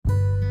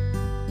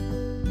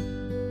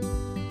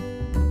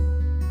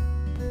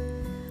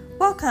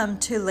Welcome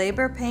to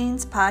Labor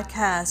Pains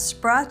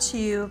Podcast, brought to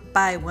you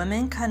by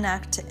Women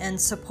Connect and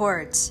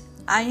Support.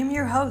 I am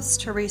your host,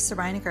 Teresa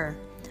Reiniger.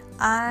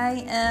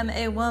 I am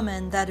a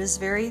woman that is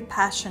very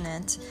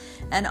passionate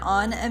and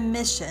on a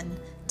mission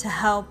to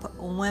help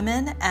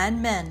women and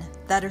men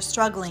that are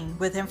struggling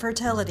with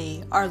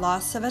infertility or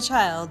loss of a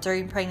child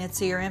during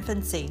pregnancy or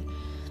infancy.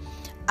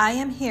 I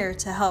am here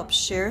to help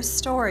share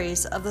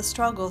stories of the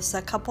struggles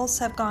that couples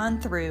have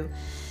gone through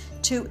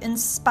to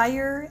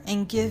inspire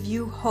and give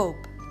you hope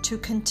to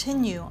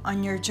continue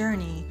on your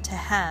journey to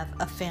have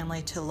a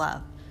family to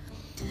love.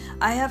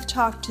 I have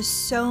talked to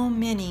so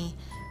many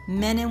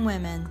men and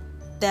women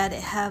that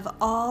have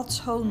all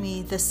told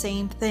me the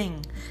same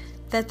thing,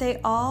 that they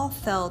all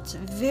felt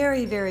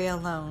very, very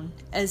alone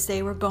as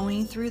they were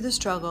going through the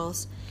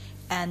struggles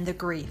and the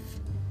grief.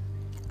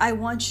 I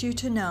want you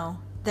to know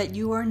that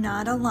you are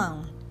not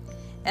alone,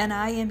 and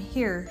I am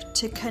here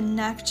to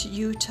connect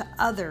you to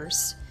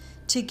others,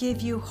 to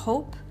give you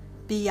hope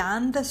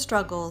beyond the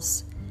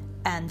struggles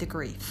and the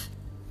grief.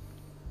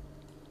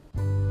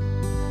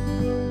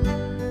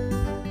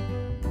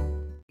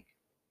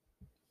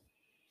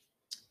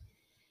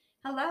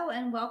 Hello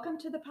and welcome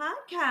to the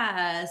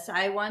podcast.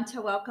 I want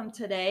to welcome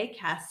today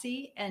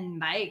Cassie and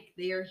Mike.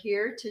 They are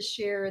here to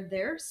share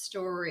their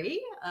story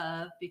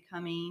of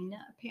becoming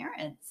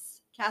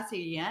parents.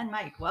 Cassie and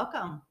Mike,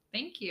 welcome.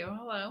 Thank you.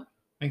 Hello.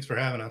 Thanks for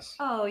having us.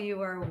 Oh,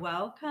 you are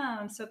welcome.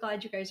 I'm so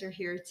glad you guys are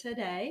here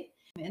today.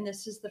 And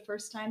this is the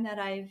first time that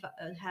I've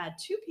had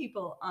two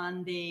people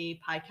on the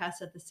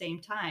podcast at the same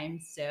time.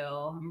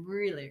 So I'm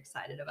really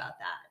excited about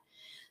that.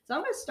 So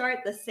I'm going to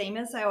start the same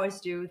as I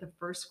always do. The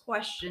first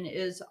question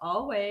is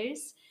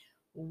always,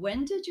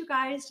 when did you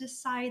guys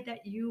decide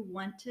that you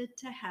wanted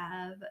to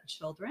have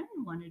children,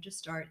 wanted to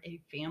start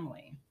a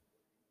family?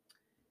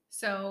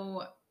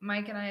 So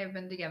Mike and I have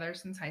been together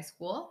since high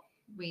school.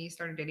 We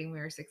started dating when we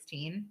were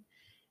 16.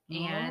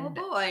 And oh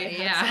boy,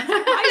 yeah, that sounds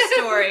like my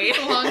story. It's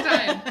a long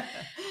time.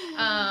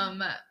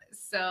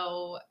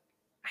 So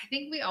I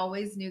think we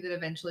always knew that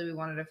eventually we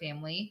wanted a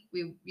family.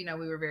 We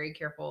were very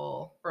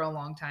careful for a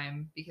long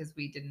time because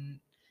we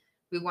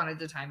wanted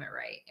to time it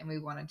right. And we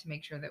wanted to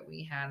make sure that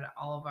we had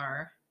all of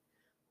our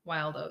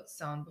wild oats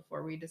sown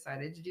before we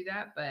decided to do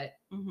that. But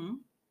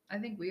I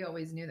think we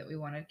always knew that we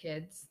wanted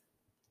kids.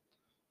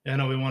 Yeah,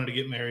 no, we wanted to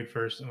get married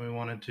first, and we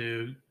wanted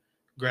to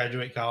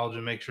graduate college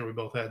and make sure we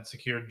both had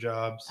secured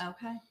jobs.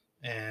 Okay.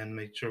 And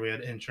make sure we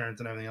had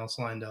insurance and everything else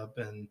lined up.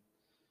 And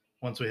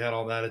once we had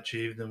all that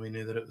achieved, then we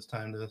knew that it was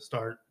time to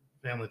start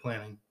family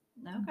planning.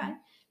 Okay.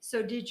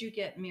 So did you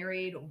get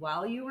married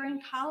while you were in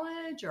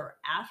college or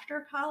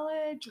after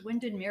college? When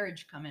did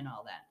marriage come in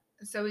all that?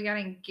 So we got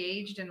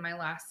engaged in my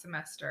last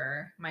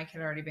semester. Mike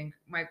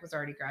was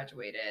already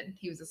graduated.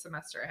 He was a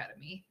semester ahead of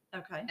me.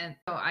 Okay. And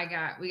so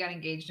we got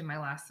engaged in my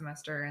last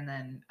semester and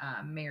then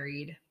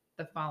married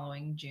the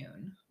following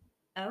June.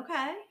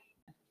 Okay.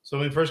 So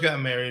when we first got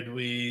married,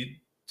 we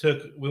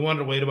wanted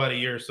to wait about a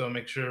year or so,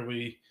 make sure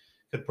we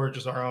could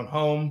purchase our own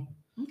home,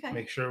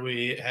 make sure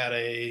we had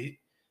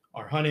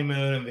our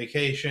honeymoon and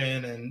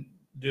vacation, and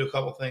do a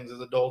couple things as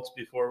adults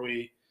before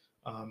we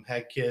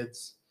had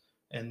kids.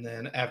 And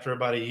then after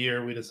about a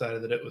year, we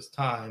decided that it was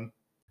time.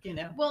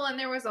 Well, and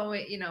there was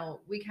always,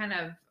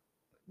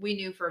 we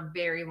knew for a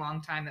very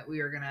long time that it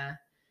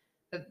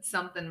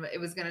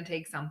was going to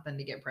take something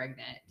to get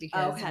pregnant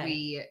because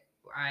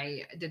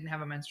I didn't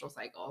have a menstrual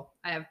cycle.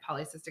 I have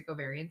polycystic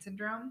ovarian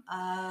syndrome.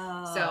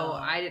 Oh. So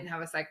I didn't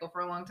have a cycle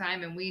for a long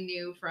time. And we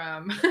knew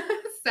from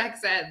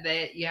sex ed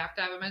that you have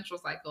to have a menstrual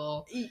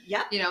cycle.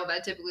 Yeah.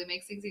 That typically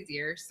makes things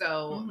easier.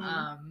 So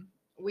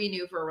we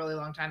knew for a really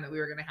long time that we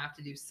were going to have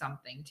to do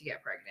something to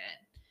get pregnant.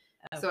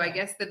 Okay. So I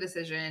guess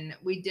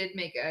we did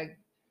make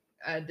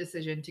a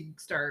decision to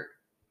start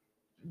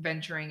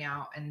venturing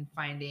out and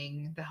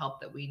finding the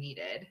help that we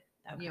needed.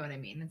 Okay. You know what I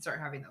mean? And start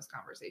having those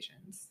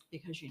conversations.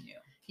 Because you knew.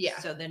 Yeah.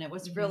 So then it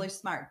was really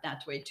smart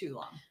not to wait too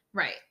long.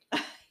 Right.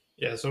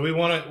 Yeah. So we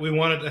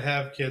wanted to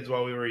have kids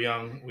while we were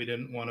young. We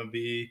didn't want to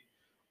be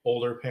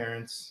older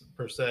parents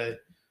per se.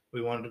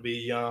 We wanted to be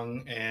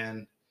young,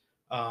 and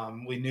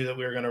we knew that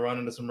we were going to run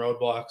into some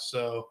roadblocks.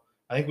 So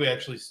I think we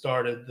actually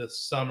started this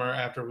summer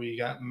after we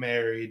got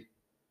married,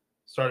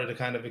 started to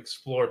kind of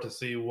explore to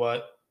see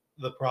what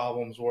the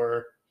problems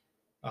were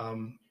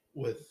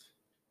with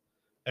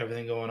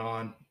everything going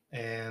on.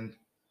 And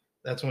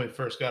that's when we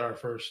first got our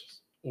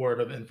first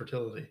word of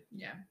infertility.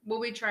 Yeah. Well,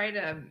 we tried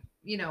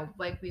we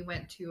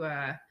went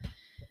to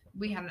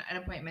we had an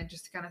appointment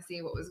just to kind of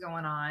see what was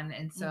going on.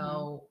 And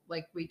so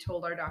we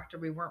told our doctor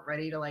we weren't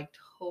ready to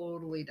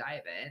totally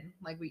dive in.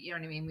 You know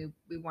what I mean?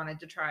 We wanted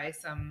to try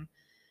some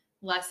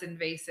less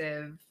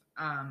invasive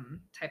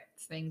type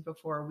things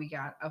before we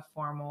got a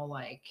formal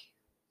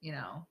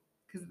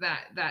because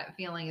that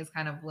feeling is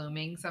kind of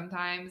looming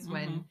sometimes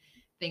when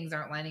things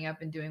aren't lining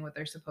up and doing what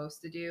they're supposed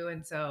to do.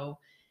 And so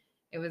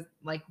it was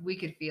we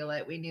could feel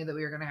it. We knew that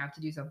we were going to have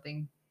to do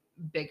something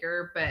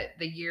bigger, but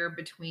the year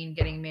between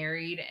getting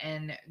married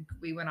and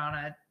we went on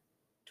a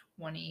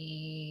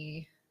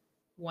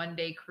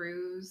 21-day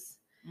cruise.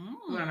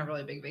 We went on a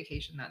really big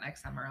vacation that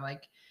next summer.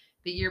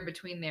 the year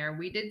between there,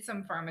 we did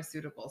some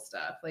pharmaceutical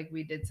stuff. Like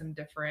we did some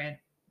different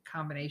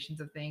combinations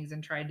of things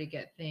and tried to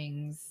get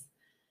things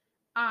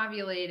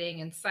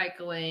ovulating and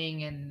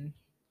cycling, and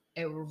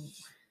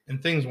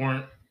and things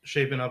weren't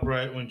shaping up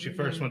right. When she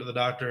first Mhm. went to the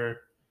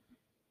doctor,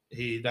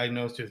 he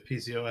diagnosed her with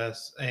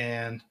PCOS,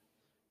 and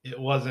it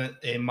wasn't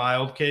a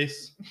mild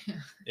case.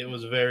 It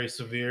was very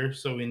severe,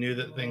 so we knew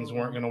that things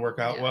weren't going to work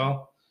out Yeah.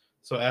 well.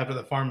 So after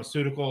the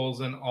pharmaceuticals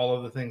and all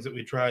of the things that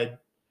we tried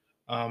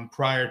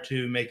prior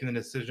to making the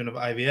decision of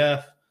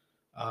IVF,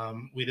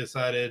 we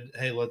decided,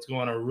 hey, let's go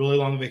on a really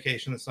long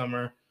vacation this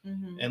summer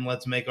and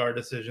let's make our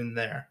decision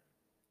there.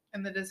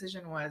 And the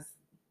decision was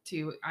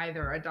to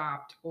either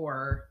adopt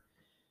or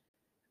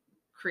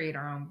create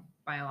our own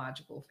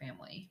biological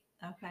family.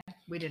 Okay.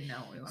 We didn't know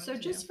what we wanted So to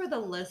just do. for the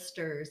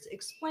listeners,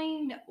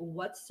 explain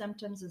what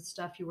symptoms and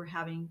stuff you were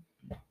having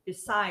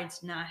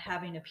besides not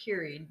having a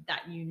period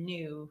that you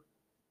knew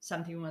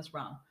something was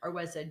wrong, or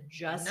was it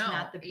just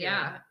not the period?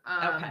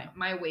 Yeah. Okay.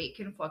 My weight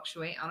can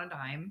fluctuate on a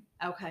dime.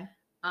 Okay.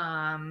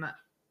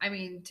 I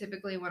mean,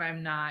 typically when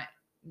I'm not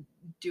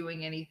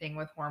doing anything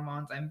with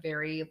hormones, I'm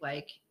very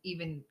like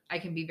even. I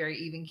can be very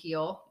even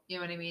keel. You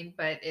know what I mean?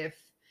 But if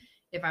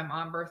I'm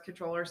on birth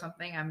control or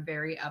something, I'm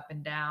very up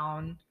and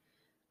down.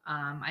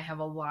 I have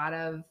a lot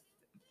of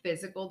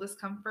physical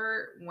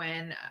discomfort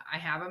when I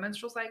have a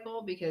menstrual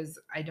cycle because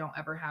I don't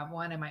ever have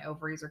one and my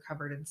ovaries are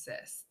covered in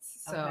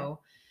cysts. So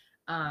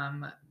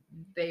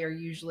they are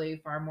usually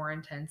far more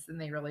intense than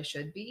they really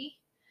should be.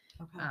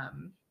 Okay.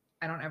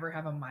 I don't ever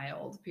have a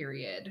mild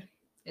period.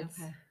 It's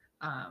Okay.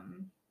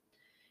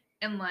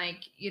 and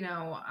like,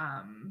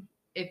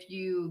 if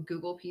you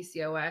Google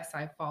PCOS,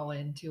 I fall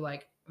into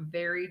like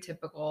very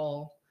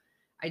typical.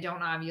 I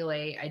don't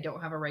ovulate. I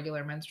don't have a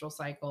regular menstrual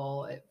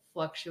cycle. It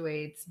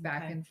fluctuates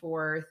back Okay. and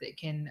forth. It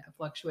can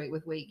fluctuate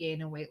with weight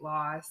gain and weight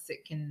loss.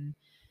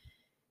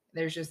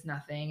 There's just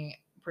nothing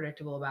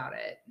predictable about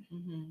it.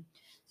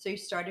 So you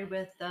started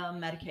with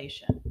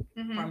medication,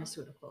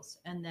 pharmaceuticals,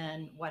 and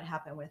then what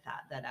happened with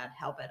that? That I'd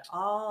help it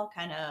all.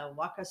 Kind of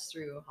walk us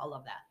through all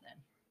of that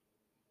then.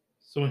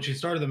 So when she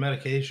started the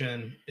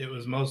medication, it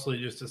was mostly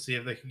just to see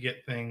if they could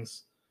get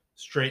things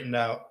straightened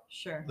out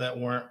Sure. that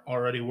weren't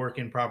already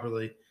working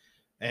properly.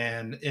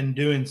 And in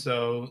doing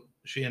so,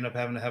 she ended up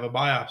having to have a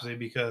biopsy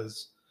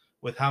because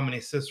with how many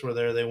cysts were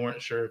there, they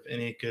weren't sure if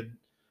any could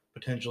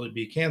potentially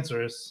be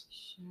cancerous.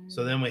 Sure.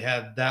 So then we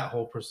had that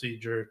whole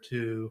procedure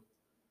to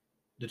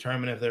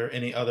determine if there are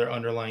any other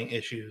underlying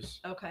issues.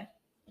 Okay.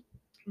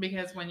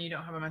 Because when you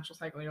don't have a menstrual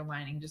cycle, your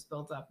lining just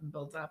builds up and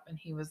builds up. And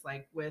he was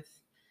like, with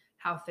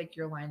how thick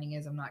your lining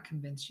is, I'm not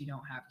convinced you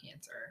don't have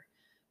cancer.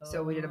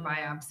 So we did a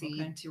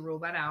biopsy to rule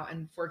that out.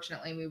 And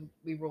fortunately,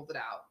 we ruled it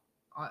out.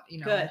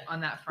 Good. On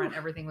that front,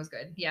 everything was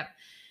good. Yep.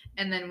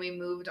 And then we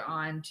moved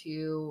on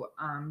to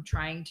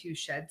trying to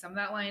shed some of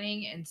that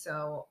lining. And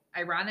so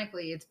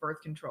ironically, it's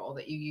birth control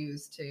that you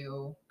use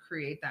to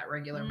create that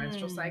regular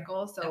menstrual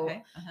cycle. So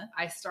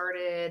I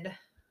started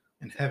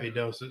in heavy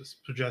doses,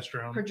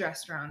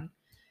 progesterone,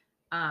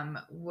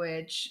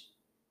 which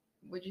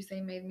would you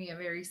say made me a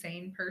very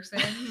sane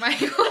person,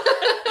 Michael?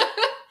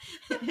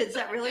 Is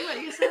that really what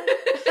you said?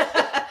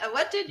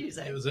 What did you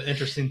say? It was an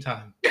interesting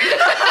time.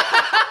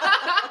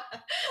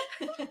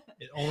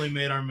 It only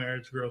made our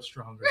marriage grow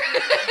stronger.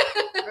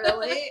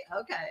 Really?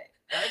 Okay.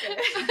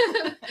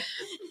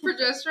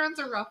 Progesterone's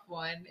a rough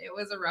one. It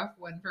was a rough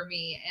one for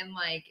me. And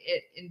like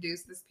it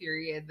induced this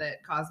period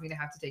that caused me to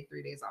have to take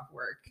 3 days off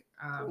work.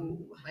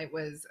 It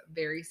was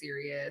very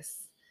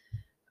serious.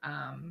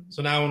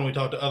 So now when we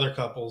talk to other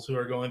couples who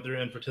are going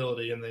through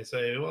infertility and they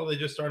say, well, they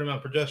just started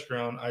on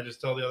progesterone, I just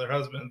tell the other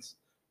husbands,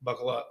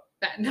 buckle up.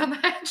 Batten down the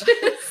hatches.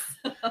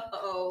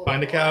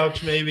 Find a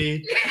couch,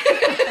 maybe.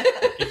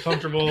 Get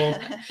comfortable.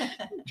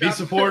 Be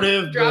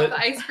supportive. Drop the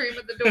ice cream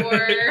at the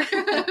door.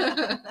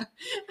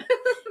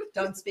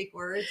 Don't speak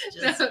words.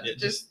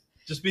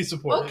 Just be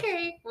supportive.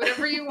 Okay,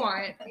 whatever you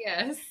want.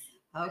 Yes.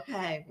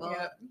 Okay.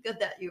 Well, good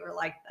that you were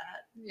like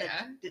that. Yeah.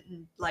 That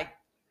didn't like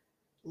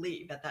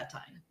leave at that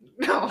time.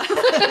 No.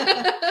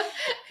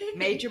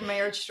 Made your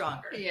marriage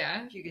stronger.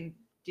 Yeah. If you can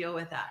deal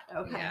with that.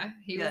 Okay. Yeah,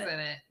 he was in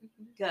it.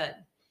 Good.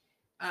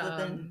 So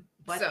then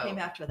what came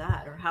after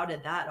that, or how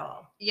did that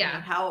all? Yeah. I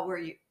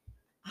mean,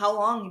 how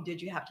long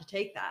did you have to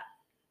take that?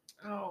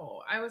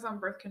 Oh, I was on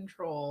birth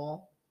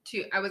control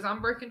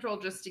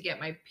just to get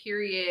my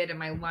period and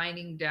my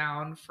lining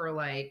down for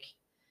like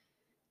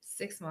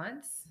 6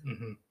 months,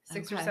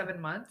 6 or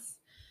 7 months.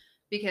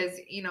 Because,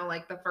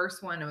 like the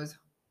first one, it was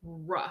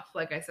rough.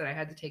 Like I said, I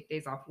had to take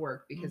days off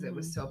work because it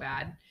was so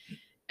bad.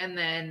 And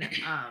then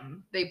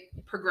they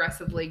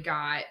progressively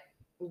got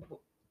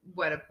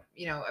what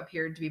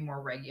appeared to be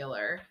more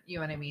regular. You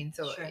know what I mean?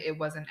 So it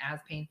wasn't as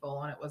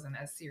painful and it wasn't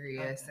as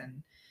serious. Okay.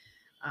 And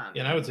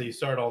and I would say you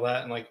start all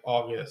that in like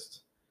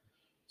August.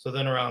 So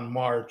then around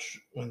March,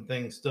 when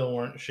things still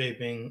weren't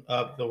shaping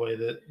up the way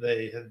that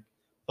they had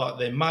thought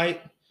they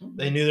might,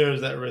 they knew there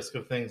was that risk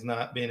of things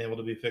not being able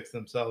to be fixed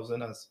themselves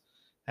and us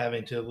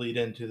having to lead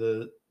into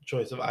the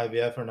choice of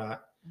IVF or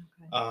not.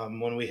 Okay.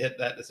 When we hit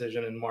that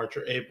decision in March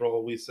or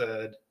April, we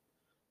said,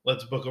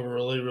 let's book a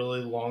really,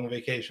 really long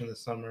vacation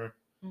this summer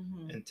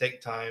Mm-hmm. and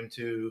take time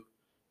to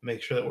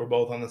make sure that we're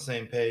both on the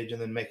same page and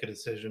then make a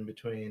decision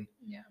between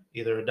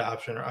either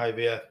adoption or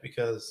IVF,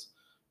 because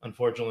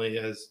unfortunately,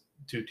 as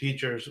two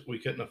teachers, we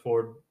couldn't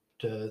afford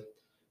to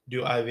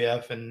do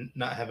IVF and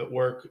not have it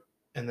work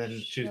and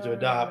then choose to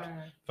adopt.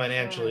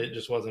 Financially, it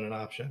just wasn't an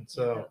option.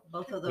 So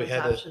both of those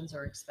options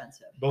are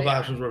expensive. Both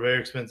options were very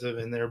expensive,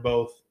 and they're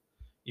both,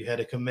 you had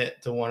to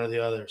commit to one or the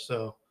other.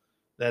 So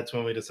that's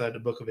when we decided to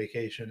book a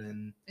vacation.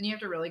 And you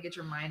have to really get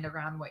your mind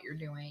around what you're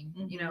doing,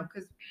 you know,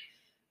 because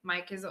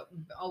Mike has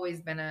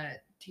always been a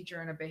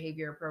teacher in a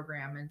behavior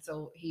program. And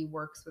so he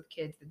works with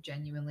kids that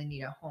genuinely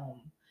need a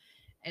home.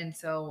 And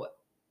so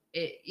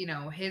it, you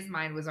know, his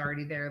mind was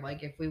already there.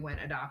 Like if we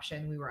went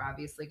adoption, we were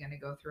obviously going to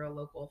go through a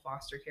local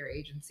foster care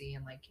agency.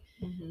 And like,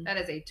 that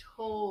is a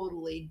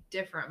totally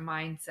different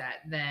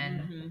mindset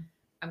than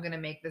I'm going to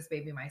make this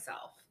baby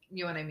myself.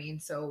 You know what I mean?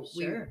 So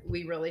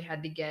we really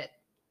had to get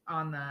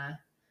on the,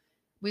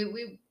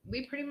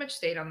 we pretty much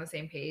stayed on the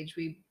same page.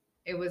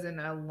 It wasn't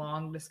a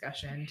long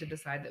discussion to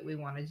decide that we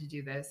wanted to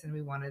do this, and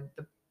we wanted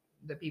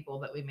the people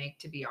that we make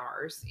to be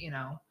ours, you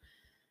know.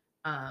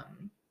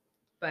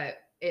 But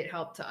it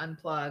helped to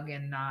unplug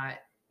and not,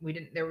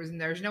 there's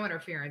no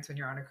interference when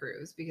you're on a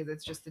cruise, because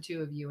it's just the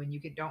two of you, and you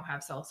don't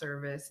have cell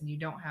service and you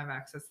don't have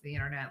access to the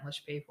internet unless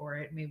you pay for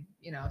it. Maybe,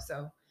 you know,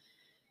 so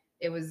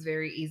it was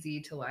very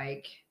easy to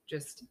like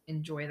just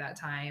enjoy that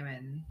time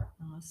and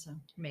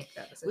make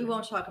that decision. We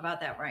won't talk about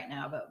that right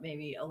now, but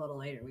maybe a little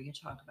later we can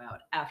talk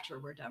about, after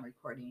we're done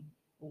recording,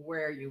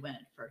 where you went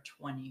for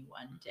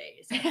 21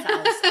 days.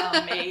 That sounds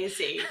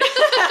amazing.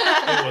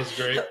 It was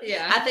great.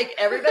 Yeah. I think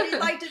everybody'd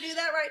like to do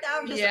that right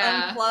now. Just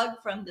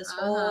unplug from this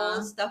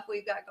whole stuff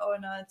we've got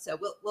going on. So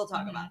we'll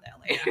talk about that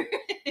later.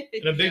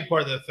 And a big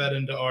part that fed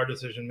into our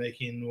decision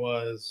making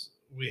was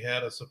we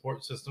had a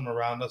support system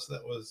around us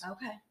that was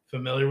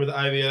familiar with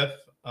IVF.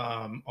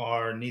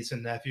 Our niece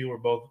and nephew were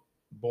both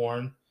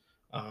born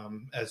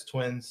as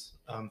twins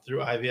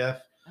through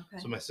IVF.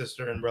 So my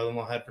sister and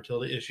brother-in-law had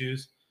fertility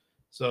issues.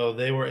 So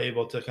they were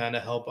able to kind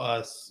of help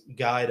us,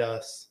 guide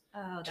us,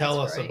 tell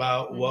us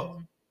about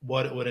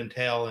what it would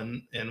entail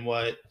and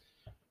what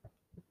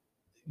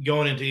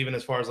going into, even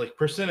as far as like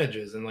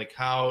percentages and like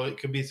how it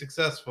could be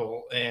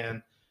successful,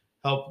 and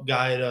help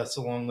guide us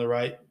along the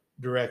right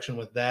direction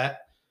with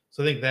that.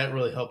 So I think that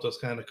really helped us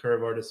kind of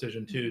curve our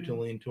decision too, to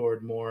lean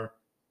toward more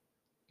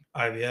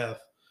IVF.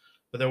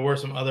 But there were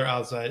some other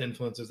outside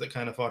influences that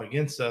kind of fought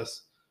against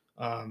us.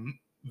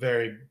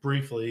 Very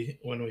briefly,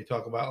 when we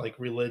talk about like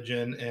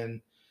religion and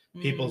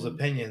people's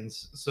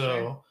opinions.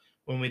 So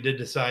when we did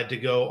decide to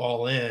go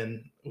all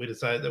in, we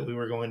decided that we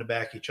were going to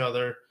back each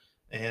other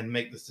and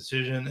make this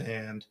decision,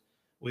 and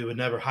we would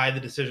never hide the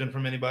decision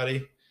from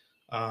anybody.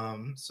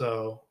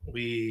 So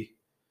we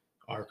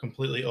are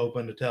completely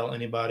open to tell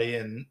anybody,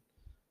 and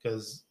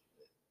because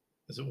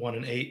is it 1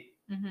 in 8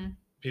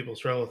 people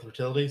struggle with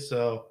fertility,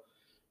 so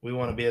we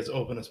want to be as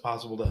open as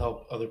possible to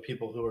help other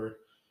people who are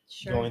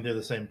going through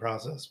the same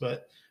process.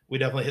 But we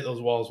definitely hit those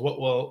walls.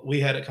 Well, we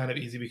had it kind of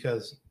easy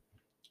because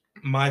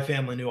my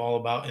family knew all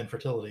about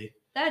infertility.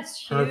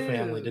 That's her huge.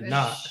 family did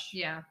not.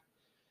 Yeah.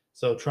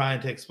 So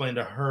trying to explain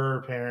to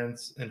her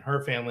parents and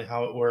her family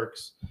how it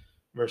works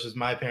versus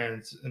my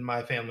parents and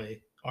my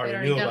family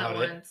already knew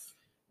about it.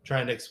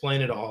 Trying to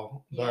explain it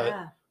all. But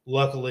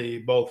luckily,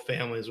 both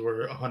families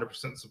were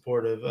 100%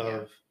 supportive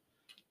of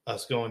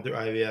us going through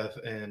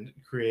IVF and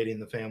creating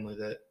the family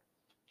that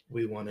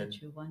we wanted.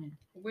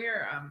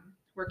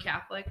 We're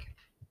Catholic,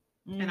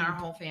 and our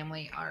whole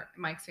family,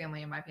 Mike's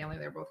family and my family,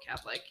 they're both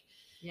Catholic.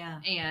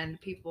 Yeah. And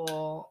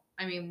people,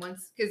 I mean,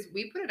 because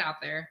we put it out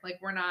there, like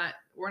we're not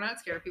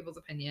scared of people's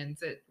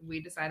opinions.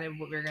 We decided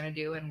what we were going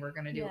to do, and we're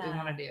going to do what we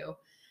want to do.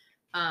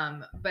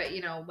 But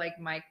you know, like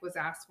Mike was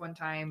asked one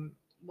time,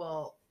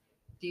 well,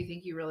 do you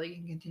think you really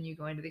can continue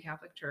going to the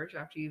Catholic Church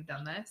after you've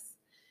done this?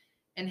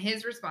 And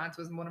his response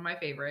was one of my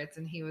favorites.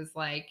 And he was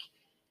like,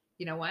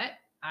 you know what?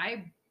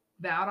 I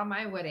vowed on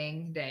my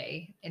wedding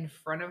day in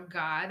front of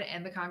God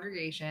and the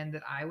congregation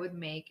that I would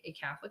make a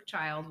Catholic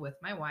child with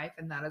my wife.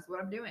 And that is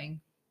what I'm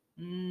doing.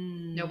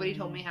 Nobody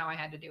told me how I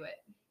had to do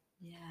it.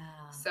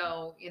 Yeah.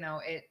 So, you know,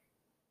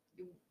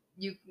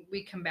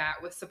 we combat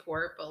with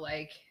support, but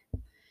like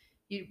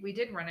we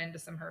did run into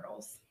some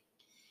hurdles.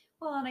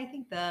 Well, and I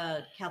think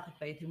the Catholic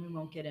faith, and we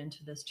won't get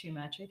into this too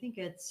much, I think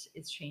it's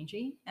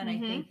changing. And I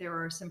think there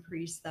are some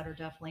priests that are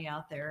definitely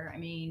out there. I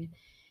mean,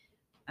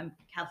 I'm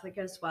Catholic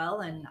as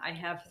well, and I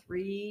have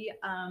 3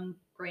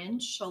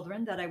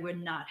 grandchildren that I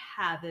would not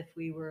have if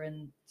we were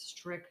in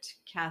strict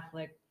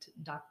Catholic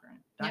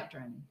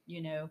doctrine,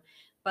 you know.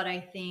 But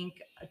I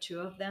think 2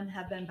 of them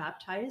have been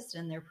baptized,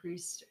 and their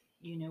priest,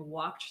 you know,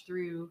 walked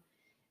through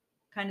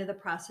kind of the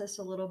process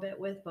a little bit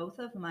with both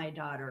of my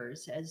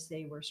daughters as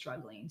they were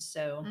struggling.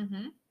 So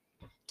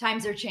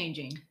times are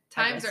changing.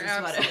 Times are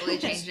absolutely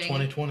changing.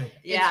 2020.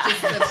 Yeah.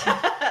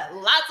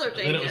 Lots of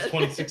changes. Then it was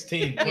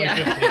 2016,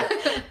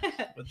 2015.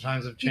 But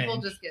times have changed.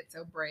 People just get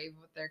so brave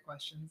with their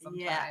questions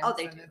sometimes. Yeah. Oh,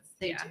 they do.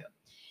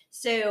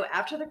 So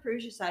after the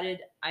cruise, you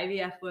decided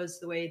IVF was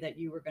the way that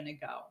you were going to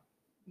go.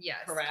 Yes,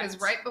 Correct. because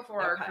right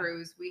before our Okay.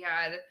 cruise, we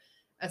had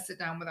a sit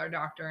down with our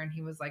doctor, and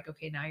he was like,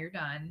 "Okay, now you're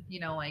done. You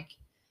know, like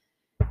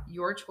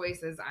your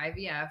choice is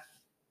IVF,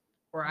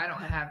 or I don't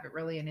Okay. have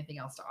really anything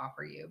else to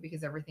offer you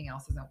because everything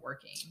else isn't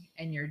working,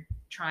 and you're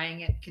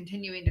trying it,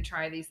 continuing to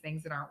try these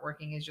things that aren't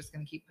working is just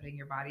going to keep putting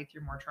your body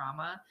through more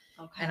trauma,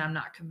 Okay. and I'm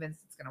not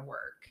convinced it's going to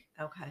work."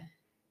 Okay.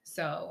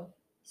 So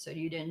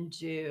you didn't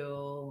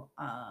do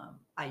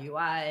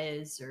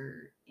IUIs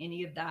or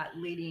any of that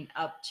leading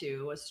up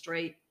to, a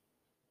straight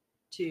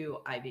to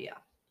IVF.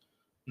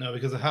 No,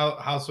 because of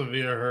how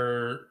severe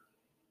her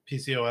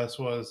PCOS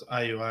was,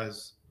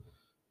 IUIs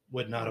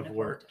would not have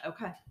worked.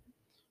 Okay.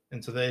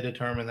 And so they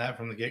determined that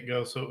from the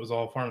get-go. So it was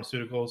all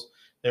pharmaceuticals.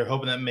 They were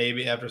hoping that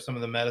maybe after some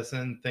of the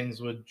medicine, things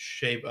would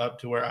shape up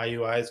to where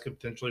IUIs could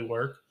potentially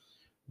work.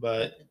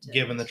 But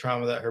given the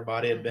trauma that her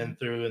body had been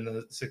through in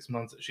the 6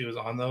 months that she was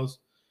on those,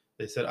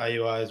 they said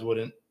IUIs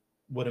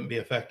wouldn't be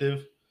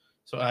effective.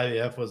 So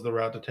IVF was the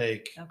route to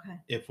take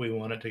if we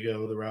wanted to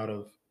go the route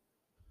of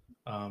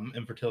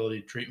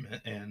infertility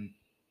treatment. And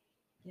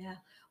yeah,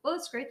 well,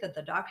 it's great that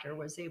the doctor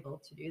was able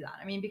to do that.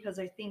 I mean, because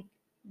I think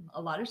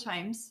a lot of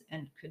times,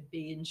 and could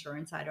be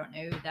insurance, I don't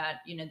know,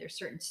 that, you know, there's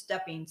certain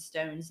stepping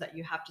stones that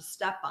you have to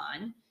step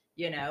on,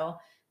 you know,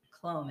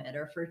 Clomid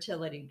or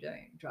fertility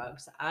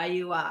drugs,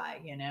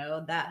 IUI, you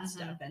know, that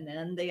stuff. And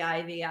then the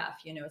IVF,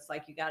 you know, it's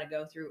like you got to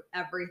go through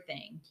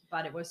everything.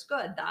 But it was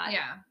good that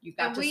you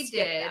got to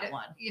skip that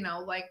one. You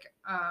know, like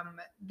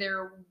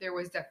there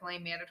was definitely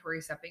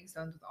mandatory stepping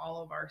stones with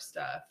all of our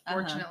stuff.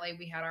 Fortunately,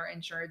 we had our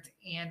insurance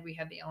and we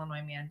had the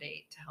Illinois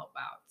mandate to help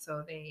out.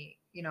 So they,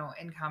 you know,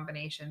 in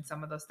combination,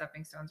 some of those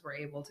stepping stones were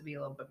able to be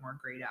a little bit more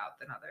grayed out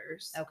than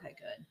others. Okay,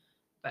 good.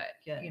 But,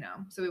 you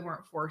know, so we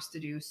weren't forced to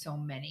do so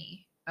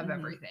many of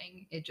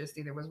everything. It just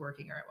either was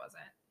working or it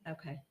wasn't.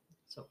 Okay.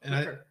 So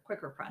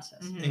quicker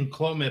process. And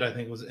Clomid, I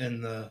think, was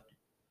in the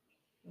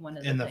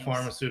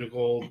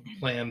pharmaceutical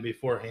plan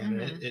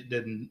beforehand. It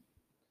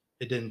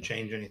didn't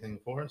change anything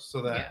for us.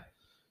 So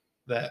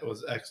that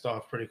was X'd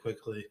off pretty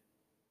quickly.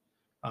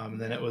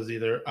 Then it was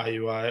either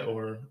IUI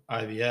or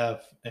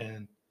IVF,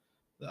 and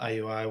the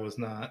IUI was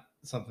not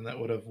something that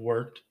would have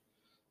worked.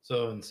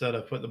 So instead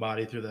of putting the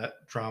body through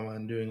that trauma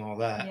and doing all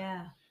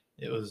that,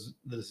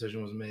 the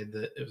decision was made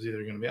that it was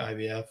either going to be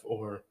IVF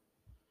or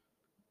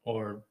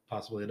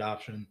possibly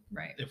adoption.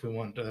 Right. If we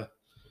wanted to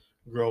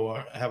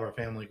have our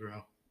family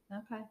grow.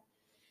 Okay.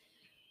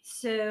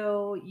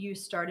 So you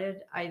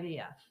started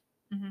IVF.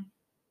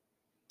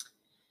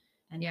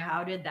 And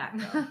how did that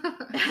go?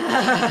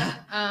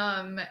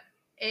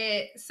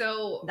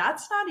 So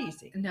that's not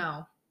easy.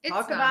 No.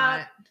 Talk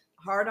about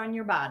hard on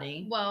your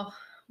body. Well,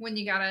 when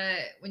you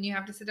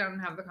have to sit down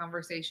and have the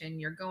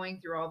conversation, you're going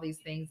through all these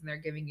things and they're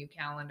giving you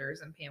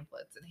calendars and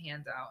pamphlets and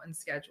hands out and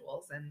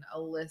schedules and a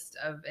list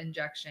of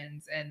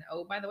injections. And,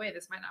 oh, by the way,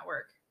 this might not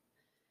work.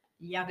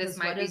 Yeah. This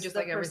might be just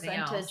like everything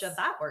else. Percentage of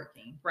that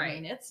working. Right.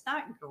 I mean, it's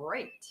not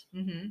great.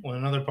 Well,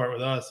 another part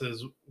with us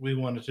is we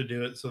wanted to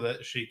do it so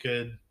that she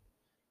could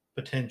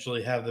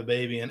potentially have the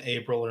baby in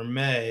April or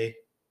May,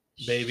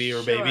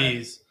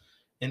 babies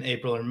in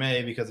April or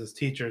May, because as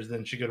teachers,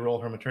 then she could roll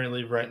her maternity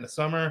leave right in the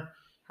summer.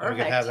 We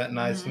could have that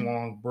nice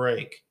long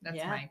break. That's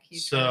Mike.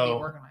 He's trying to be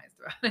organized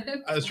about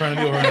it. I was trying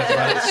to be organized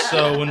about it.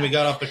 So when we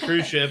got off the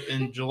cruise ship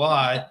in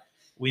July,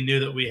 we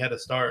knew that we had to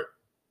start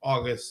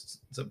August,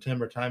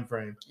 September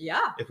timeframe.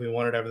 Yeah. If we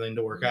wanted everything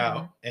to work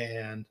out.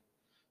 And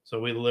so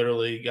we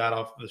literally got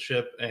off the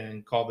ship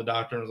and called the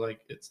doctor and was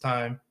like, it's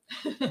time.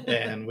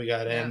 And we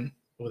got in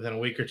within a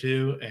week or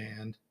two,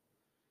 and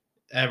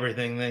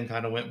everything then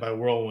kind of went by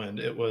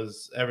whirlwind.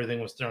 Everything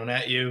was thrown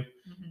at you.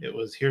 It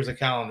was, here's a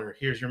calendar,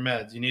 here's your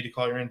meds, you need to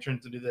call your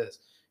insurance to do this,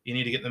 you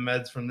need to get the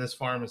meds from this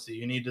pharmacy,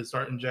 you need to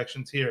start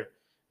injections here,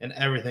 and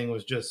everything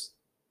was just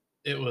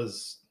it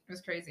was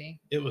crazy.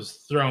 It was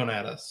thrown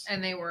at us.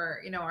 And they were,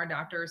 you know, our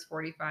doctor is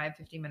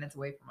 50 minutes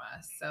away from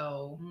us,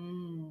 so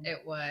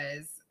it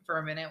was, for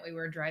a minute we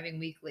were driving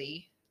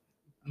weekly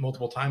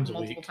multiple times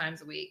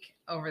a week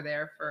over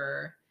there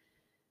for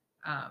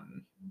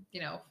you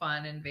know,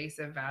 fun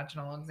invasive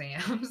vaginal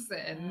exams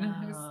and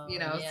you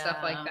know, stuff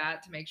like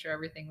that to make sure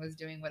everything was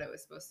doing what it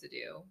was supposed to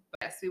do. But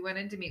yes, we went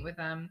in to meet with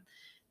them.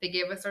 They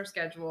gave us our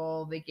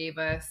schedule. They gave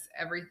us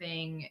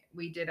everything.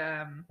 We did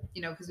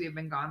you know, because we had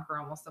been gone for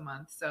almost a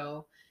month,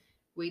 so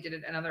we did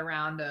another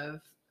round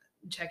of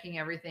checking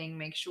everything,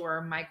 make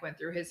sure Mike went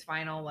through his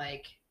final,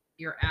 like,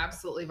 you're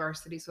absolutely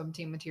varsity swim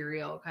team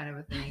material kind of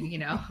a thing, you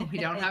know. We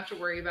don't have to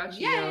worry about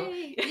you.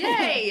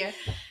 Yay.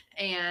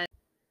 And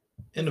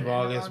end of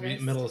August,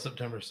 middle of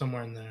September,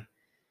 somewhere in there.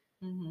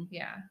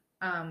 Yeah.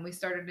 We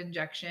started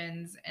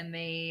injections, and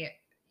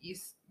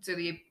it's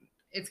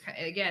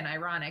again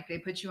ironic. They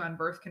put you on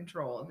birth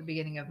control at the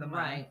beginning of the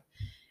month,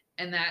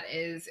 and that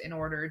is in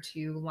order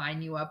to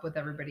line you up with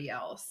everybody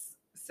else.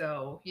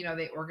 So, you know,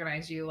 they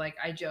organize you, like,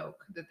 I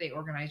joke that they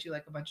organize you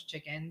like a bunch of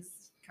chickens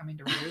coming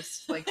to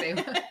roost. Like, they,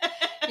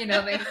 you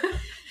know, they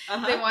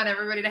want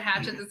everybody to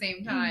hatch at the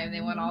same time. They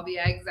want all the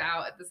eggs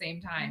out at the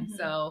same time.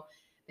 So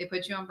They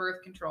put you on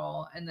birth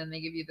control, and then they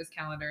give you this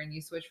calendar, and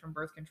you switch from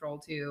birth control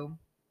to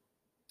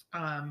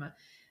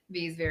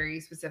these very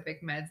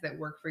specific meds that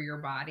work for your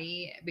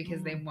body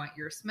because they want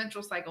your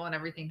menstrual cycle and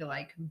everything to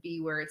like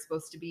be where it's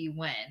supposed to be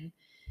when.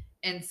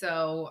 And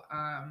so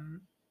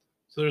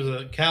so there's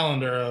a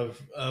calendar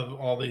of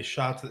all these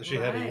shots that she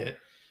had to get.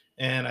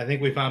 And I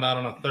think we found out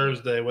on a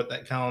Thursday what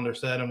that calendar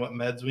said and what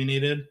meds we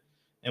needed.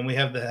 And we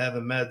have to have the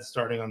meds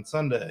starting on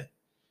Sunday.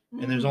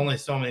 And there's only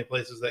so many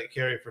places that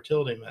carry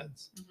fertility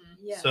meds.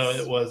 Yes. So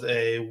it was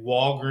a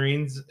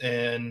Walgreens,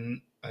 and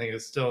I think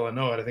it's still, I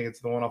know it. I think it's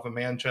the one off of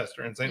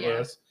Manchester in St.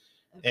 Louis.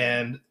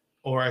 And,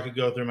 or I could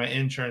go through my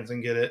insurance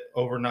and get it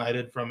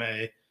overnighted from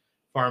a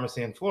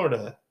pharmacy in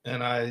Florida.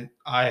 And I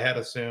had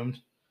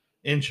assumed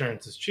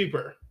insurance is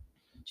cheaper.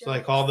 So I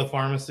called the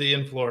pharmacy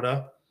in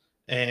Florida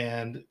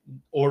and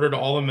ordered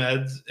all the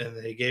meds, and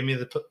they gave me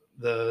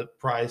the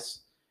price,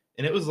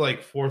 and it was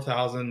like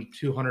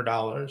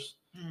 $4,200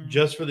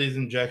 just for these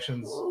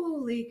injections.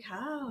 Holy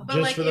cow! But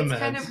just like, for the it's meds.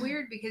 kind of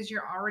weird because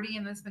you're already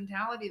in this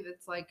mentality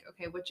that's like,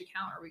 okay, which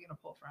account are we going to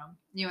pull from?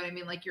 You know what I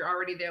mean? Like, you're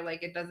already there.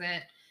 Like, it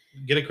doesn't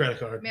get a credit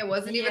card. I mean, it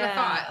wasn't even a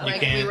thought. You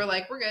Like, we were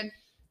like, we're good.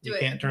 You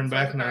can't turn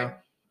back now.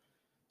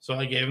 So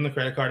I gave them the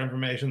credit card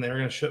information. They were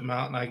going to ship them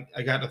out, and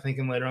I got to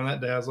thinking later on that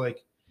day, I was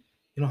like,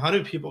 you know, how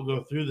do people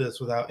go through this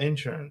without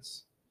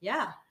insurance?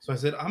 Yeah. So I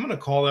said, I'm going to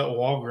call that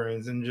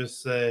Walgreens and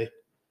just say,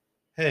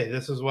 hey,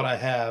 this is what I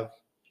have.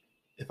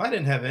 If I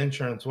didn't have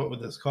insurance, what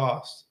would this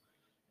cost?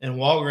 And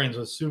Walgreens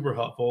was super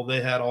helpful.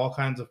 They had all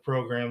kinds of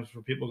programs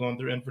for people going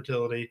through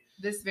infertility.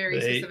 This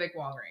very specific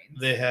Walgreens.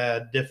 They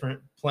had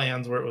different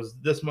plans where it was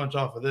this much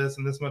off of this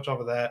and this much off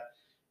of that.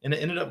 And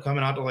it ended up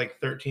coming out to like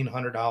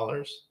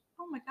 $1,300.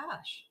 Oh my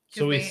gosh.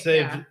 So we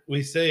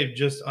saved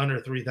just under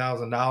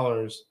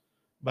 $3,000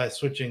 by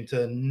switching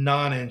to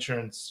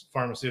non-insurance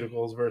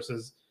pharmaceuticals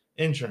versus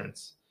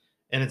insurance.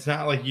 And it's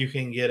not like you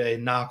can get a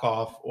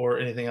knockoff or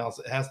anything else.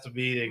 It has to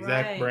be the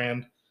exact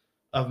brand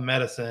of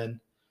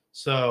medicine.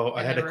 So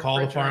I had to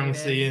call the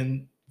pharmacy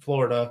in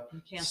Florida,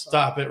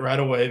 stop it right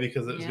away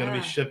because it was going to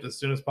be shipped as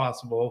soon as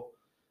possible,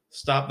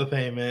 stop the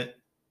payment,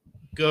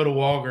 go to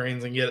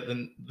Walgreens and get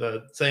it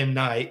the same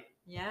night.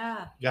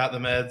 Yeah. Got the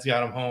meds,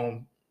 got them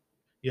home.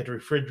 You have to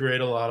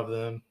refrigerate a lot of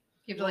them.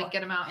 You have to like get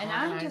them out. And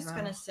I'm just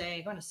going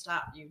to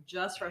stop you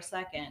just for a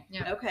second.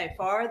 Yeah. Okay.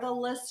 For the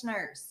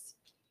listeners,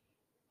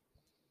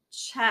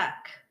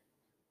 check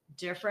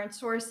different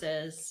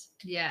sources.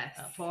 Yes.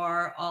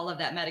 For all of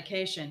that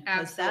medication.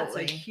 Because that's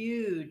a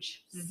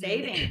huge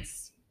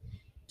savings.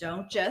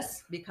 Don't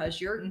just, because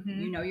you're,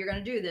 you know, you're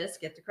going to do this,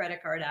 get the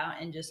credit card out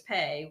and just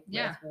pay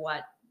with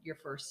what you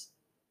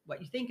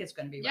think is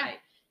going to be right.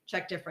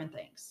 Check different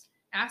things.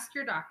 Ask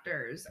your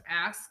doctors,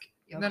 ask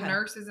the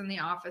nurses in the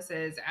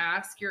offices,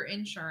 ask your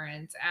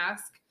insurance,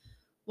 ask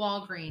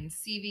Walgreens,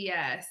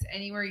 CVS,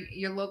 anywhere,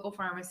 your local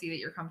pharmacy that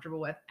you're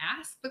comfortable with.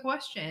 Ask the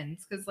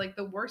questions, because like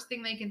the worst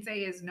thing they can say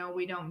is, no,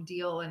 we don't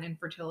deal in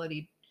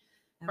infertility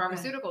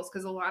pharmaceuticals,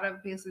 because a lot of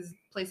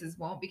places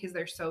won't, because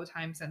they're so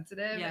time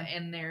sensitive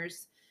and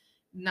there's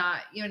not,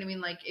 you know what I mean?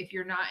 Like if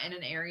you're not in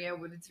an area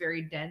where it's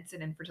very dense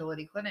in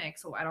infertility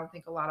clinics, so I don't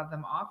think a lot of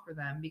them offer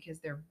them because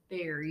they're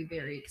very,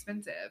 very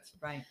expensive.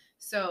 Right.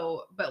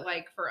 So, but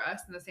like for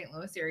us in the St.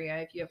 Louis area,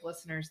 if you have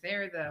listeners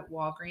there, the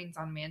Walgreens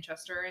on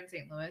Manchester and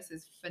St. Louis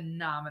is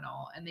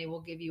phenomenal, and they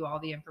will give you all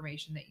the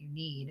information that you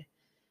need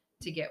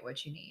to get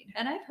what you need.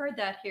 And I've heard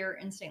that here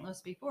in St. Louis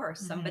before.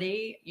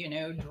 Somebody, you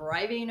know,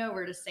 driving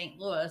over to St.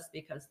 Louis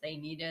because they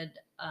needed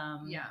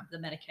the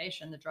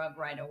medication, the drug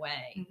right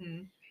away.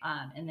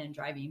 And then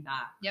driving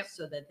back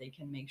so that they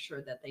can make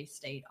sure that they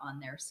stayed on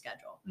their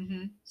schedule.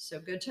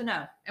 So good to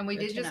know. And we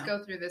did just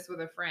go through this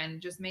with a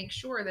friend. Just make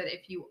sure that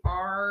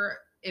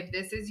if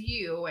this is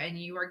you and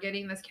you are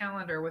getting this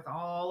calendar with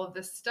all of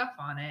this stuff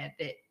on it,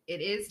 that it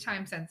is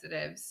time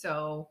sensitive.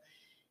 So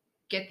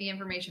get the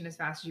information as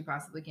fast as you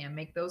possibly can.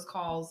 Make those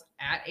calls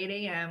at 8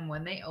 a.m.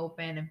 when they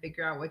open and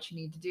figure out what you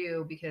need to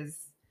do,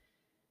 because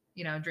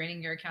you know,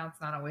 draining your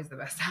account's not always the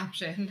best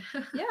option.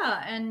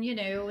 Yeah. And, you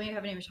know, we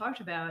haven't even talked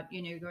about,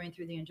 you know, going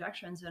through the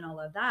injections and all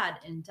of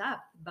that in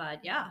depth.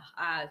 But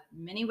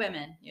many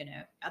women, you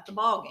know, at the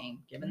ball game,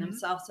 giving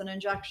themselves an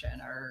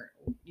injection, or,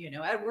 you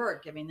know, at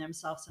work, giving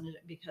themselves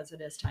because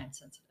it is time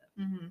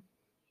sensitive.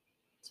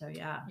 So,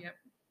 yeah.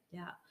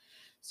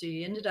 So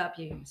you ended up,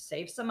 you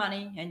saved some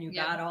money and you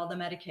got all the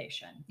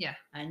medication. Yeah.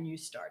 And you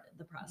started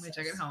the process. We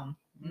took it home.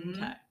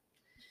 Okay.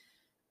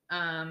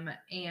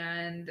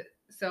 And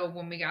so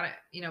when we got it,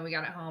 you know, we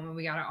got it home and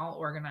we got it all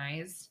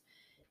organized,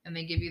 and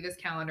they give you this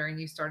calendar and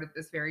you start at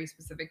this very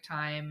specific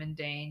time and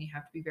day, and you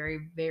have to be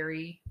very,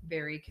 very,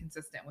 very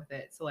consistent with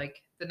it. So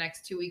like the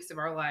next 2 weeks of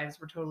our lives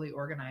were totally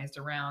organized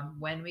around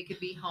when we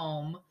could be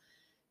home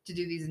to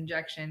do these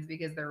injections,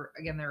 because they're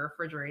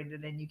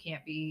refrigerated and you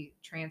can't be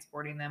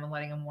transporting them and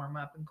letting them warm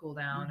up and cool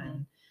down.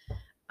 And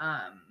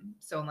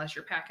so unless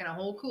you're packing a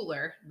whole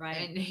cooler,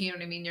 and you know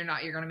what I mean, you're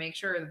going to make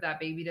sure that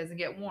baby doesn't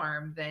get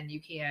warm, then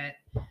you can't,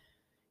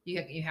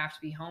 you have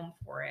to be home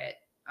for it.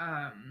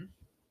 I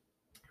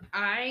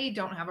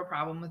don't have a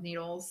problem with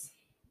needles.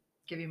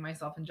 giving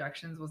myself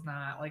injections was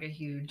not like a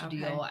huge Okay.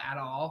 deal at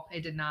all.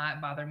 It did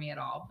not bother me at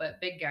all. But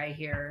big guy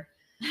here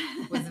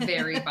was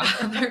very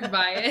bothered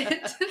by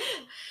it.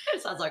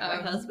 It sounds like my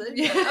husband.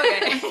 Yeah.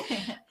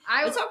 Okay.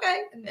 It's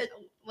okay.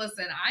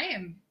 Listen, I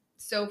am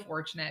so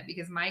fortunate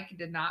because Mike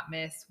did not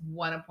miss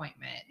one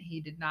appointment.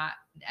 He did not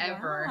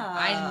ever. Wow.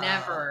 I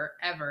never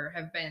ever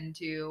have been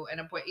to an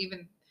appointment,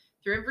 even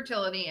through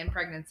infertility and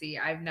pregnancy.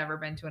 I've never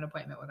been to an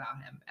appointment without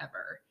him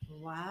ever.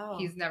 Wow.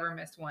 He's never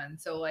missed one.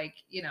 So like,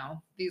 you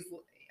know, these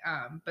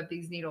but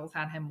these needles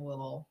had him a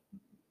little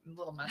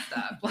messed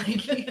up. Like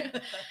he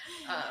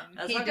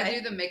okay.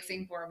 did do the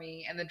mixing for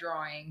me and the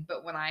drawing,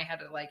 but when I had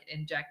to like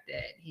inject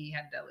it, he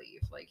had to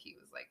leave. Like he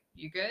was like,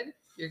 "You good?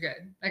 You're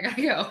good. I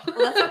gotta go."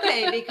 Well, that's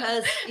okay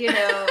because you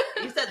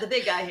said the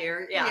big guy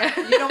here. Yeah.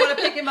 You don't want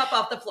to pick him up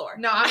off the floor.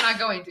 No, I'm not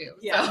going to.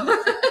 Yeah.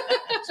 So.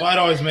 So I'd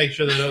always make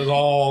sure that it was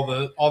all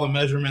the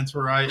measurements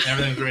were right and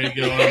everything's ready to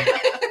go.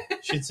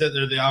 She'd sit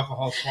there at the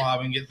alcohol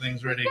swab and get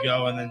things ready to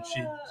go, and then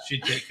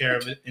she'd take care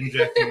of it,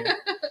 injecting it.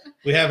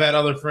 We have had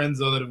other friends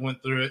though that have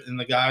went through it, and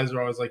the guys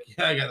are always like,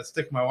 "Yeah, I got to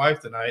stick my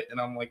wife tonight," and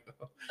I'm like,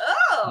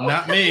 Oh,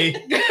 "Not me."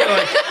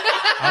 Like,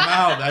 I'm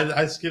out.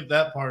 I skipped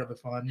that part of the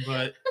fun,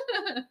 but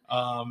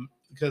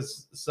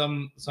because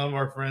some of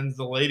our friends,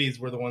 the ladies,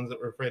 were the ones that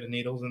were afraid of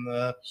needles, and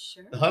the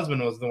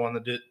husband was the one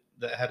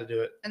that had to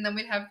do it. And then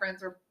we'd have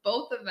friends where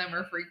both of them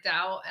were freaked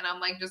out, and I'm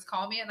like, "Just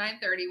call me at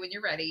 9:30 when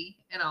you're ready,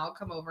 and I'll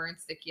come over and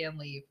stick you and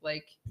leave."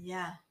 Like,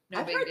 yeah. no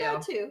I've big heard deal.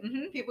 that too.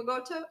 Mhm. People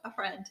go to a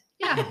friend.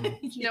 Yeah,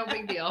 no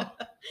big deal.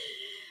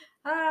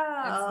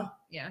 Oh.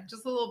 Yeah,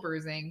 just a little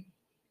bruising,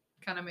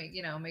 kind of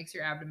makes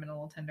your abdomen a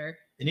little tender.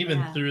 And even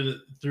Yeah.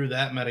 through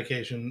that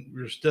medication,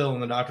 you're still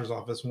in the doctor's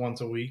office once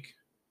a week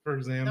for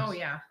exams. Oh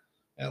yeah.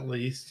 At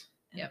least.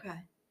 Yep. Okay.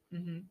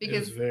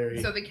 Because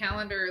very... so the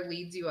calendar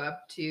leads you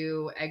up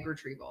to egg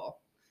retrieval.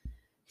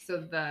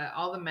 So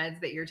all the meds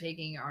that you're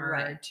taking are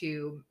Right.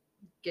 to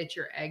get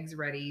your eggs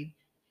ready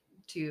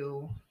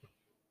to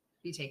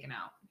be taken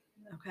out.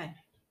 Okay.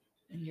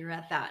 And you're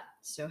at that.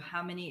 So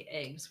how many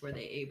eggs were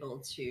they able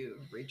to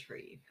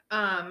retrieve?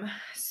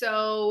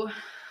 So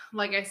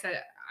like I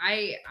said,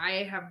 I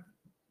have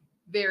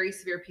very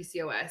severe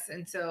PCOS.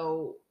 And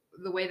so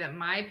the way that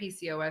my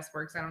PCOS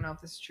works, I don't know if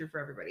this is true for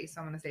everybody,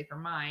 so I'm going to say for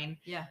mine,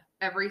 Yeah.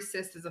 every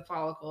cyst is a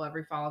follicle,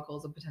 every follicle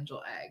is a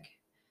potential egg.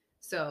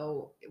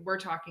 So we're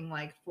talking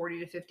like 40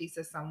 to 50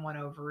 cysts on one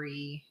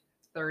ovary,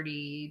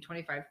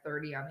 25,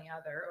 30 on the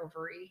other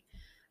ovary.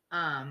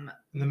 And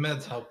the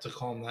meds help to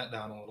calm that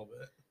down a little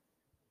bit.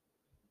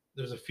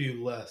 There's a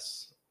few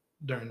less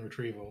during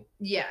retrieval.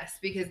 Yes,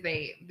 because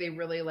they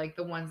really like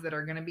the ones that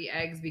are going to be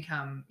eggs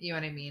become, you know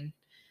what I mean?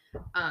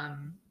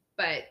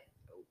 But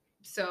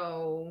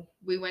so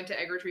we went to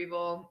egg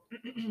retrieval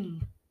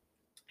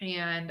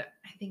and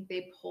I think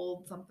they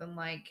pulled something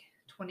like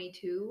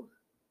 22.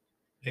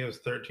 I think it was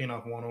 13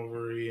 off one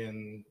ovary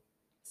and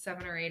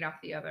 7 or 8 off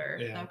the other.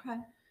 Yeah. Okay.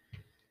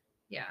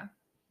 Yeah.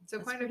 So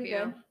That's quite a pretty few.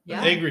 good. The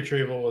Yeah. egg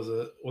retrieval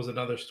was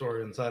another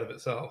story inside of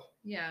itself.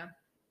 Yeah.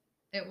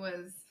 It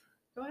was.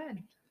 Go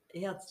ahead.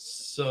 Yeah.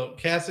 So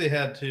Cassie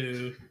had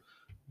to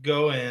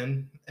go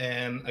in,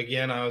 and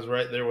again, I was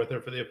right there with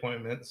her for the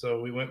appointment. So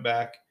we went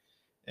back,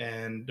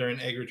 and during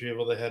egg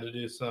retrieval, they had to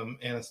do some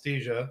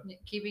anesthesia.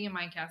 Keeping in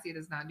mind, Cassie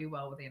does not do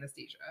well with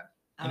anesthesia.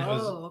 And it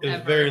was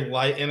Ever. very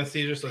light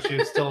anesthesia, so she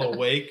was still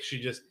awake.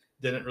 She just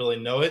didn't really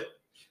know it.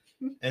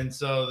 And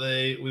so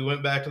we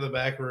went back to the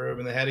back room,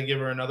 and they had to give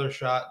her another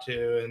shot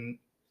too, and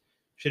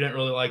she didn't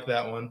really like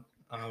that one.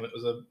 It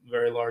was a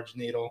very large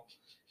needle.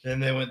 Then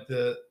they went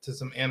to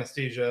some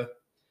anesthesia,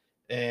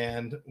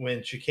 and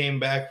when she came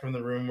back from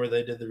the room where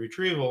they did the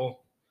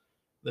retrieval,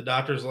 the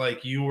doctor's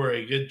like, "You were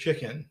a good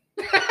chicken."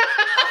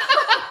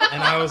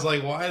 And I was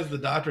like, "Why is the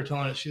doctor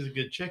telling her she's a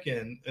good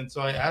chicken?" And so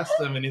I asked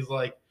him, and he's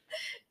like,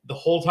 "The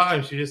whole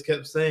time she just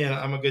kept saying,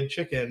 'I'm a good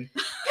chicken.'"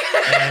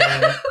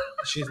 And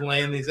she's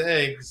laying these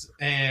eggs,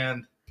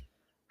 and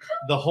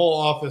the whole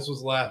office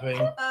was laughing.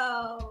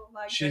 Oh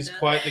my goodness. She's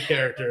quite the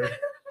character.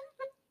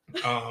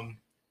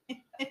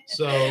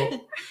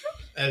 So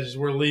as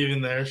we're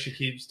leaving there, she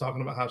keeps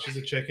talking about how she's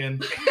a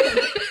chicken.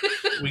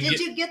 Did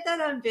you get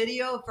that on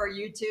video for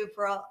YouTube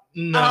for all?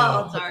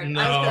 No, Oh, sorry. no.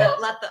 I was going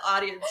to let the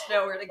audience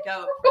know where to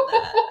go for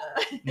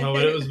that. No,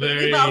 but it was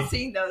very... We've all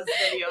seen those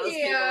videos.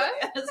 Yeah.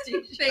 People with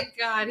anesthesia. Thank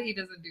God he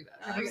doesn't do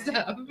that kind of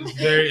stuff. It was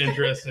very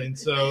interesting.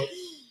 So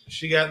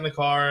she got in the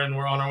car, and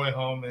we're on our way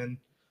home, and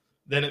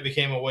then it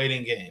became a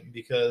waiting game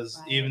because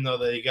Right. even though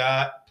they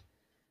got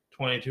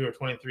 22 or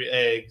 23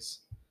 eggs,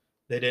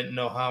 they didn't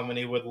know how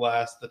many would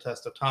last the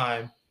test of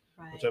time,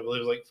 Right. which I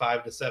believe was like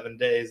 5 to 7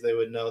 days. They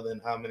would know then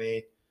how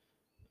many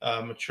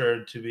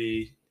matured to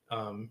be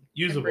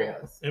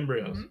usable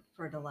embryos. Mhm.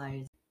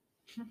 Fertilized.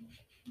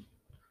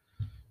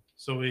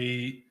 So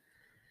we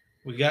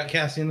got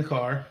Cassie in the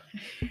car,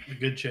 the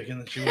good chicken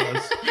that she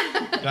was.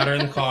 Got her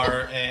in the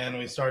car, and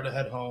we started to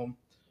head home.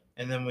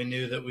 And then we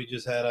knew that we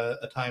just had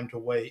a time to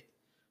wait.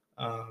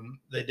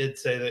 They did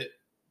say that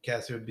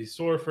Cassie would be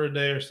sore for a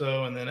day or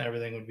so, and then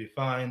everything would be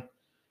fine.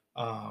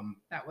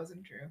 That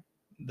wasn't true.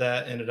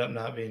 that ended up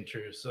not being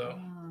true. So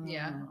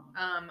Yeah.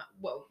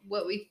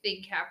 What we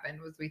think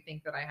happened was we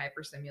think that I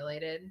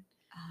hyperstimulated,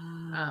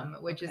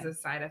 which is a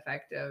side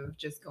effect of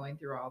just going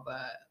through all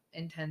the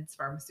intense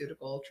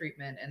pharmaceutical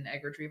treatment and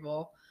egg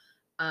retrieval.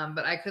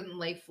 But I couldn't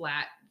lay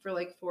flat for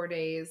like 4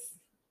 days,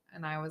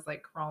 and I was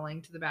like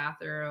crawling to the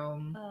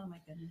bathroom. Oh my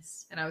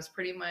goodness. And I was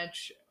pretty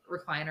much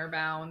recliner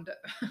bound.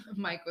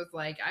 Mike was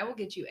like, I will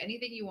get you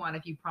anything you want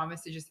if you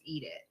promise to just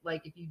eat it.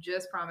 Like, if you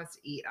just promise to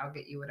eat, I'll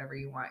get you whatever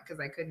you want. Because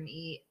I couldn't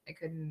eat. I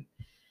couldn't,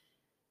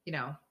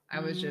 I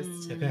was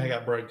just. I think I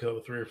got bread co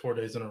 3 or 4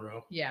 days in a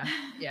row. Yeah.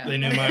 Yeah. They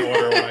knew my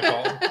order when I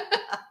called.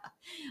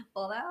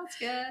 Well, that was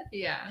good.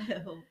 Yeah.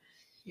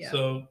 Yeah.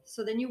 So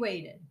then you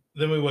waited.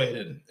 Then we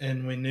waited,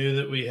 and we knew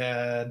that we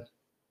had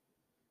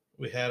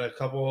a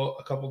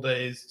couple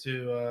days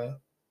to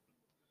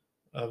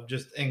of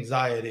just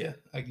anxiety.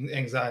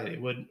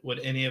 Would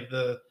any of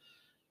the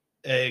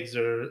eggs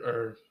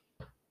or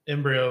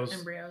embryos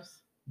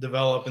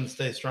develop and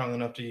stay strong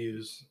enough to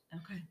use?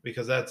 Okay.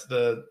 Because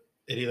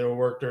it either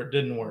worked or it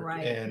didn't work,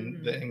 Right.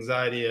 and the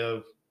anxiety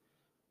of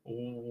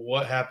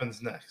what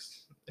happens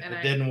next. If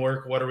it didn't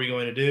work, what are we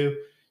going to do?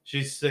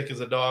 She's sick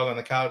as a dog on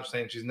the couch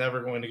saying she's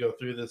never going to go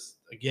through this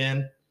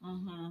again.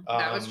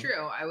 That was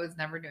true. I was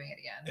never doing it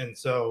again. And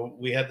so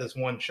we had this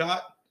one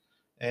shot,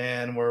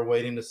 and we're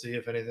waiting to see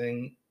if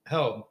anything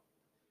held.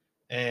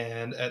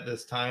 And at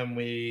this time,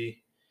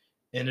 we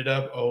ended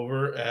up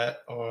over at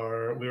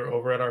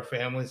our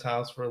family's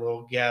house for a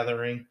little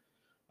gathering,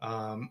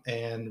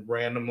 and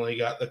randomly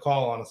got the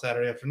call on a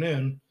Saturday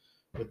afternoon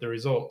with the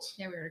results.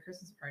 Yeah, we were at a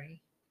Christmas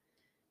party.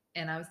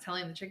 And I was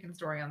telling the chicken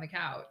story on the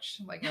couch.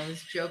 Like, I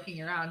was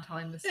joking around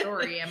telling the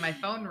story, and my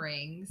phone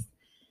rings.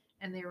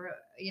 And they were,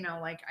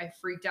 like, I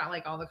freaked out.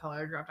 Like, all the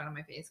color dropped out of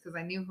my face because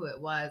I knew who it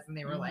was. And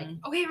they were like,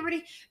 okay,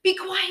 everybody, be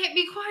quiet,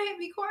 be quiet,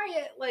 be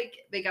quiet. Like,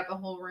 they got the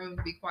whole room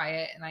to be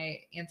quiet. And I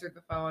answered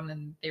the phone,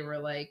 and they were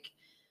like,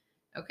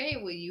 okay,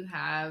 well, you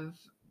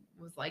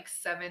was like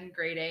 7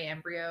 grade A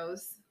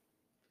embryos.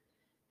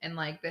 And,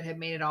 like, that had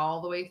made it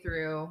all the way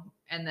through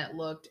and that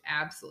looked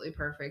absolutely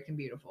perfect and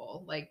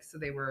beautiful. Like, so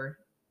they were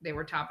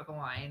top of the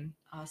line.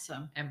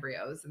 Awesome.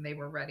 Embryos, and they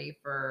were ready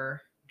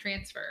for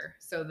transfer.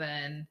 So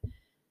then.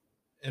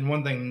 And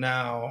one thing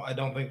now, I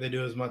don't think they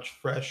do as much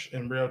fresh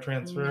embryo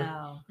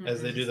transfer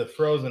as they do the the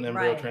frozen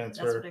embryo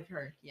transfer. That's what I've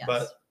heard. Yes.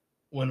 But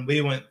when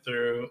we went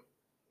through,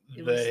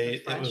 it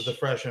was the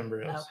fresh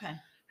embryos. Okay.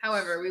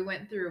 However, we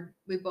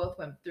both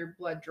went through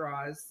blood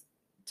draws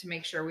to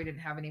make sure we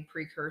didn't have any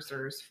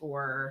precursors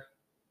for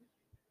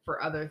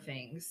other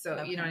things.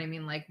 So you know what I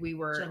mean? Like, we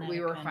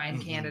were fine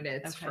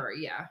candidates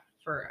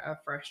for a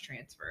fresh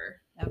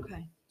transfer.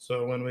 Okay.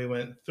 So when we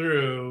went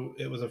through,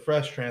 it was a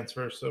fresh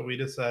transfer. So we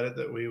decided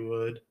that we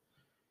would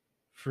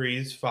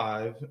freeze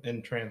 5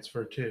 and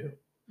transfer 2.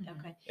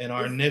 Okay. And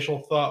our initial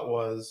thought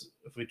was,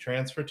 if we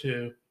transfer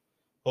 2,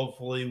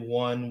 hopefully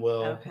 1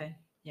 will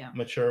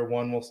mature,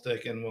 1 will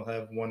stick, and we'll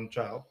have 1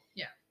 child.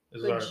 Yeah.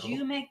 Did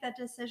you make that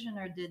decision,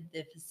 or did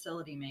the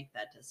facility make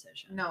that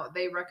decision? No,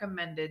 they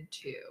recommended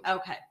 2.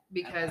 Okay.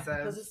 Because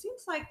it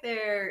seems like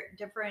they're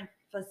different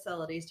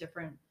facilities,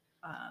 different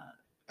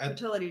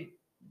fertility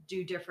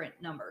do different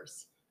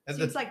numbers.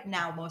 Seems like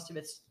now most of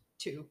it's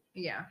 2.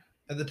 Yeah.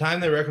 At the time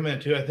they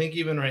recommended 2. I think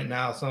even right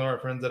now, some of our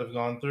friends that have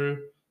gone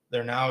through,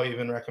 they're now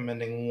even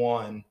recommending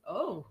 1.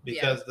 Oh.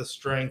 Because the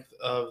strength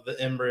of the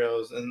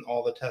embryos and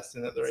all the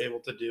testing that they're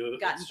able to do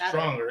is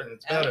stronger and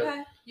it's better.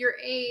 Okay. Your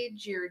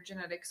age, your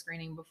genetic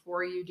screening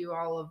before you do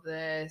all of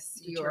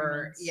this,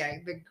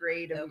 the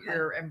grade of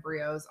your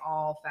embryos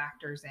all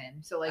factors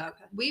in. So like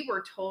we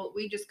were told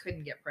we just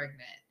couldn't get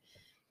pregnant.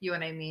 You know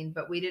what I mean?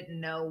 But we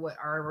didn't know what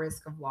our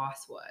risk of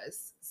loss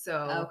was.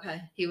 So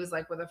he was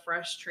like, with a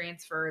fresh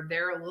transfer,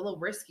 they're a little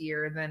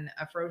riskier than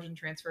a frozen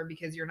transfer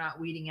because you're not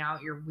weeding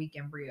out your weak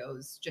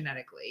embryos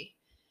genetically.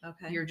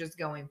 Okay. You're just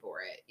going for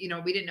it.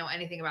 We didn't know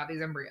anything about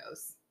these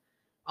embryos.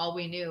 All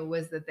we knew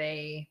was that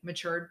they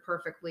matured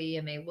perfectly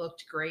and they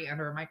looked great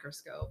under a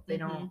microscope.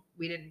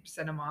 We didn't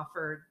send them off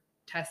for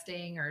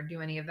testing or do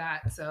any of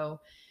that.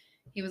 So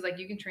he was like,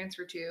 you can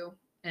transfer 2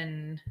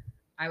 and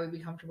I would be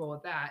comfortable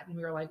with that. And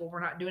we were like, well, we're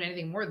not doing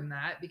anything more than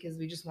that because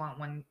we just want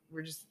 1.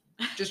 We're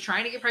just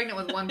trying to get pregnant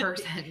with 1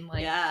 person.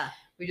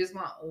 We just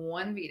want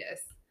 1 fetus.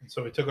 And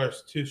so we took our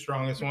 2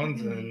 strongest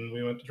ones and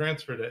we went to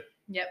transfer day.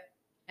 Yep.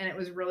 And it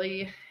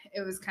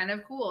was kind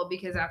of cool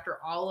because after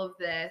all of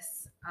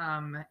this,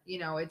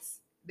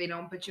 they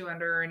don't put you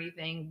under or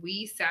anything.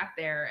 We sat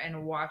there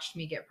and watched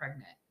me get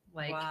pregnant.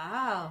 Like,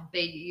 wow.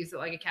 They use it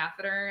like a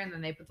catheter and then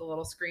they put the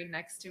little screen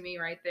next to me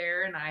right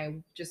there. And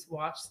I just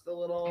watched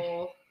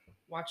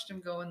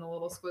him go in the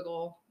little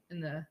squiggle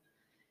in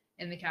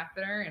the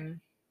catheter,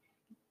 and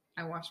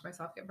I watched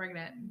myself get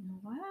pregnant.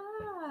 Wow.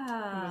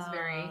 It was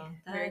very,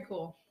 very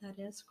cool. That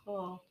is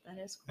cool.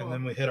 And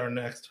then we hit our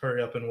next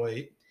hurry up and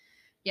wait.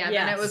 Yeah.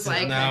 Then it was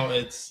like, now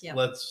it's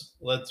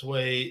let's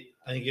wait.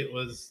 I think it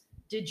was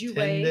Did you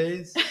 10 wait?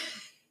 days.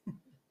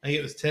 I think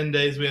it was 10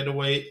 days we had to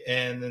wait,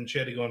 and then she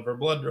had to go in for a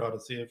blood draw to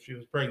see if she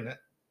was pregnant.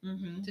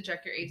 To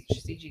check your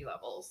HCG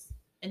levels.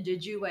 And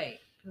did you wait?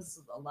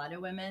 Because a lot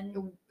of women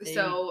do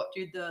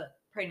the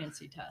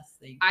pregnancy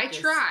test. I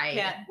tried.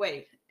 Can't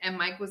wait. And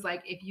Mike was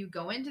like, if you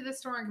go into the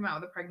store and come out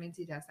with a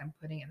pregnancy test, I'm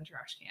putting it in the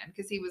trash can.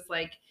 Because he was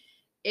like,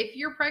 if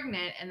you're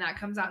pregnant and that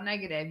comes out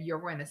negative, you're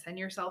going to send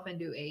yourself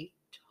into a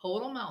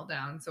total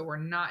meltdown. So we're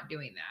not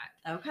doing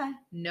that. Okay.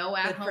 No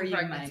at-home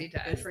pregnancy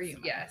test. Good for you,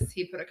 Mike. Yes.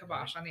 He put a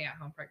kibosh on the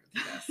at-home pregnancy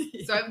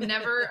test. So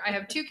I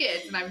have 2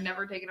 kids and I've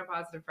never taken a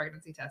positive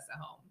pregnancy test at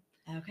home.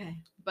 Okay.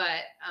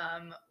 But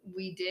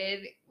we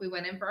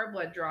went in for our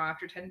blood draw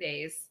after 10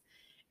 days.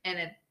 And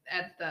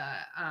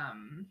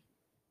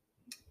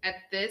at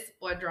this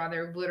blood draw,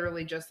 they're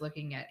literally just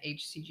looking at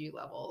HCG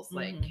levels,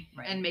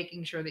 and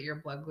making sure that your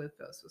blood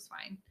glucose was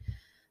fine.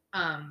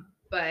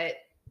 But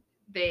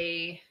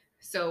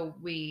so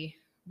we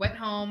went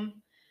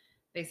home.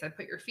 They said,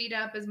 put your feet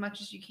up as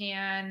much as you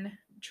can.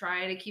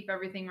 Try to keep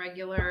everything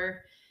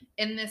regular.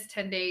 In this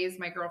 10 days,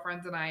 my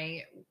girlfriends and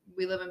I,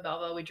 we live in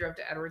Belleville. We drove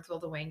to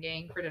Edwardsville to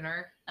Wangang for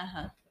dinner.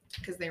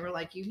 Because they were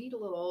like, you need a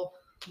little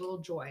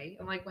joy.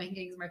 I'm like,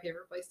 Wangang's my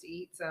favorite place to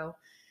eat. So,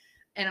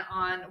 and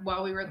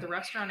while we were at the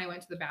restaurant, I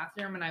went to the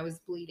bathroom and I was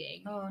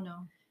bleeding. Oh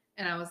no.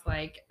 And I was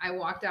like, I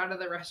walked out of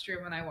the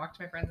restroom and I walked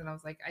to my friends and I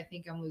was like, I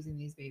think I'm losing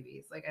these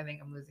babies. Like, I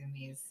think I'm losing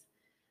these.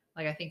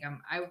 Like,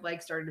 I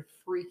started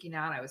freaking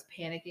out. I was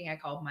panicking. I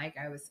called Mike.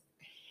 I was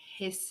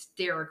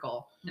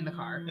hysterical in the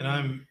car. And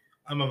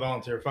I'm a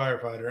volunteer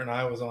firefighter and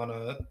I was on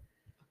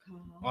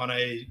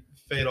a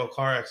fatal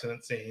car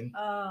accident scene.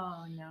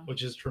 Oh no.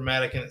 Which is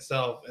traumatic in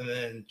itself. And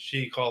then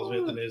she calls me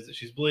with the news that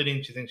she's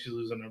bleeding. She thinks she's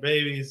losing her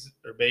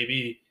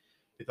baby.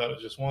 We thought it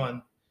was just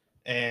one.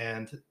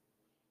 And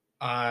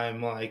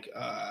I'm like,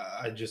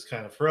 I just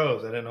kind of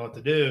froze. I didn't know what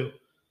to do.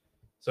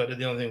 So I did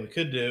the only thing we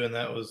could do, and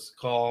that was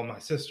call my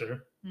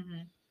sister,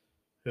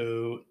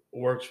 who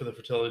works for the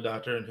fertility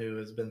doctor and who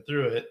has been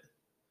through it.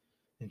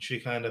 And she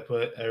kind of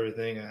put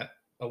everything at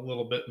a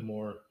little bit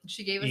more.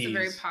 She gave us a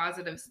very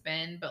positive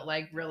spin, but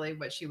like really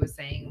what she was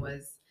saying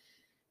was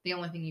the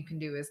only thing you can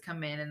do is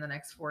come in in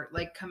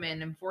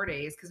 4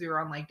 days, because we were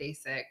on like day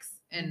 6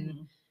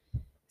 and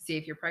see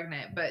if you're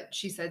pregnant. But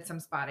she said some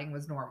spotting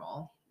was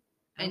normal.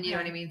 And you know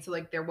what I mean? So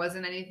like there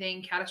wasn't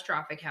anything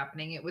catastrophic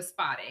happening. It was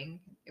spotting.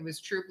 It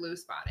was true blue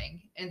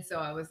spotting. And so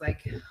I was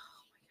like, oh my God,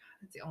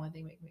 that's the only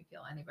thing making me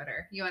feel any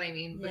better. You know what I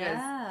mean? Because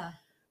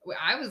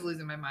I was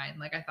losing my mind.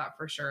 Like I thought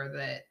for sure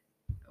that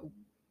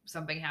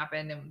something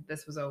happened and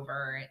this was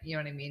over. You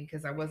know what I mean?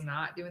 Because I was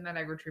not doing that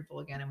egg retrieval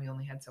again, and we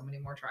only had so many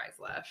more tries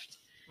left.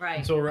 Right.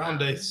 And so around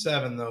day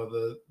 7,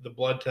 though, the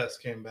blood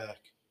test came back,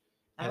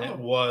 and it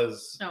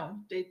was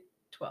day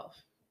 12.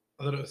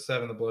 I thought it was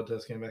 7. The blood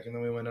test came back, and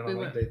then we went in on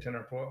like day 10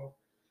 or 12.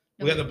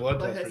 We got the blood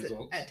test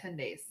results at 10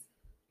 days.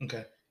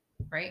 Okay.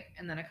 Right,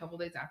 and then a couple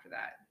days after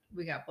that,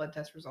 we got blood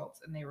test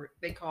results, and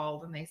they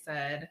called and they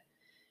said,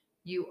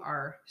 "You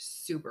are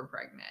super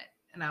pregnant."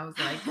 And I was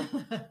like,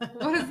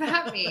 what does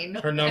that mean?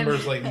 Her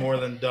number's like more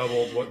than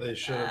doubled what they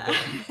should have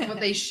been. What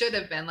they should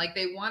have been. Like,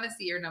 they want to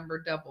see your number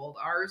doubled.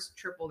 Ours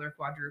tripled or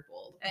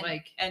quadrupled.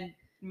 And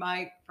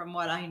from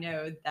what I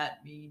know,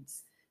 that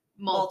means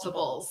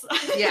multiples.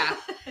 Yeah.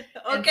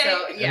 Okay.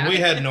 So, and we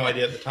had no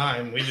idea at the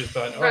time. We just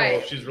thought,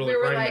 she's really pregnant. We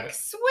were like,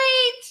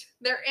 sweet.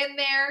 They're in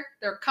there.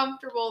 They're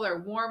comfortable. They're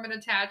warm and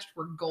attached.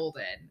 We're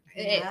golden.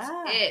 It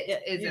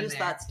is you in just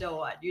there. thought still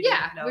what? You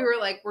didn't know. We were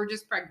like, we're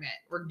just pregnant.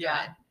 We're good.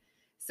 Yeah.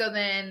 So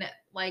then,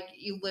 like,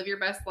 you live your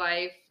best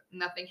life.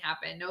 Nothing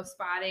happened. No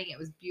spotting. It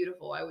was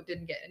beautiful. I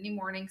didn't get any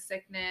morning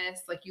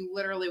sickness. Like, you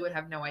literally would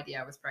have no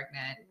idea I was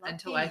pregnant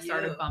until I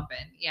started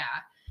bumping. Yeah.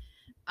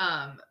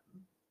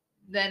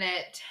 Then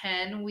at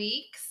 10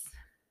 weeks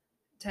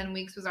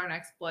was our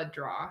next blood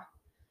draw.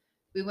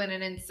 We went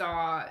in and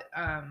saw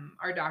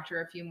our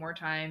doctor a few more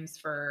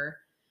times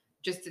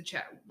just to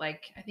check.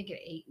 Like, I think at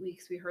 8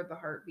 weeks, we heard the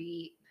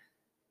heartbeat.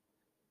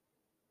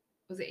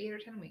 Was it 8 or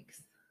 10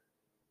 weeks?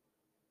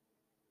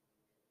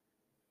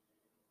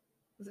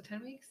 Was it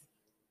 10 weeks?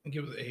 I think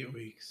it was 8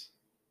 weeks.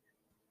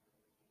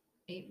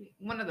 8 weeks.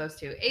 One of those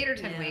two. 8 or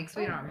 10 weeks.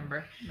 We don't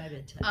remember.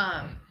 Maybe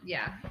 10.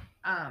 Yeah.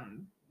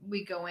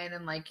 We go in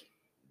and like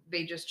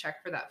they just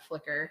check for that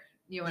flicker.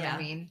 You know what I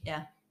mean?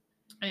 Yeah.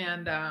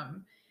 And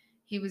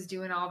he was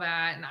doing all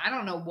that, and I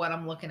don't know what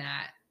I'm looking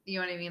at.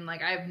 You know what I mean?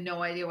 Like, I have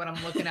no idea what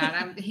I'm looking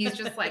at. He's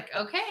just like,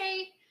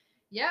 okay,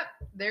 yep,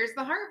 there's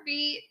the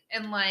heartbeat,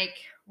 and like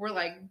we're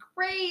like,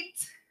 great.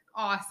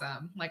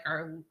 Awesome. Like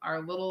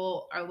our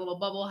little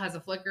bubble has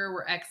a flicker.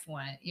 We're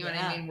excellent. You know what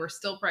I mean? We're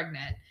still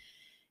pregnant.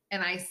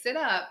 And I sit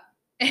up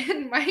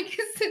and Mike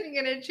is sitting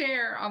in a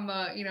chair on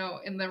the,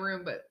 in the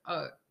room, but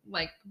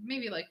like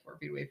maybe like 4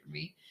 feet away from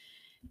me.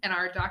 And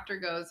our doctor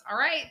goes, all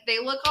right, they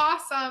look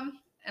awesome.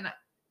 And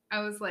I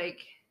was like,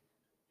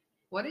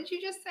 what did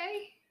you just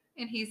say?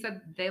 And he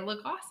said, they look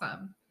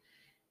awesome.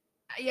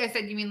 I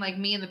said, you mean like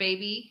me and the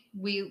baby?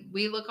 We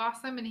look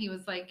awesome? And he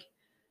was like,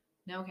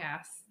 no,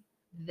 Cass,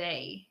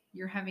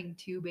 you're having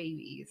 2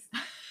 babies.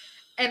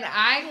 And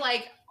I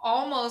like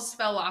almost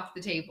fell off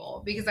the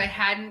table because I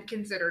hadn't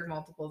considered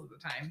multiples at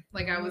the time.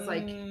 Like, I was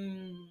like,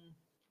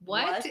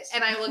 what?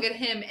 And I look at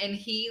him and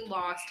he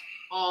lost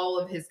all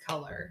of his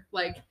color.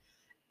 Like,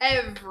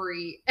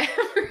 everything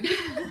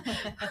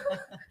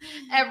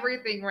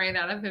ran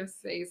out of his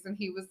face. And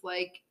he was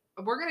like,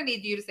 we're going to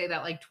need you to say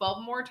that like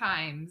 12 more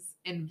times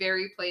in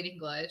very plain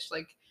English.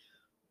 Like,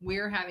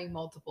 we're having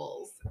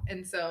multiples.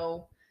 And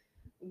so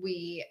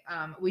we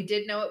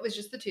did know it was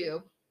just the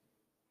two.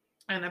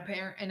 And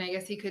I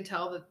guess he could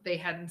tell that they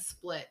hadn't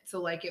split.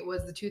 So like it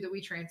was the two that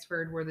we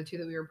transferred were the two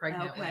that we were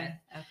pregnant with.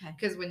 Okay.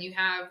 Because when you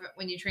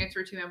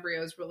transfer 2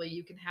 embryos, really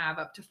you can have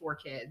up to 4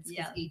 kids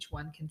because each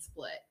one can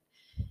split.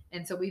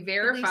 And so we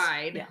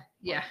verified.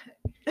 Yeah.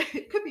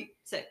 It could be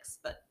 6,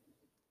 but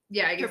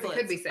yeah, I guess triplets.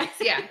 It could be 6.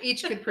 Yeah,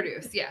 each could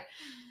produce. Yeah,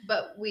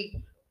 but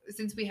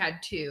since we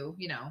had 2,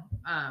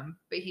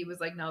 but he was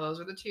like, no,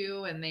 those are the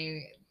 2, and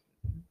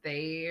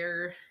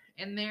they're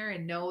in there,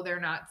 and no, they're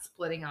not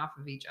splitting off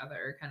of each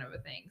other, kind of a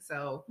thing.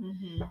 So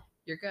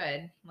you're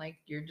good. Like,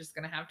 you're just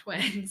gonna have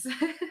twins.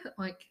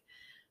 Like,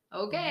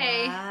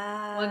 okay,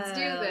 let's do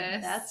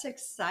this. That's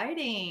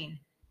exciting.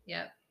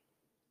 Yep.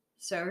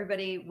 So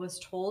everybody was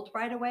told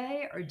right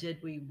away, or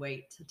did we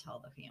wait to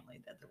tell the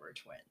family that there were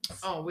twins?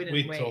 Oh, we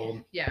didn't wait.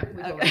 Told. Yeah,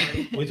 we told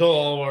everybody. We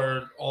told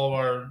all of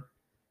our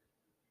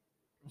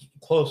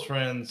close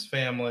friends,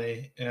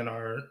 family, and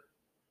our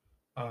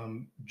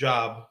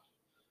job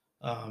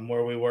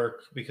where we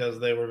work, because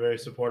they were very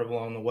supportive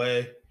along the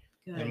way.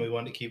 Good. And we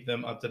wanted to keep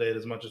them up to date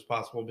as much as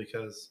possible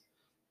because,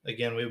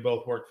 again, we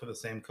both worked for the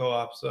same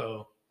co-op.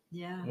 So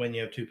when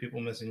you have 2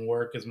 people missing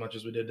work, as much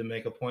as we did to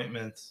make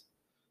appointments,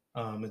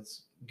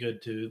 it's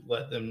good to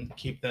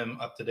keep them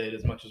up to date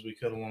as much as we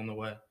could along the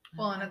way.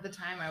 Well, and at the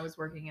time I was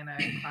working in a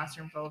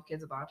classroom full of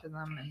kids with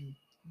autism, and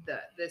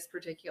this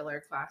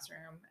particular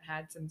classroom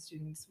had some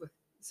students with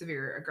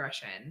severe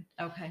aggression.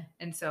 Okay.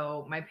 And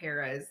so my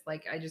paras,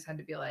 like, I just had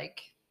to be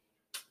like,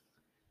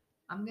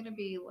 I'm going to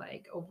be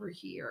like over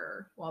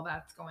here while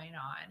that's going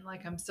on.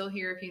 Like, I'm still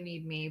here if you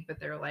need me, but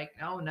they're like,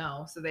 oh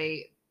no. So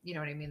they, you know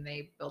what I mean?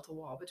 They built a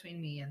wall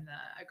between me and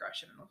the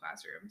aggression in the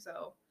classroom.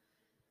 So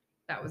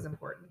that was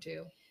important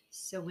too.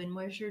 So when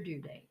was your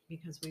due date?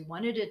 Because we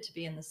wanted it to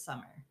be in the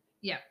summer.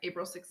 Yeah,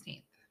 April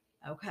 16th.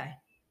 Okay.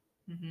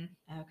 Mm-hmm.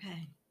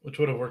 Okay. Which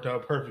would have worked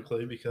out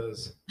perfectly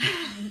because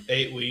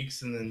 8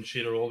 weeks and then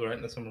she'd have rolled right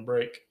in the summer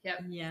break.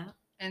 Yep. Yeah.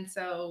 And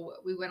so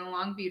we went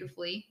along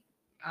beautifully.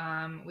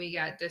 We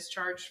got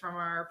discharged from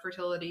our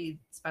fertility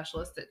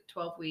specialist at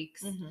 12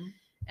 weeks. Mm-hmm.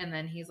 And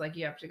then he's like,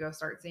 you have to go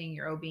start seeing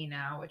your OB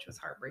now, which was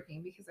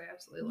heartbreaking because I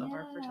absolutely love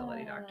our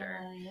fertility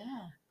doctor.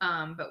 Yeah.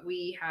 But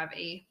we have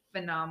a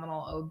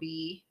phenomenal OB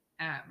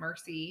at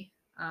Mercy.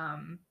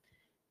 And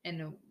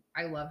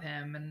I love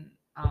him, and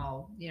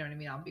I'll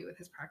be with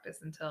his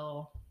practice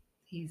until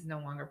he's no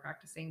longer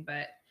practicing,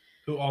 but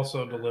who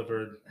also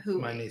delivered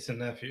my niece and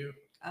nephew.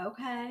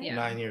 Okay. Yeah.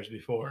 9 years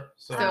before.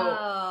 So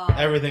oh.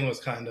 Everything was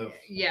kind of.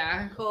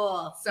 Yeah.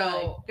 Cool.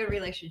 So good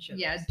relationship.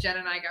 Yeah. Jen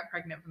and I got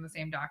pregnant from the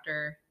same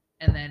doctor,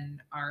 and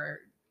then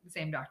the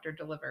same doctor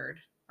delivered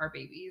our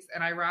babies.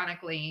 And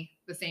ironically,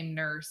 the same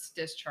nurse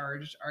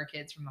discharged our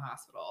kids from the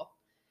hospital.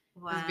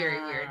 Wow. It was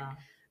very weird.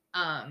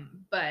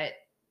 But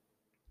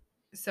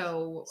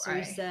so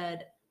you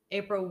said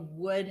April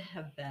would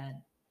have been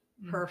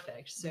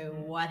perfect. So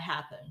what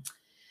happened?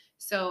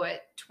 So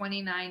at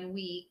 29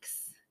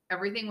 weeks,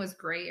 everything was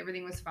great.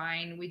 Everything was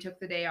fine. We took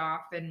the day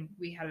off, and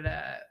we had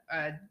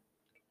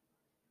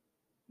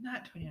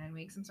not 29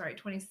 weeks. I'm sorry,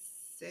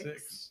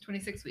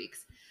 26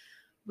 weeks.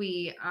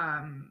 We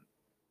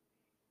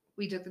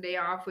took the day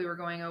off. We were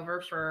going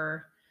over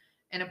for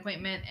an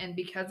appointment, and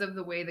because of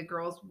the way the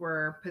girls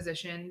were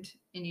positioned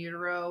in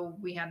utero,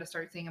 we had to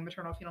start seeing a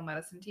maternal fetal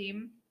medicine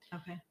team.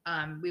 Okay.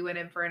 We went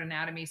in for an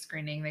anatomy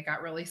screening that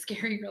got really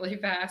scary really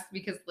fast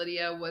because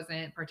Lydia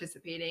wasn't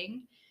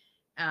participating.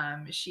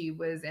 She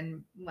was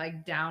in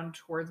like down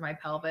towards my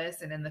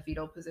pelvis and in the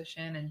fetal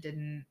position and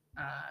didn't.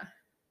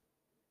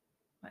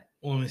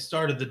 When we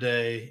started the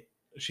day,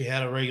 she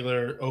had a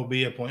regular OB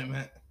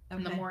appointment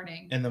in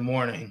the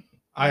morning.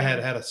 I had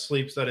a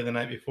sleep study the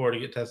night before to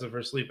get tested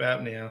for sleep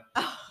apnea.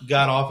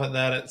 Got off at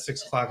that at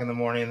 6 o'clock in the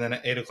morning, and then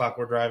at 8 o'clock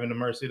we're driving to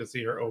Mercy to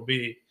see her OB.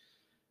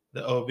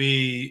 The OB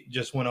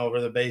just went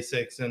over the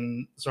basics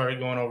and started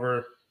going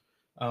over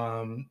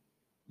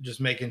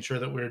just making sure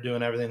that we were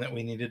doing everything that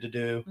we needed to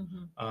do,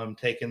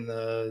 taking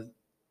the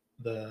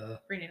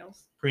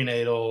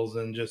prenatals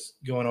and just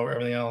going over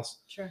everything else.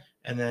 Sure.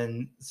 And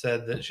then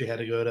said that she had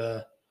to go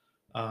to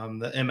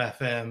the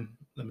MFM,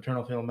 the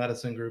maternal fetal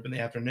medicine group, in the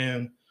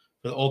afternoon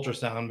for the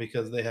ultrasound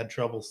because they had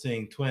trouble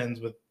seeing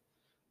twins with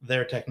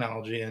their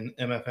technology, and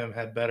MFM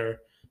had better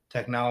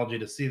technology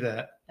to see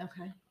that.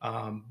 Okay.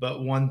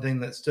 But one thing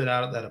that stood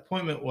out at that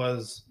appointment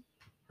was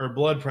her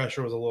blood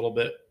pressure was a little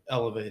bit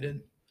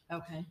elevated.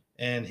 Okay.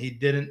 And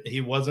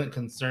he wasn't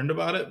concerned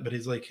about it, but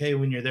he's like, hey,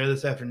 when you're there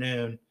this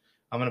afternoon,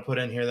 I'm going to put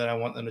in here that I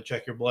want them to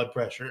check your blood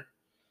pressure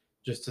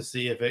just to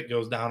see if it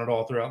goes down at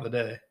all throughout the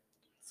day.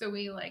 So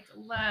we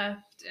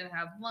left and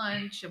had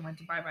lunch and went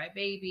to Bye Bye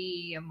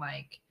Baby, and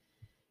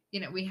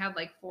we had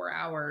 4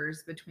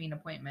 hours between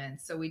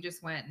appointments. So we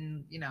just went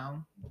and,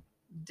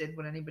 did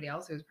what anybody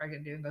else who was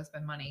pregnant do and go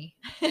spend money.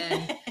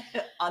 And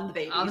on the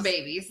babies. On the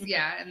babies,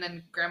 yeah. And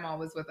then grandma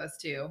was with us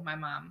too. My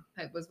mom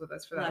was with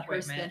us for that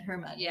appointment. Let her spend her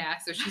money. Yeah,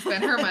 so she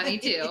spent her money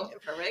too.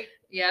 Perfect.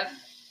 Yep.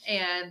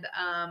 And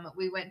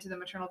we went to the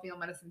maternal fetal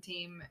medicine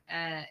team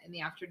in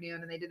the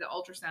afternoon, and they did the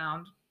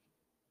ultrasound.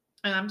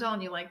 And I'm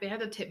telling you, like, they had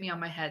to tip me on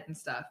my head and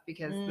stuff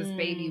because this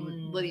baby,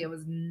 Lydia,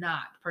 was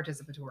not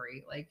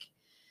participatory. Like,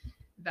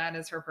 that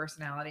is her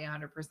personality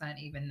 100%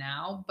 even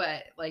now.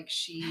 But, like,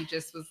 she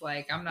just was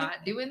like, I'm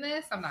not doing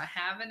this. I'm not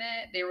having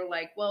it. They were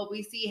like, well,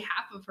 we see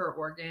half of her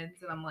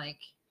organs. And I'm like,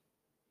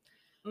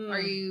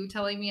 are you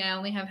telling me I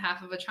only have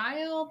half of a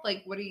child?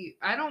 Like, what do you,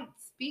 I don't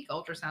speak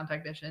ultrasound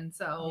technician.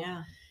 So,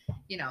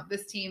 you know,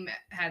 this team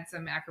had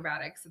some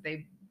acrobatics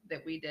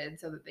that we did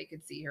so that they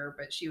could see her,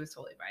 but she was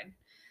totally fine.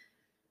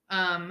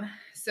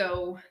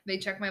 So they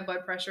checked my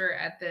blood pressure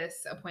at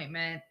this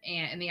appointment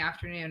and in the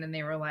afternoon, and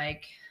they were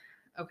like,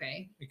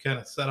 okay. It kind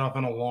of set off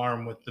an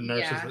alarm with the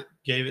nurses that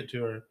gave it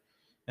to her,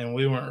 and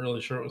we weren't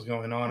really sure what was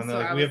going on. And they're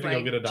like, we have to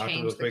go get a doctor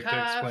real quick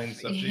to explain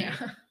stuff to you.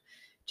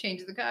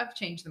 Change the cuff,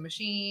 change the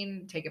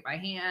machine, take it by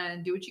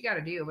hand, do what you got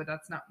to do, but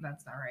that's not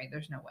right.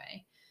 There's no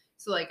way.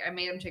 So like I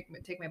made them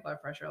take my blood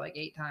pressure like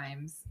 8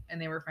 times,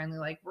 and they were finally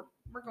like,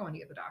 we're going to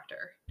get the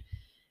doctor.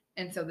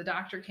 And so the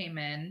doctor came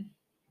in.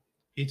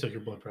 He took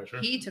your blood pressure.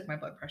 He took my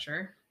blood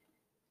pressure.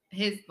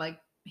 He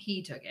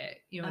took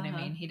it. You know what I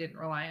mean? He didn't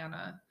rely on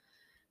a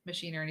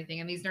machine or anything.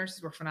 And these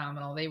nurses were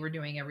phenomenal. They were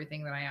doing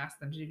everything that I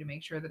asked them to do to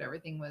make sure that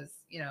everything was,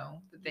 you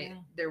know, that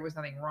there was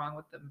nothing wrong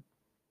with the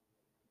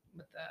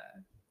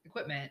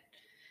equipment.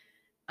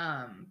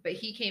 But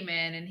he came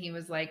in and he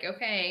was like,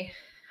 okay.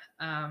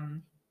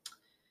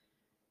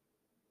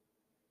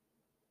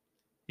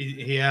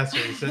 He asked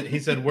her, he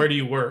said, where do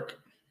you work?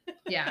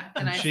 Yeah.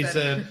 And she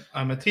said,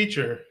 I'm a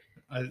teacher.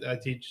 I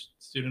teach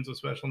students with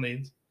special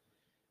needs.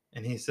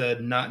 And he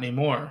said, not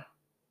anymore.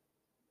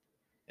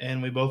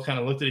 And we both kind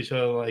of looked at each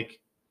other like,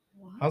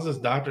 what? How's this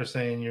doctor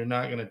saying you're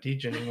not going to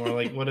teach anymore?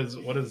 Like, what is,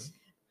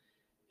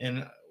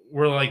 and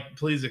we're like,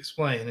 please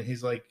explain. And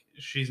he's like,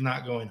 she's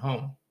not going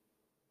home.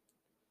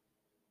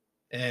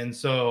 And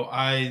so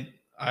I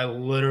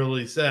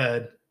literally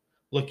said,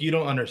 look, you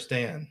don't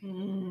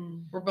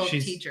understand. We're both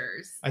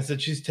teachers. I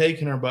said, she's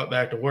taking her butt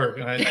back to work.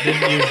 And I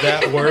didn't use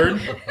that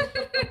word.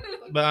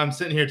 But I'm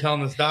sitting here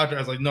telling this doctor, I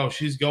was like, no,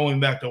 she's going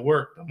back to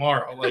work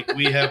tomorrow. Like,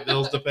 we have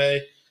bills to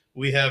pay.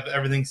 We have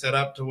everything set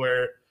up to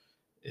where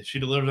if she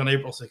delivers on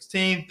April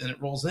 16th and it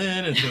rolls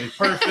in, it's going to be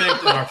perfect.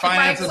 And our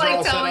finances are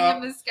all set up.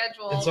 Him the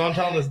schedule. And so I'm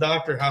telling this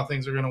doctor how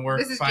things are going to work.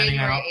 This is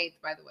January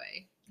 8th, by the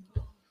way.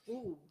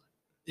 Ooh.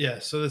 Yeah,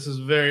 so this is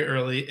very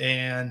early.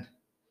 And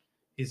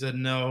he said,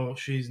 no,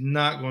 she's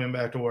not going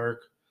back to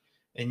work.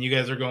 And you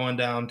guys are going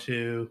down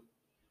to,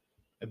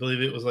 I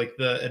believe it was like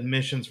the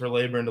admissions for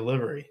labor and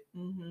delivery.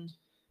 Mm-hmm.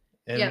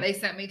 And yeah, they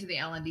sent me to the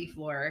L&D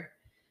floor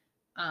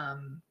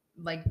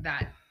like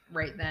that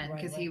right then,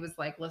 because he was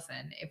like,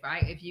 listen,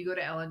 if you go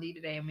to L&D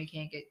today and we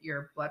can't get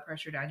your blood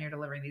pressure down, you're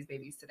delivering these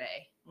babies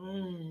today.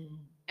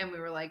 And we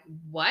were like,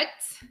 what?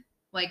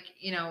 Like,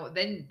 you know,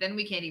 then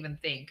we can't even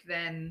think.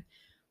 Then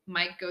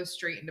Mike goes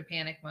straight into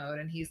panic mode,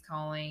 and he's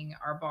calling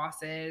our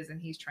bosses,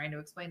 and he's trying to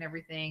explain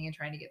everything and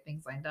trying to get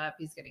things lined up.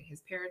 He's getting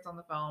his parents on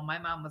the phone. My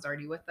mom was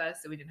already with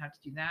us, so we didn't have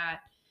to do that.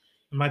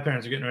 My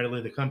parents are getting ready to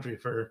leave the country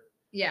for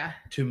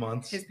 2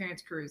 months. His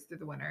parents cruised through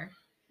the winter.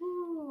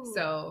 Ooh.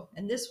 So,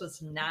 and this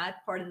was not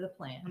part of the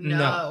plan.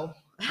 No.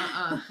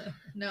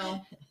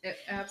 No, it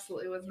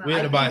absolutely was not. We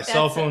had to buy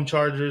cell phone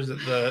chargers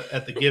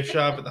at the gift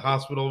shop at the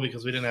hospital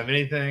because we didn't have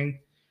anything.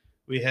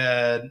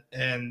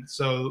 And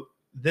so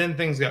then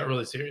things got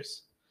really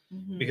serious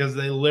because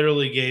they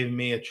literally gave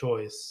me a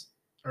choice,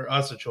 or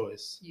us a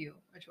choice. You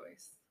a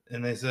choice.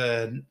 And they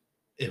said,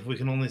 if we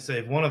can only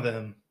save one of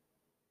them,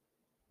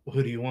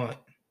 who do you want?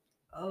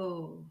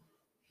 Oh.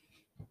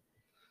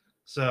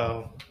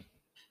 So.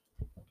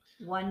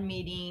 One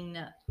meeting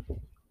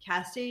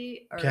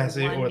Cassie or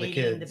the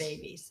kids. The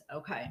babies.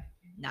 Okay.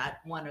 Not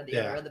one or the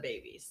other of the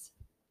babies.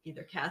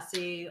 Either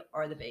Cassie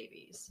or the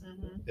babies.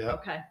 Yeah.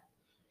 Okay.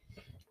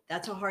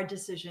 That's a hard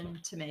decision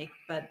to make,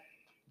 but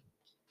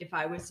if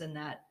I was in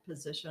that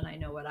position, I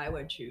know what I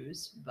would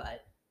choose,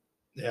 but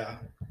yeah.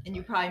 And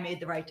you probably made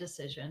the right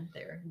decision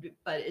there,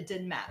 but it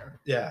didn't matter.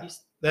 Yeah.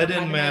 That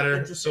didn't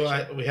matter.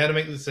 So we had to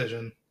make the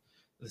decision.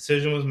 The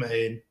decision was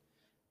made,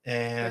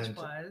 and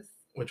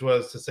which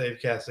was to save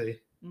Cassie.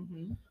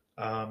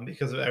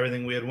 Because of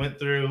everything we had went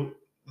through,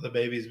 the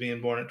babies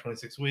being born at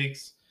 26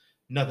 weeks,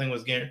 nothing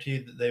was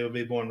guaranteed that they would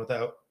be born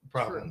without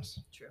problems.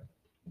 True.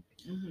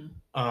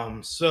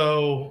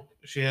 So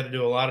she had to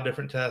do a lot of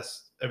different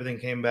tests. Everything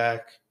came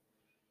back.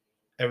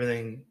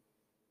 Everything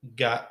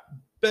got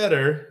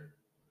better.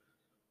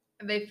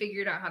 And they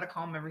figured out how to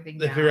calm everything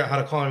down.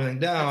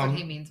 That's what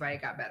he means by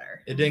it got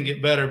better. It didn't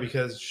get better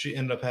because she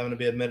ended up having to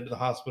be admitted to the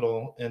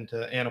hospital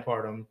into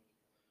antepartum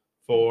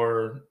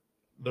for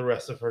the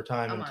rest of her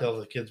time until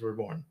the kids were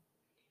born.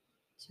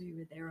 So you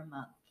were there a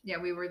month. Yeah,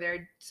 we were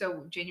there.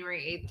 So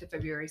January 8th to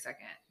February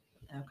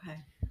 2nd. Okay.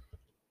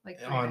 Like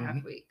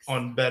 3.5 weeks.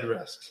 On bed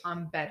rest.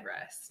 On bed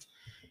rest.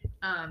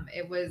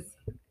 It was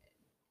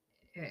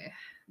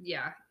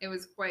yeah, it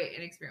was quite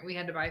an experience. We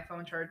had to buy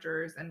phone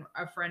chargers, and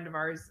a friend of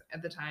ours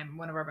at the time,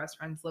 one of our best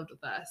friends, lived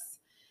with us.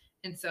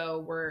 And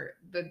so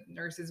the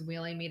nurses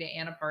wheeling me to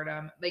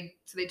antepartum.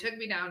 So they took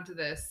me down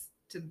to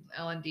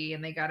L&D,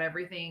 and they got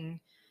everything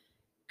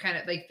kind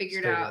of like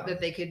figured out that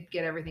they could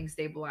get everything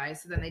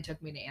stabilized. So then they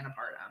took me to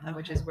antepartum,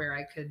 which is where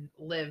I could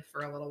live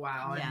for a little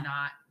while and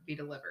not be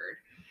delivered.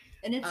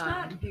 And it's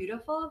not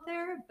beautiful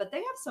there, but they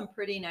have some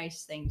pretty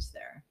nice things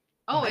there.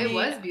 Oh, it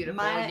was beautiful.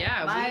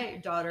 My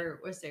daughter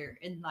was there,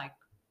 and like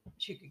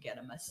she could get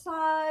a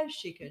massage,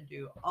 she could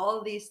do all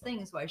of these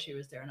things while she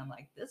was there, and I'm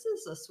like, this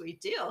is a sweet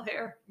deal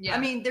here. Yeah. I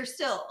mean, there's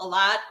still a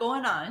lot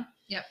going on.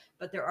 Yep.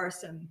 But there are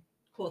some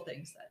cool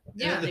things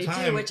that they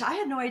do, which I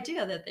had no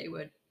idea that they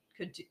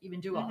could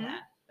even do all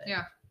that. But.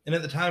 Yeah. And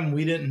at the time,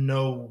 we didn't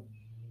know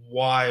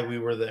why we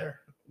were there.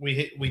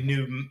 We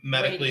knew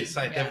medically,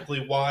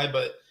 scientifically why,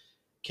 but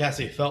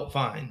Cassie felt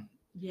fine.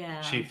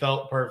 Yeah. She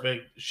felt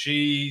perfect.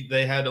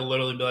 They had to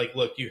literally be like,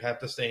 look, you have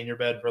to stay in your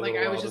bed for a little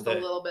while. I was just a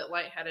little bit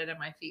lightheaded and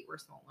my feet were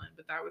swollen,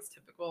 but that was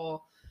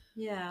typical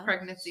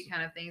pregnancy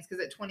kind of things.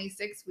 Because at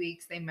 26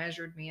 weeks, they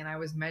measured me and I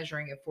was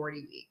measuring at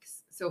 40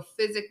 weeks. So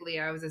physically,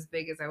 I was as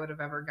big as I would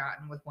have ever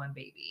gotten with one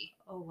baby.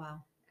 Oh,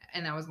 wow.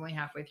 And I was only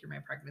halfway through my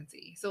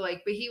pregnancy. So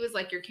but he was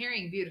like, you're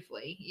carrying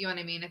beautifully. You know what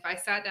I mean? If I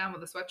sat down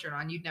with a sweatshirt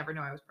on, you'd never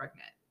know I was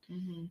pregnant.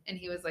 Mm-hmm. And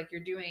he was like,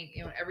 you're doing,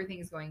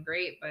 everything's going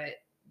great, but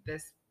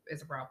this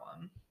is a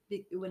problem.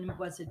 When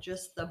was it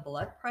just the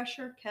blood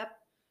pressure kept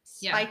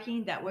spiking?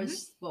 Yeah. That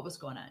was what was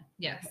going on.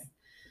 Yes.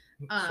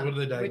 Okay. So what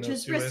did they diagnose which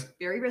is you with?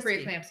 Very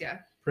risky.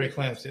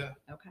 Preeclampsia.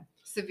 Okay.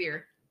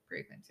 Severe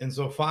preeclampsia. And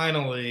so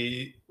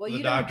finally,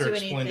 the doctor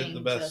explained it the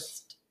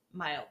best. Just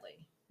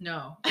mildly.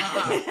 No.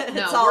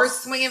 No, we're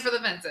swinging for the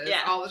fences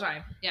all the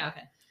time. Yeah.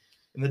 Okay.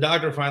 And the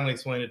doctor finally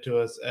explained it to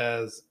us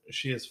as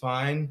she is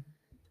fine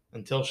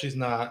until she's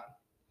not,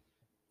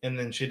 and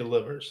then she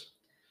delivers.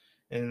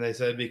 And they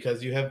said,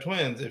 because you have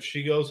twins, if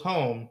she goes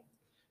home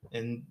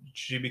and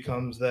she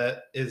becomes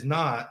that is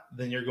not,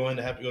 then you're going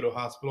to have to go to a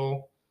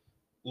hospital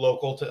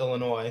local to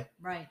Illinois.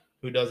 Right.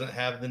 Who doesn't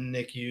have the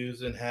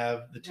NICUs and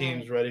have the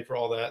teams ready for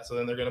all that. So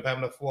then they're going to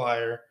have a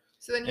flyer.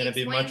 So then and it'd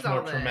be much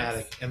more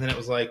traumatic. And then it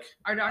was like,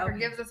 our doctor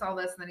gives us all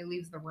this and then he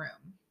leaves the room,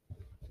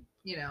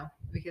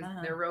 because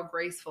they're real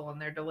graceful in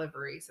their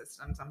delivery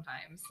system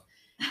sometimes.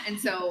 And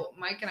so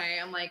Mike and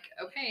I'm like,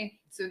 okay,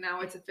 so now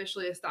it's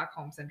officially a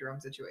Stockholm syndrome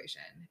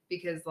situation,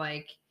 because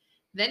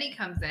then he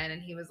comes in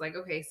and he was like,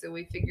 okay, so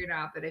we figured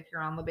out that if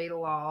you're on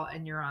labetalol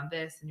and you're on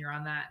this and you're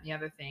on that and the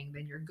other thing,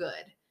 then you're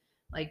good.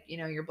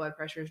 Your blood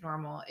pressure is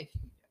normal. If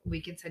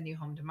we can send you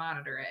home to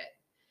monitor it.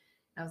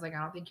 And I was like,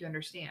 I don't think you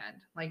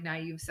understand. Now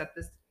you've set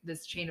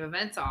this chain of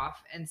events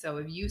off. And so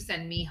if you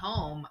send me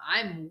home,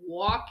 I'm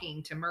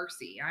walking to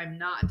Mercy. I'm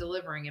not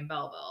delivering in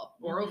Belleville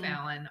or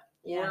O'Fallon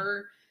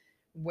or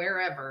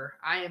wherever.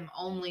 I am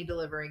only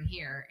delivering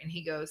here. And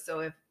he goes,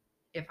 so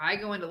if I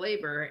go into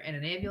labor and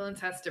an ambulance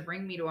has to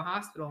bring me to a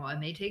hospital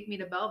and they take me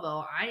to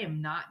Belleville, I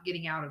am not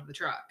getting out of the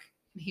truck.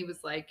 And he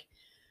was like,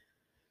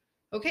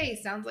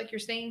 okay, sounds like you're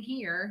staying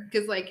here.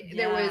 Because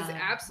there was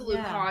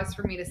absolute cause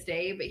for me to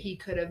stay, but he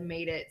could have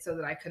made it so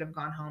that I could have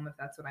gone home if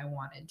that's what I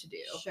wanted to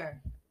do.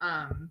 Sure.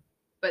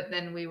 But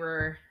then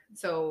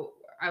so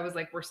I was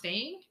like, we're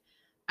staying.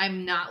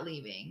 I'm not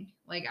leaving.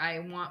 I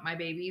want my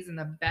babies in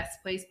the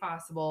best place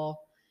possible.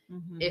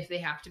 Mm-hmm. If they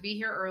have to be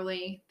here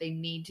early, they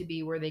need to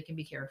be where they can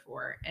be cared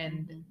for.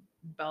 And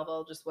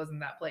Belleville just wasn't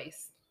that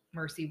place.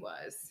 Mercy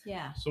was.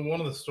 Yeah. So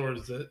one of the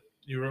stories that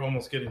you were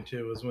almost getting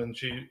to was when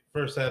she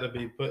first had to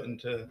be put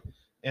into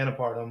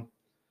antepartum.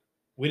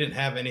 We didn't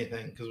have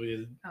anything because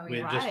we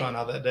had just found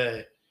out that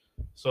day.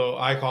 So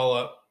I call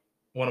up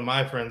one of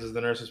my friends as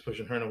the nurse is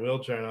pushing her in a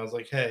wheelchair, and I was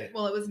like, hey.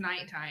 Well, it was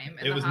nighttime.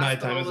 It was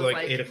nighttime. It was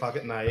like 8 o'clock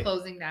at night.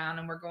 Closing down,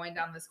 and we're going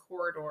down this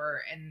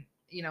corridor, and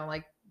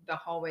the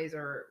hallways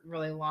are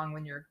really long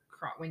when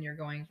you're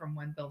going from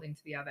one building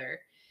to the other.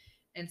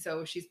 And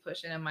so she's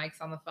pushing and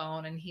Mike's on the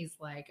phone and he's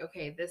like,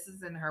 okay, this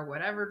is in her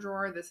whatever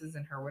drawer. This is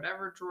in her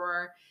whatever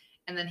drawer.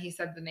 And then he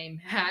said the name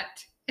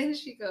Matt and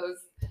she goes,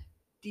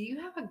 do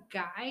you have a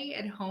guy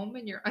at home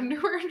in your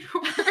underwear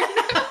drawer?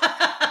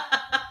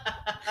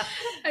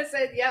 I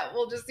said, yeah,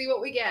 we'll just see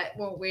what we get,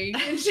 won't we?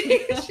 And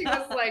she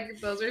was like,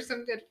 those are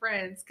some good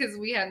friends. Cause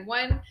we had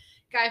one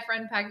guy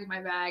friend packing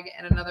my bag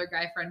and another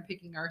guy friend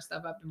picking our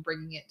stuff up and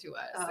bringing it to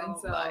us. Oh and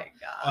so my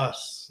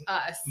gosh.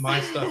 Us.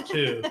 My stuff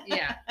too.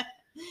 Yeah.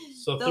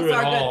 So those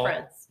are good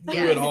friends.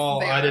 Through it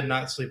all, I did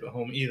not sleep at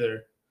home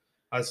either.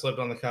 I slept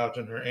on the couch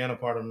in her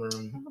antepartum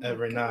room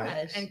every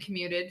night. And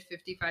commuted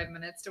 55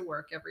 minutes to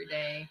work every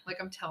day.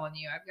 I'm telling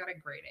you, I've got a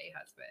grade A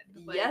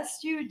husband. Yes,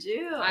 you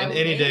do. And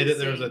any day that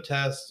there was a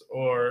test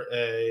or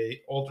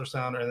a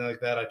ultrasound or anything like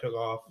that, I took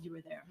off. You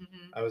were there.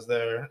 Mm-hmm. I was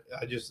there.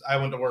 I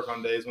went to work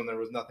on days when there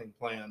was nothing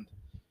planned.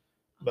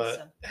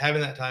 But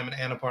having that time in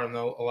antepartum,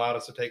 though, allowed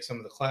us to take some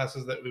of the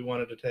classes that we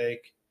wanted to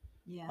take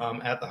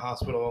at the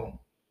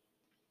hospital.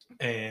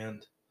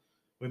 And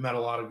we met a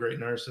lot of great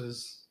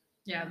nurses.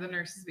 Yeah, the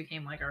nurses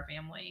became like our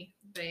family.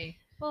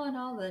 Well, and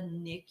all the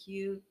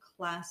NICU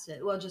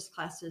classes, well, just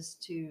classes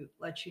to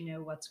let you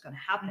know what's going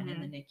to happen in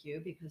the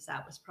NICU, because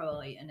that was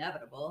probably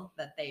inevitable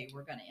that they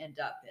were going to end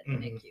up in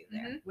the NICU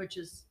there, which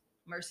is,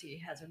 Mercy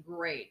has a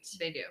great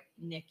they do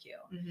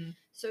NICU.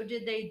 So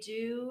did they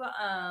do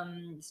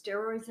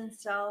steroids and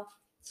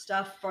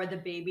stuff for the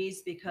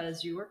babies,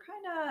 because you were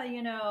kind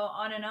of,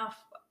 on and off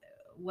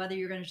whether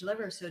you're going to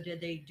deliver? So did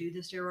they do the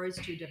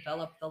steroids to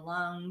develop the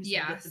lungs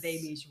and get the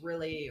babies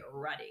really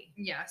ready?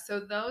 Yeah.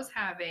 So those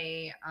have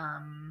a,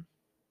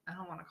 I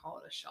don't want to call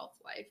it a shelf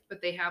life,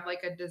 but they have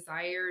like a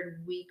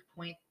desired weak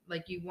point.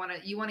 Like you want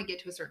to get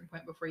to a certain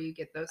point before you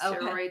get those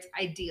steroids.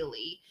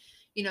 Ideally,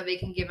 they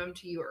can give them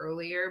to you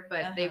earlier,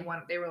 but they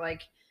were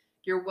like,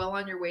 you're well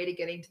on your way to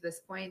getting to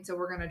this point. So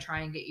we're going to try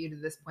and get you to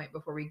this point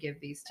before we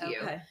give these to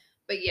you.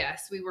 But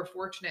yes, we were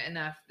fortunate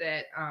enough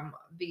that,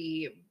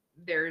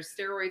 there's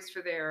steroids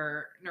for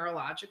their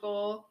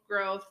neurological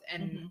growth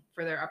and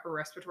for their upper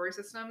respiratory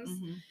systems.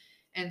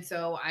 And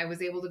so I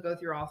was able to go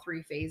through all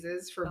 3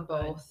 phases for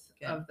both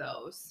of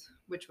those,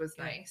 which was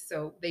nice.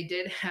 So they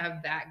did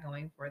have that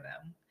going for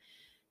them.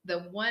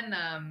 The one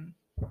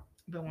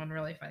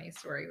really funny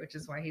story, which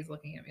is why he's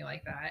looking at me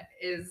like that,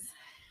 is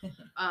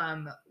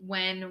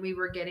when we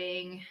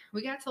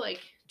got to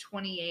like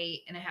 28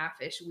 and a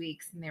half-ish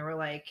weeks, and they were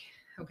like,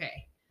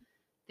 okay,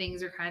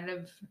 things are kind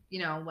of,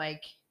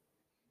 like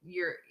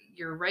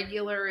your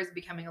regular is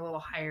becoming a little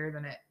higher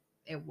than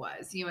it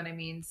was. You know what I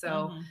mean?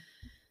 So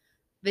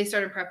they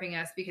started prepping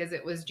us because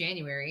it was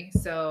January.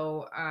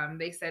 So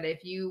they said,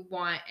 if you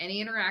want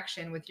any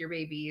interaction with your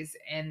babies,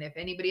 and if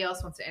anybody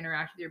else wants to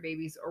interact with your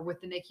babies or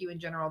with the NICU in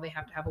general, they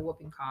have to have a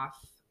whooping cough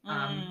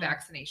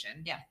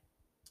vaccination. Yeah.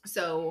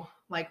 So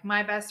like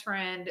my best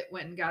friend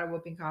went and got a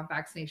whooping cough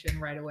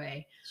vaccination right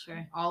away.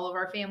 Sure. All of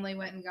our family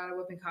went and got a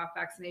whooping cough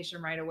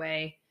vaccination right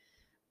away.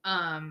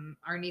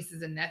 Our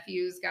nieces and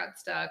nephews got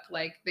stuck.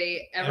 Like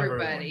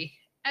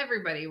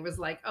everybody was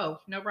like, oh,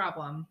 no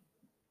problem,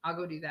 I'll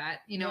go do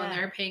that, and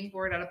they're paying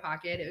for it out of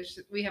pocket. It was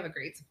we have a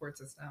great support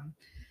system.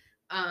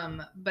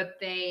 But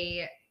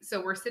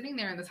so we're sitting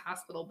there in this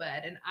hospital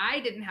bed, and I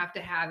didn't have to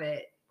have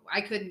it.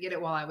 I couldn't get it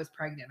while I was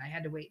pregnant. I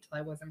had to wait till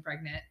I wasn't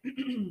pregnant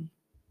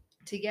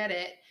to get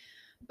it.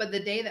 But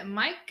the day that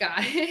Mike got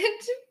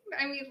it,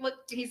 I mean, look,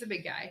 he's a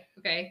big guy.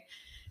 Okay.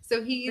 So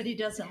but he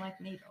doesn't like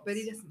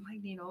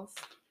needles.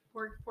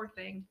 Poor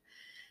thing.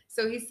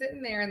 So he's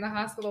sitting there in the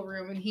hospital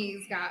room, and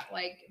he's got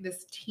like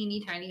this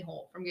teeny tiny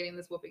hole from getting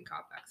this whooping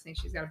cough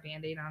vaccination. He's got a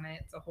Band-Aid on it.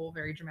 It's a whole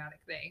very dramatic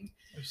thing.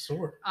 It's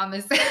sore. On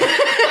this the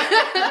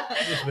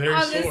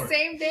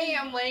same day,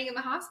 I'm laying in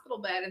the hospital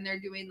bed, and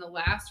they're doing the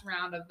last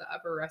round of the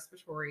upper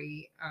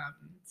respiratory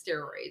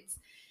steroids.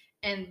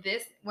 And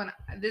this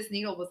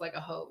needle was like a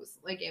hose,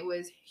 like it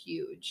was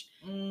huge.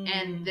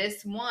 And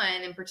this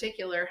one in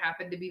particular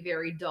happened to be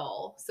very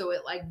dull. So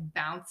it like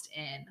bounced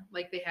in,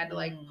 like they had to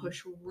like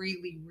push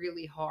really,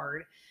 really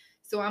hard.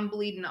 So I'm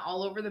bleeding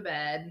all over the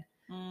bed.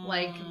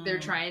 Like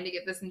they're trying to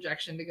get this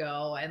injection to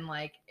go. And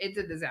like, it's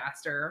a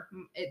disaster.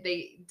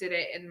 They did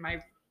it in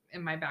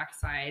my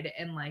backside.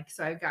 And like,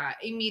 so I got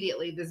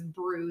immediately this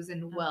bruise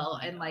and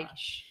like,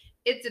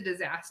 it's a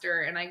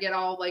disaster. And I get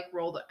all like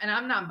rolled, and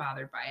I'm not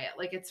bothered by it.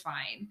 Like, it's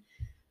fine.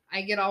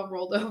 I get all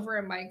rolled over,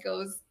 and Mike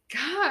goes,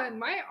 God,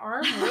 my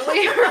arm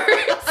really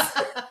hurts.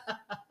 And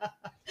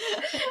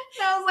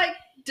I was like,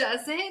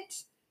 does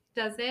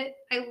it?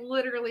 I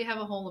literally have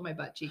a hole in my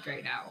butt cheek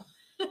right now.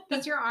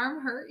 Does your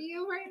arm hurt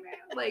you right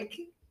now? Like,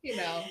 it's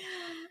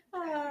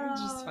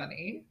just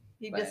funny.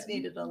 You just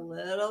needed a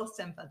little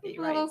sympathy,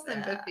 right?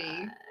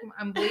 Sympathy.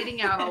 I'm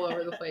bleeding out all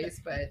over the place,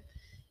 but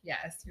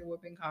yes, your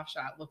whooping cough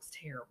shot looks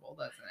terrible,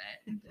 doesn't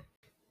it?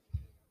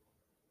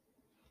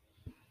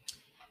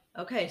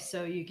 Okay,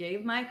 so you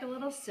gave Mike a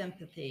little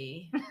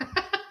sympathy. You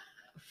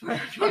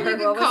can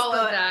call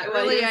it that.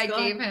 Really, I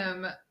gave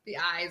him the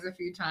eyes a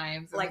few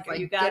times. Like,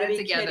 you gotta get it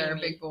together,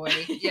 big boy.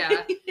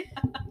 Yeah,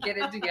 get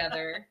it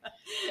together.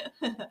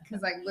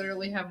 Because I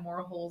literally have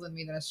more holes in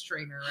me than a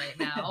strainer right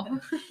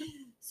now.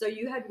 So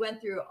you had went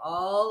through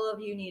all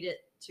of you needed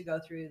to go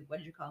through. What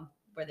did you call them?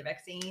 For the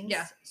vaccines?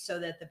 Yeah. So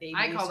that the babies.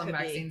 I call them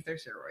vaccines. They're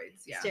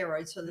steroids. Yeah.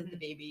 Steroids, so that the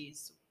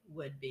babies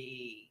would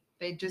be.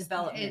 Would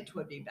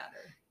be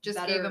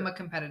better. Gave them a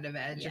competitive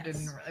edge.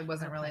 Yes. It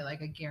wasn't really like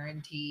a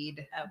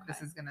guaranteed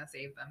this is gonna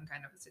save them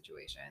kind of a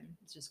situation.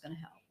 It's just gonna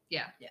help.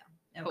 Yeah.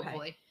 Okay.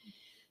 Hopefully.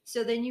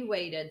 So then you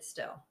waited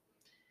still.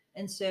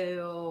 And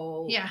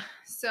so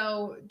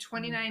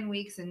 29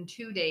 weeks and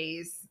 2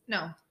 days.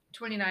 No,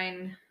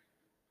 29.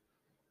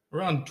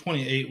 Around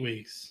 28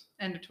 weeks.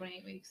 End of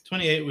 28 weeks.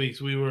 28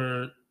 weeks.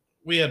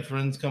 We had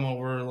friends come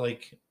over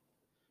like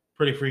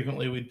pretty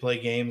frequently. We'd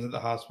play games at the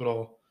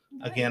hospital.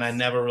 Nice. Again, I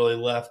never really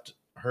left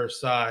her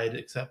side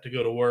except to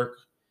go to work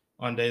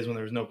on days when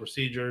there was no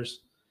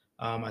procedures.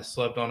 I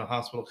slept on a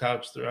hospital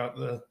couch throughout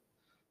the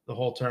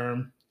whole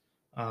term.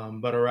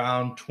 But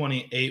around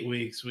 28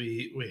 weeks,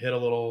 we hit a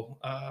little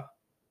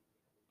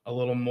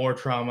more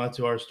trauma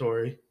to our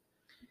story.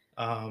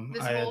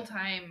 Whole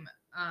time,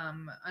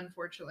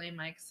 unfortunately,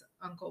 Mike's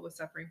uncle was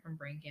suffering from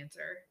brain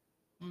cancer.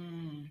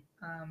 And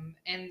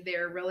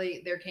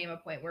there came a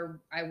point where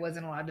I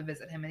wasn't allowed to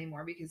visit him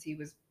anymore because he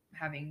was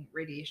having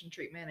radiation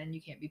treatment, and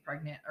you can't be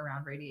pregnant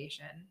around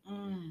radiation.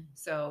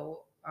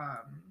 So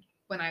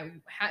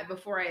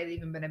before I had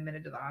even been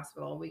admitted to the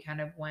hospital, we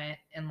kind of went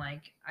and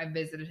like I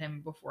visited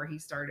him before he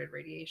started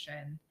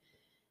radiation.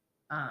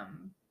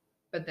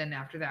 But then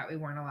after that, we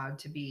weren't allowed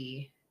to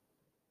be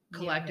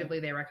collectively.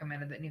 They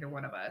recommended that neither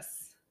one of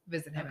us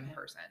visit him in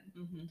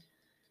person.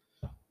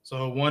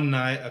 So one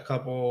night, I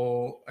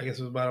guess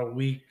it was about a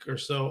week or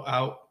so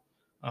out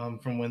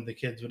from when the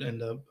kids would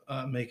end up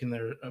making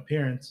their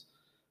appearance,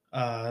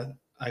 I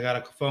got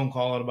a phone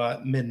call at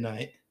about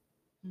midnight.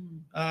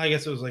 I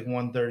guess it was like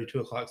 1:30, 2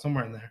 o'clock,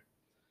 somewhere in there.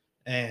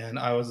 And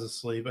I was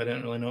asleep. I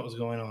didn't really know what was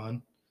going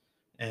on.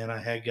 And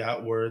I had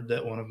got word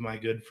that one of my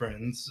good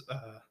friends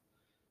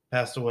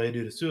passed away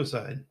due to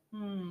suicide.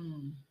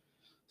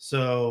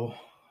 So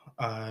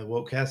I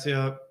woke Cassie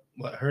up,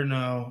 let her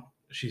know.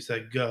 She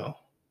said, go.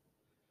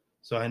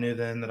 So I knew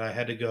then that I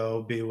had to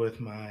go be with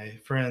my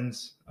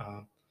friends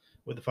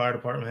with the fire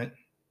department.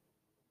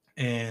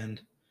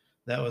 And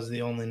that was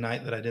the only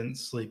night that I didn't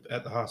sleep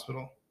at the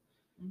hospital.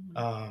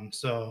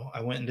 So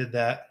I went and did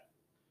that.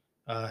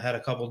 Had a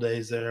couple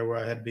days there where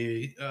I had to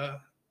be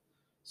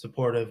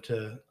supportive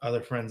to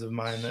other friends of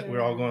mine that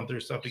we're all going through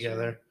stuff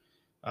together.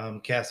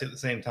 Cassie at the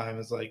same time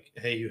is like,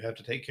 hey, you have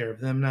to take care of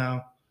them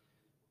now.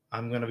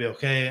 I'm going to be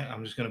okay.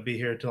 I'm just going to be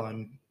here till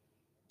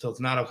it's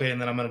not okay,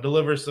 and then I'm going to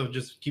deliver, so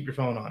just keep your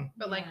phone on.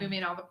 But like we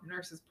made all the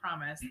nurses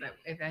promise that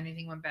if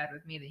anything went bad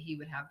with me, that he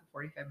would have the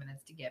 45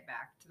 minutes to get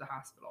back to the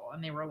hospital.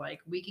 And they were like,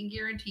 we can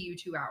guarantee you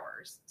 2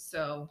 hours.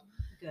 So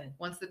good.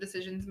 Once the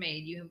decision's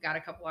made, you have got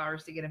a couple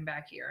hours to get him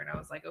back here. And I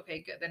was like, okay,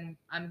 good. Then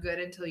I'm good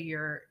until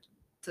you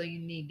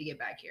need to get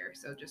back here.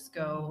 So just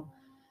go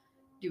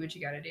do what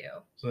you got to do.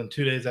 So then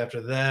 2 days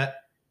after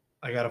that,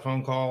 I got a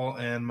phone call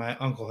and my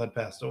uncle had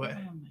passed away.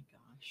 Oh my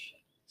gosh.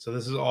 So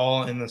this is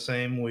all in the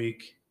same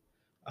week.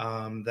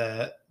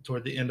 That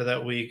toward the end of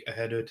that week, I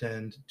had to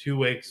attend 2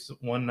 wakes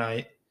one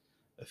night,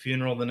 a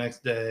funeral the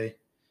next day.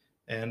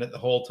 And at the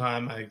whole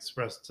time, I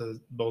expressed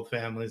to both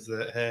families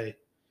that, hey,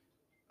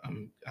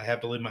 I have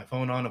to leave my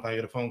phone on. If I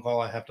get a phone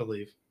call, I have to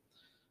leave.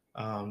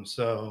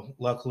 So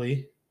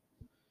luckily,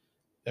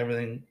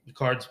 the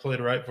cards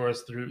played right for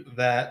us through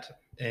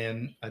that,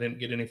 and I didn't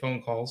get any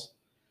phone calls.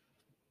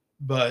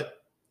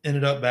 But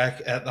ended up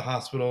back at the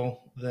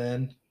hospital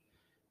then,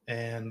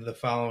 and the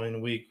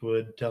following week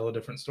would tell a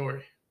different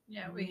story.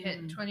 Yeah, we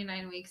hit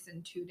 29 weeks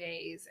in 2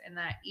 days, and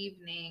that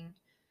evening,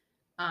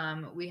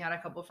 we had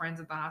a couple friends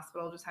at the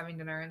hospital just having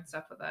dinner and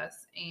stuff with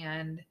us,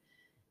 and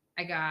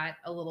I got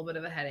a little bit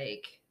of a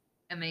headache.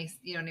 And they,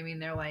 you know what I mean?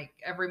 They're like,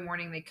 every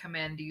morning they come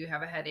in, do you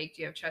have a headache?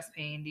 Do you have chest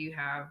pain? Do you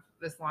have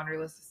this laundry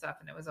list of stuff?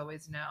 And it was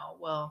always no.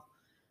 Well,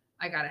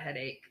 I got a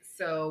headache.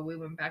 So we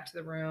went back to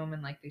the room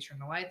and like they turned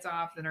the lights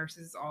off. The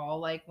nurses all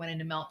like went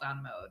into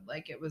meltdown mode.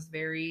 Like it was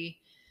very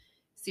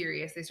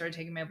serious. They started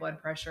taking my blood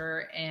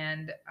pressure,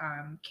 and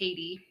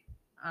Katie,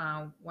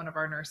 one of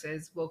our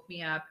nurses, woke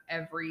me up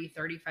every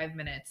 35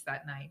 minutes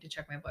that night to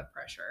check my blood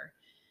pressure.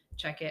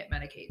 Check it,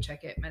 medicate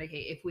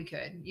if we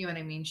could. You know what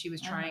I mean? She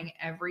was trying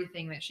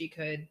everything that she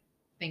could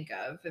think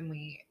of, and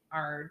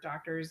our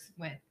doctors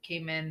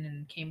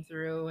came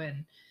through,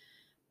 and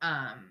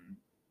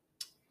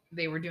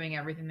they were doing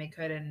everything they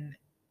could. And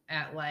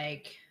at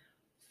like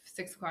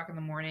 6 o'clock in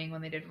the morning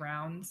when they did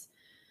rounds,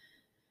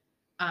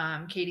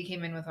 Katie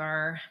came in with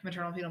our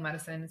maternal fetal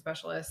medicine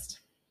specialist,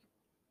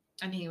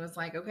 and he was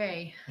like,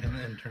 okay. And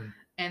the intern.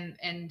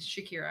 And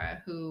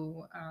Shakira,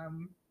 who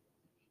I'm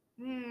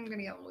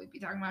gonna get weepy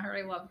talking about her.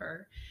 I love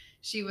her.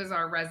 She was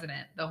our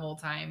resident the whole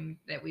time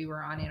that we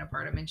were on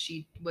antepartum, and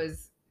she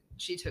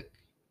took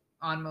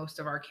on most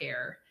of our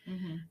care.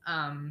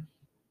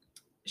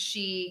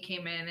 She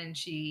came in and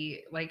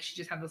she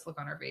just had this look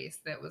on her face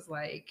that was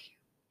like,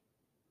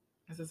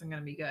 this isn't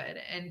gonna be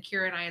good. And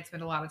Kira and I had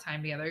spent a lot of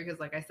time together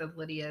because, like I said,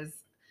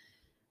 Lydia's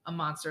a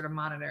monster to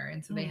monitor,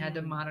 and so they had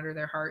to monitor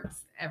their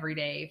hearts every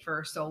day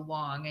for so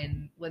long,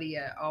 and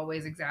Lydia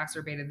always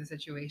exacerbated the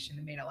situation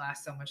and made it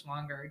last so much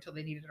longer until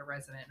they needed a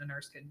resident and a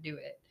nurse couldn't do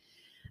it.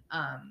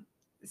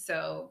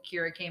 So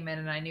Kira came in,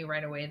 and I knew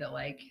right away that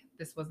like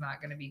this was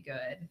not going to be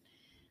good.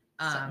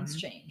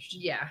 Something's changed.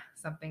 Yeah,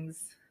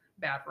 something's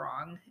bad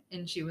wrong.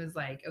 And she was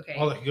like, okay,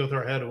 all that could go through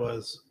our head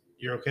was,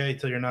 you're okay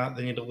till you're not,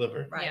 then you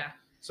deliver. Right. Yeah.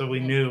 So we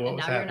knew what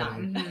was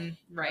happening.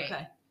 Mm-hmm. Right.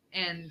 Okay.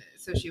 And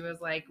so she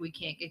was like, we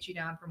can't get you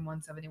down from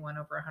 171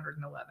 over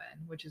 111,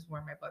 which is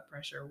where my blood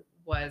pressure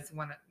was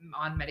when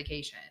on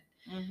medication.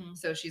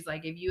 So she's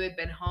like, if you had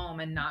been home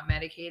and not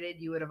medicated,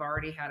 you would have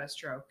already had a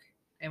stroke,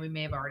 and we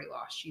may have already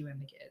lost you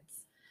and the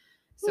kids.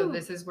 So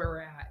this is where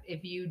we're at.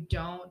 If you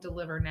don't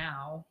deliver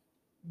now,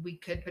 we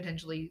could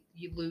potentially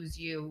lose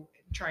you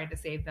trying to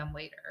save them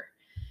later.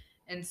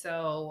 And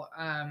so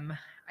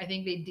I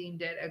think they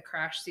deemed it a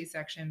crash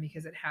C-section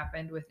because it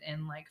happened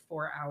within like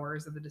 4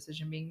 hours of the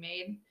decision being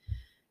made.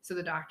 So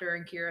the doctor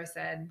and Kira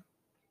said,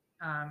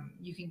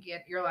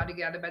 you're allowed to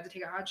get out of bed to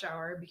take a hot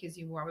shower because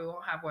we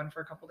won't have one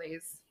for a couple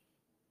days,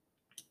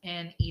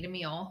 and eat a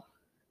meal.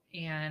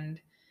 And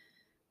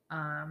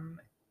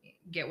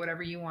Get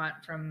whatever you want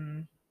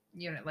from,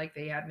 like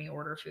they had me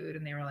order food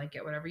and they were like,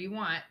 get whatever you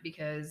want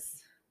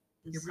because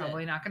you're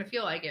probably not going to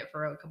feel like it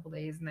for a couple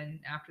days. And then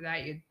after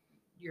that,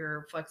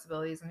 your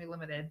flexibility is going to be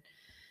limited.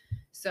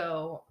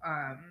 So,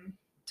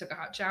 took a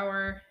hot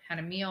shower, had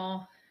a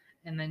meal,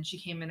 and then she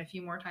came in a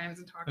few more times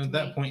and talked to me. At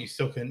that point, you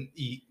still couldn't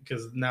eat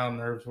because now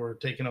nerves were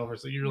taking over,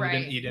 so you really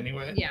didn't eat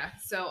anyway. Yeah,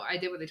 so I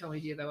did what they told me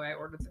to do, though. I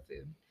ordered the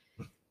food.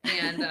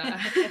 And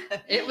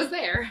it was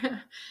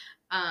there.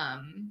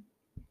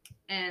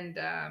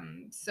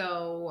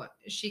 So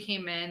she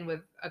came in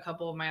with a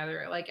couple of my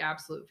other, like,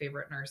 absolute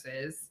favorite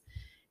nurses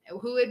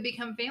who had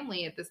become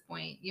family at this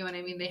point. You know what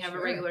I mean? They have a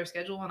regular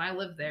schedule, and I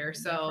live there.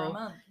 So, for a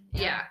month.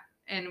 Yeah.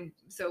 And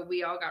so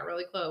we all got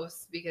really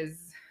close because,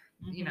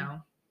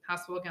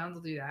 hospital gowns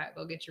will do that.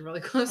 They'll get you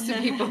really close to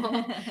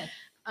people.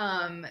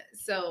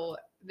 So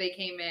they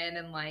came in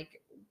and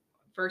like,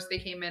 first they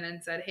came in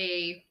and said,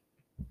 hey,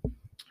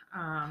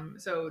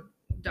 so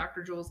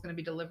Dr. Jewel's going to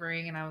be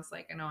delivering. And I was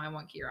like, I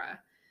want Kira.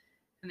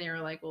 And they were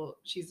like, well,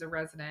 she's a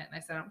resident. And I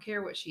said, I don't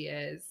care what she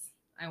is.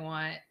 I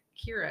want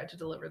Kira to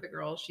deliver the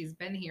girl. She's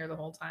been here the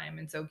whole time.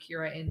 And so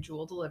Kira and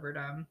Jewel delivered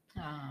them.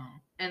 Oh.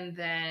 And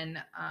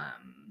then,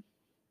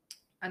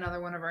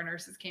 another one of our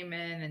nurses came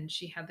in and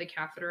she had the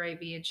catheter IV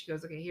and she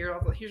goes, okay,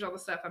 here's all the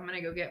stuff. I'm going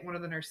to go get one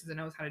of the nurses that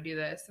knows how to do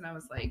this. And I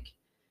was like,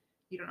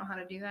 you don't know how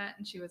to do that?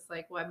 And she was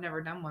like, well, I've never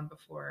done one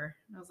before.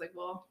 And I was like,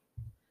 well,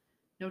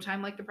 no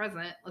time like the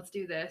present. Let's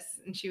do this.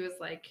 And she was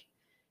like,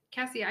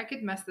 Cassie, I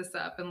could mess this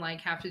up and like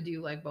have to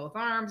do like both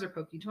arms or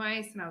poke you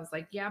twice. And I was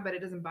like, yeah, but it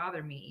doesn't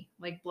bother me.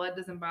 Like blood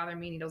doesn't bother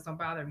me. Needles don't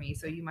bother me.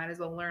 So you might as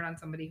well learn on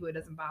somebody who it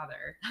doesn't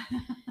bother.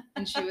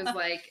 And she was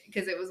like,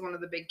 because it was one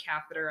of the big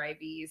catheter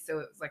IVs. So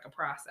it was like a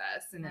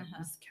process and it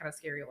was kind of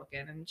scary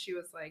looking. And she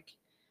was like,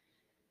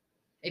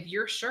 if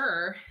you're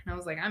sure. And I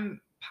was like, I'm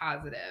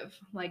positive,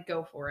 like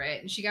go for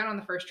it. And she got on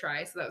the first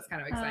try. So that was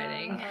kind of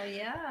exciting. Oh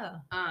yeah.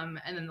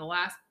 And then the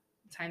last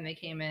time they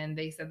came in,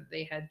 they said that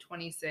they had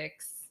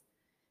 26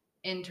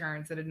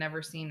 interns that had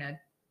never seen a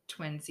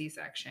twin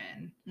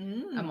C-section,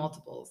 a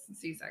multiple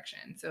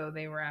C-section. So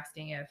they were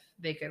asking if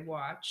they could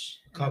watch.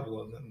 A couple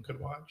of them could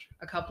watch.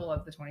 A couple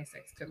of the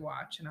 26 could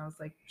watch. And I was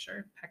like,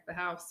 sure, pack the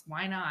house.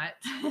 Why not?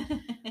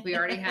 We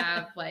already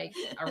have like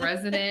a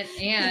resident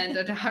and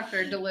a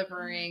doctor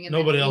delivering. And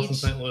nobody else in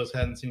St. Louis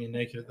hadn't seen you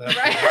naked at that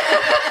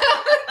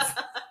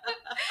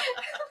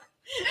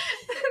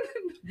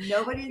point.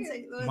 Nobody in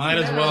St. Louis. Might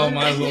as well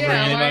bring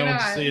anybody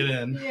wants to see it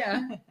in.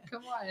 Yeah,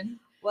 come on.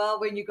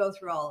 Well, when you go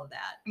through all of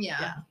that.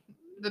 Yeah.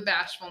 The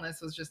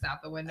bashfulness was just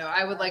out the window.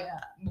 I would like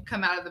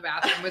come out of the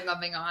bathroom with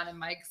nothing on. And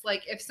Mike's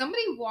like, if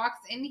somebody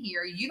walks in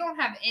here, you don't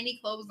have any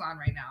clothes on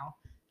right now.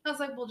 I was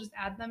like, well, just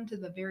add them to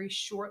the very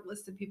short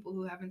list of people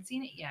who haven't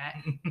seen it yet.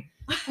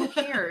 Who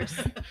cares?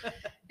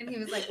 And he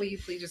was like, will you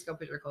please just go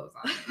put your clothes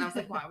on? And I was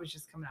like, well, I was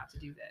just coming out to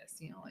do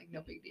this, like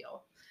no big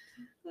deal.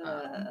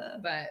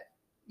 But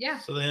yeah.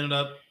 So they ended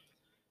up,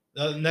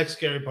 the next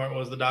scary part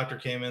was the doctor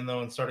came in though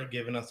and started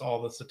giving us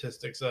all the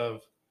statistics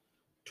of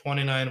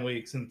 29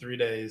 weeks and 3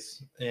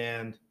 days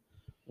and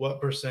what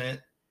percent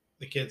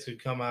the kids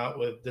could come out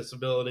with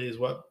disabilities,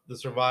 what the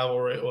survival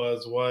rate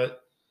was,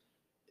 what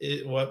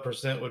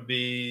percent would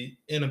be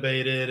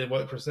intubated, and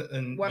what percent,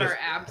 and what are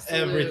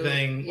absolute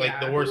everything, like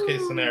the worst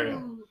case scenario.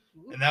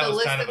 And that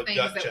was kind of a gut check.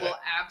 The list of things that we'll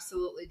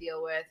absolutely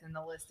deal with, and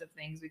the list of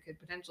things we could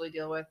potentially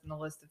deal with, and the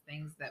list of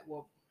things that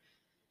we'll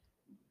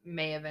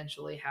may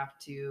eventually have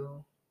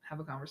to have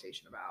a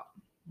conversation about.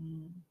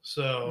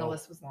 So and the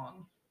list was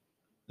long.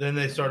 Then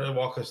they started to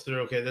walk us through,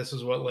 okay, this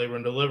is what labor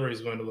and delivery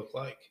is going to look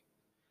like.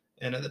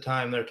 And at the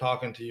time they're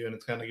talking to you and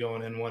it's kind of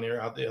going in one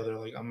ear out the other.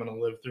 Like, I'm going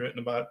to live through it in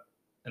about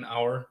an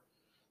hour.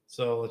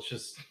 So let's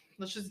just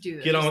do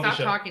this. Get on with the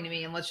show. Stop talking to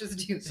me and let's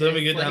just do this. So then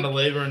we get down to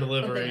labor and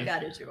delivery. They've got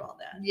to do all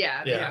that.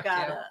 Yeah. They've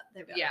got to.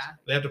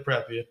 They have to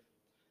prep you.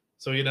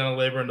 So we get down to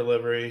labor and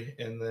delivery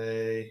and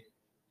they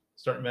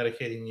start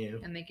medicating you.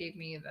 And they gave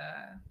me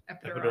the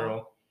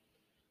epidural.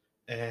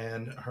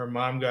 And her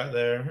mom got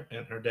there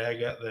and her dad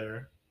got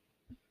there.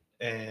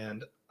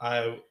 And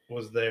I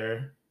was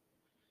there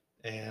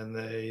and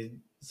they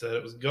said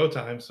it was go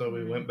time. So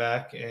we went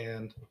back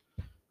and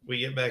we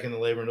get back in the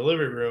labor and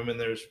delivery room and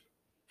there's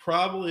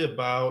probably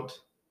about,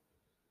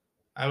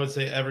 I would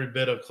say every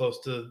bit of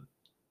close to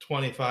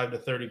 25 to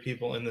 30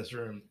 people in this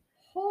room.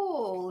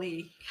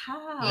 Holy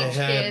cow. Each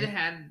kid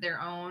had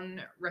their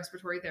own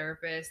respiratory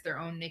therapist, their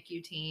own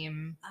NICU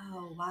team.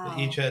 Oh, wow.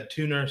 They each had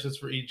 2 nurses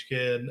for each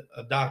kid,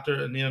 a doctor,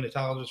 a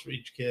neonatologist for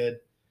each kid.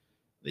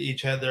 They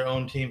each had their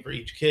own team for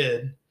each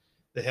kid.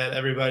 They had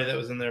everybody that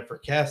was in there for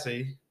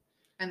Cassie.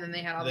 And then they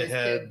had all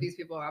these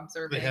people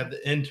observing. They had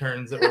the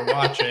interns that were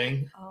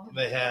watching.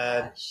 They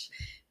had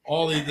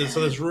all these. So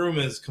this room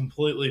is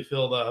completely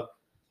filled up.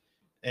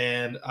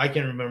 And I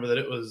can remember that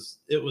it was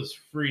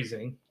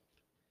freezing.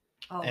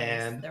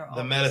 And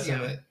the medicine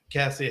that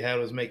Cassie had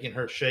was making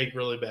her shake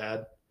really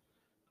bad.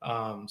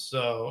 And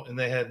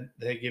they had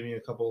given you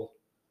a couple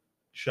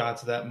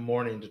shots that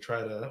morning to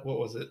try to, what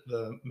was it?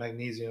 The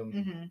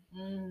magnesium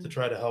to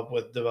try to help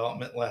with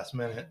development last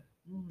minute.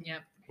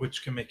 Yep.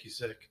 Which can make you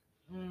sick.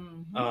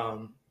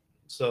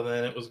 So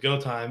then it was go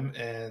time,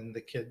 and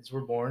the kids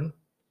were born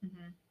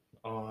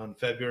on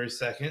February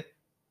 2nd,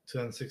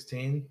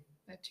 2016.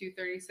 At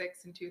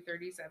 2:36 and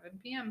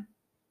 2:37 p.m.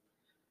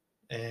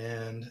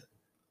 And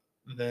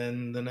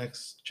then the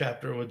next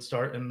chapter would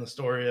start in the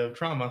story of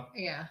trauma.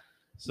 Yeah.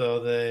 So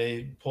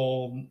they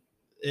pulled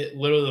it,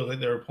 literally looked like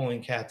they were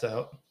pulling cats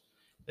out.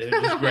 They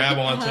would just grab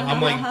onto them.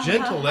 I'm like,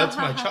 gentle, that's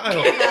my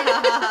child.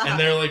 And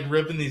they're like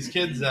ripping these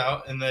kids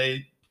out, and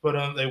they put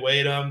them, they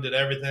weighed them, did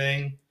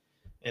everything.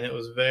 And it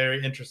was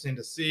very interesting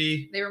to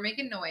see. They were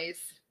making noise.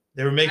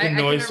 They were making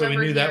noise, so we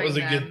knew that was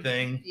a hearing good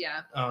thing.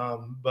 Yeah.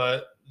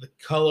 But the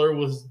color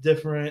was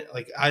different.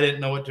 Like, I didn't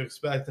know what to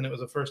expect, and it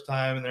was the first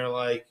time. And they're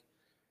like,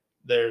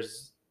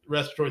 "There's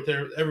respiratory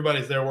therapy.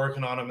 Everybody's there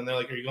working on them." And they're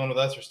like, "Are you going with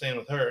us or staying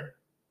with her?"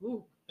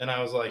 Ooh, and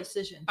I was like,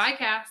 decisions. Bye,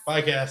 Cass.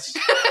 "Bye, Cass."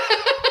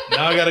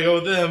 Now I got to go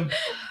with them.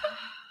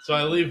 So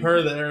I leave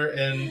her there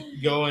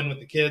and go in with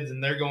the kids,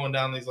 and they're going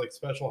down these like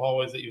special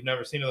hallways that you've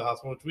never seen at the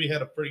hospital, which we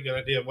had a pretty good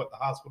idea of what the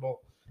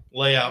hospital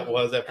layout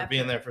was after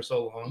being there for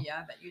so long. Yeah,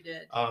 I bet you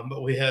did.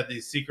 But we had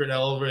these secret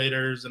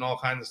elevators and all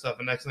kinds of stuff.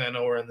 And next thing I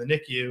know, we're in the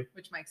NICU.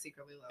 Which Mike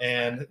secretly loves.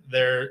 And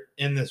they're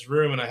in this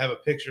room, and I have a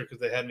picture because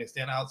they had me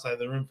stand outside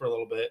the room for a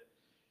little bit.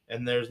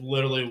 And there's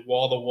literally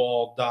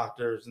wall-to-wall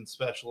doctors and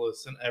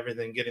specialists and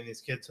everything getting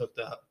these kids hooked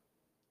up.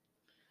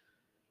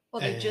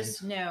 Well, they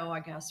just know,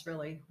 I guess,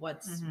 really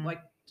what's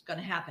going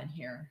to happen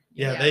here.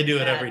 Yeah, they do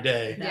it every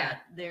day.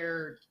 That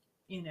they're,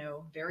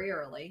 very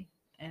early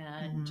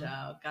and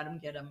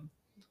get them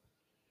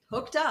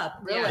hooked up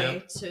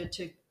really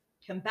to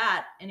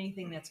combat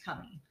anything that's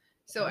coming.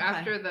 So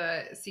after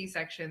the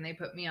C-section, they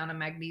put me on a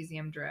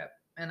magnesium drip,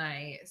 and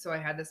I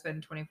had to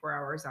spend 24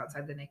 hours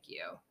outside the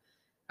NICU.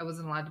 I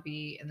wasn't allowed to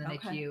be in the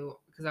NICU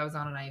because I was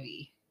on an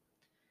IV.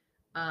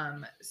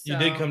 So you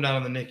did come down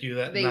on the NICU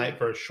that night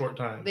for a short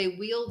time. They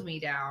wheeled me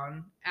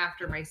down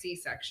after my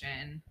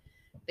C-section.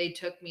 They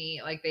took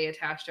me, like, they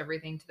attached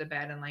everything to the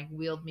bed and like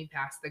wheeled me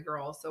past the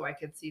girls so I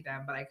could see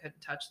them, but I couldn't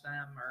touch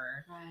them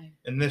or. Right.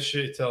 And this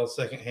she tells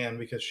secondhand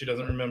because she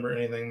doesn't remember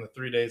anything the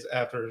 3 days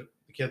after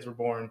the kids were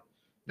born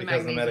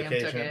because of the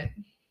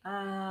medication.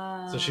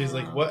 So she's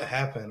like, "What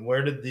happened?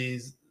 Where did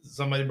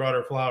somebody brought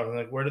her flowers? And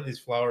like, where did these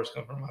flowers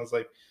come from?" I was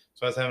like,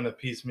 so I was having to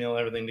piecemeal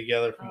everything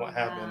together from what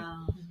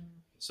happened.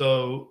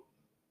 So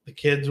the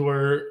kids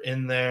were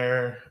in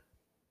their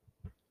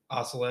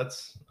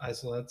isolates.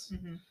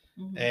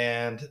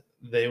 And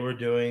they were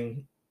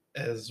doing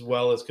as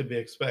well as could be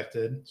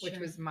expected, which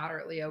was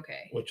moderately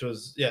okay. Which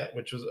was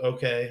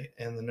okay.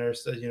 And the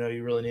nurse said,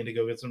 "You really need to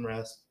go get some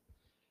rest."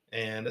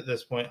 And at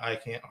this point, I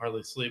can't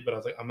hardly sleep. But I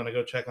was like, "I'm gonna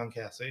go check on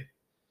Cassie.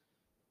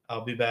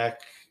 I'll be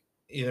back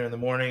either in the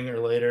morning or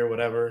later,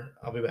 whatever.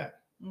 I'll be back."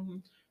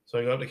 So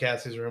I go up to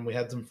Cassie's room. We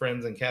had some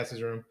friends in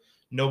Cassie's room.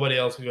 Nobody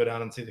else could go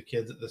down and see the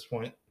kids at this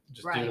point,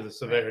 just due to the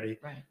severity.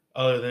 Right.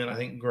 Other than I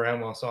think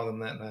Grandma saw them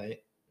that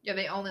night. Yeah,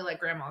 they only let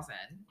grandmas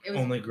in. It was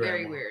only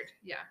very grandma. weird.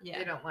 Yeah,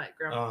 they don't let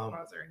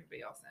grandmas or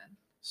anybody else in.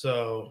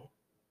 So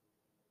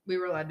we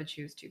were allowed to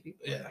choose 2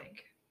 people, I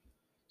think.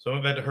 So I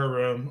went back to her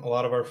room. A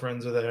lot of our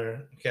friends are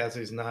there.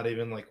 Cassie's not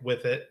even like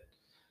with it.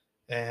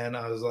 And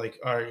I was like,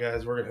 "All right,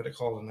 guys, we're going to hit a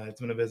call tonight.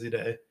 It's been a busy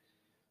day."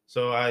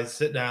 So I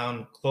sit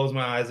down, close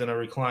my eyes in a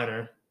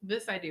recliner.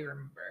 This I do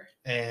remember.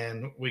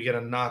 And we get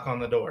a knock on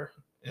the door.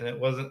 And it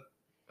wasn't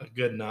a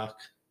good knock.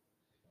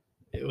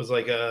 It was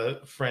like a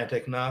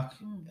frantic knock,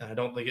 and I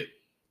don't think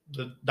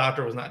the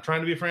doctor was not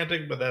trying to be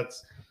frantic, but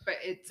it's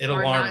it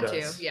hard alarmed not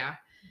us. To, yeah.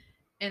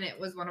 And it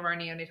was one of our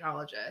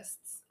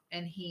neonatologists,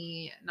 and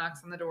he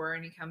knocks on the door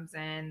and he comes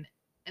in,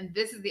 and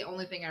this is the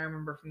only thing I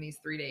remember from these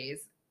 3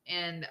 days.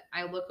 And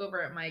I look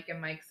over at Mike, and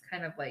Mike's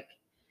kind of like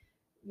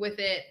with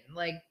it,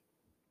 like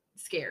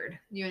scared.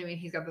 You know what I mean?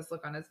 He's got this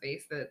look on his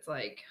face that's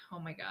like, "Oh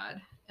my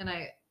God." And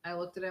I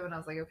looked at him and I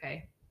was like,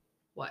 "Okay,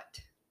 what?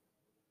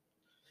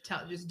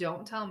 Just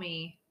don't tell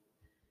me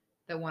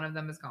that one of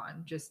them is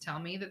gone. Just tell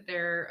me that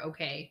they're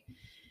okay."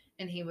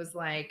 And he was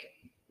like,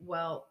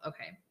 "Well,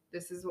 okay,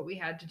 this is what we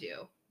had to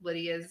do.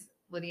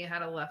 Lydia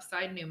had a left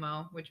side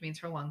pneumo, which means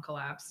her lung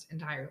collapsed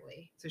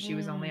entirely. So she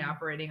was only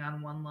operating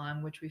on one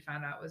lung, which we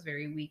found out was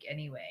very weak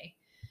anyway.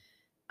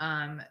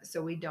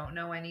 So we don't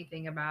know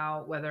anything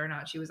about whether or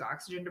not she was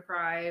oxygen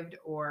deprived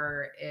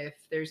or if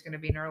there's going to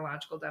be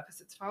neurological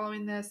deficits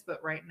following this.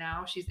 But right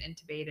now she's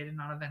intubated and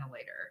on a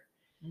ventilator."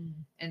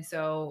 And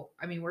so,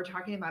 I mean, we're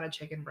talking about a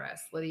chicken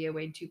breast. Lydia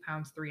weighed 2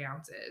 pounds, 3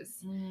 ounces.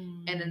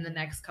 And in the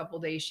next couple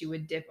days, she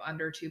would dip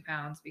under 2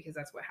 pounds because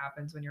that's what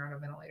happens when you're on a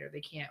ventilator. They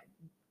can't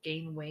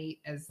gain weight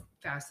as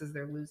fast as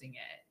they're losing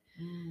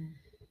it.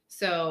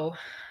 So,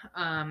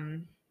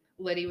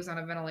 Lydia was on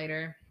a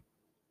ventilator,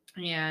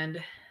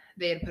 and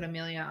they had put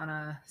Amelia on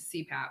a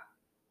CPAP,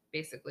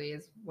 basically,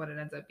 is what it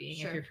ends up being.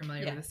 If you're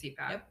familiar with a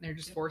CPAP, they're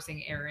just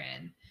forcing air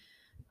in.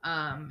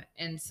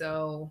 And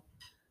so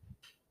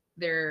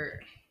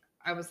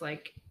I was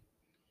like,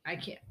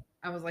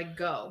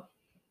 "Go,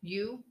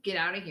 you get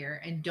out of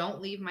here and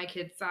don't leave my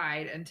kid's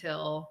side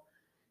until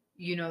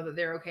you know that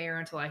they're okay or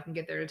until I can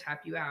get there to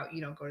tap you out.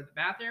 You don't go to the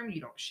bathroom.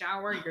 You don't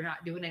shower. You're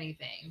not doing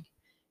anything.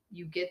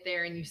 you get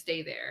there and you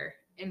stay there.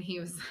 And he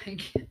was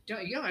like, you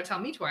don't have to tell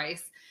me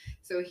twice.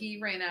 So he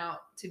ran out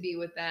to be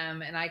with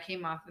them, and I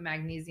came off the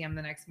magnesium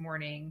the next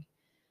morning,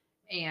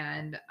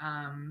 and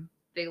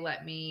they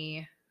let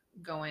me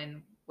go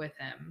in with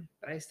him,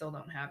 but I still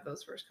don't have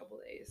those first couple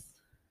days.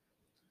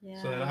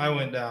 Yeah. So then I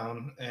went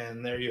down,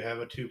 and there you have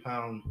a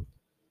 2-pound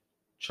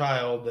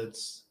child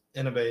that's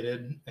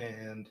intubated,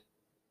 and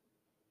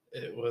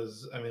it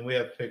was, I mean, we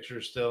have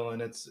pictures still,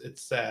 and it's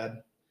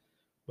sad,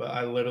 but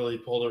I literally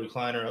pulled a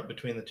recliner up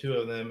between the two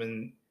of them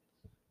and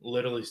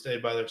literally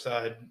stayed by their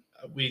side.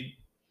 We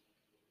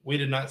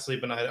did not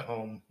sleep a night at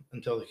home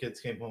until the kids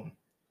came home.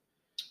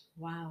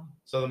 Wow.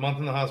 So the month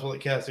in the hospital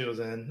that Cassie was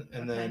in,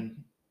 and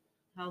then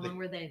how long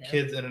were they there?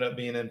 Kids ended up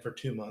being in for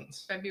 2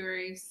 months.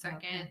 February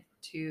 2nd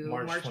to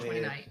March March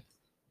 29th.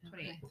 28th.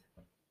 Okay.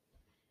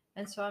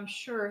 And so I'm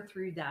sure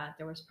through that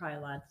there was probably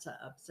lots of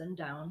ups and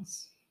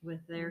downs with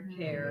their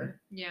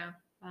care. Yeah.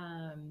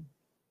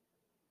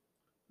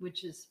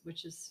 Which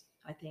is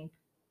I think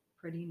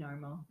pretty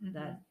normal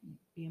that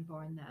being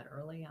born that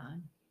early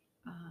on.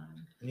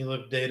 And you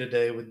live day to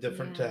day with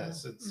different Yeah.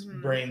 tests. It's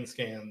brain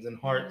scans and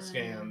heart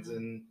scans,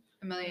 and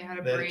Amelia had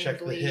a they had to brain check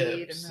the bleed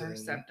hips and her and-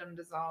 septum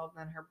dissolved,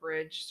 and her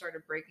bridge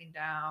started breaking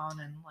down,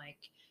 and like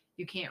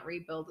you can't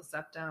rebuild a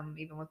septum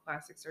even with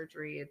plastic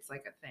surgery. It's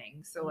like a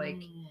thing. So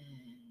like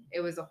it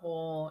was a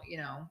whole, you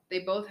know, they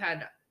both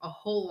had a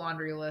whole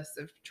laundry list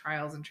of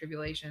trials and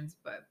tribulations,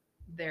 but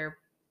they're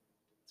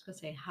I was gonna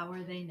say, how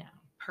are they now?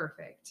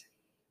 perfect,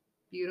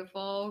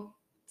 beautiful,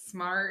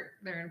 smart.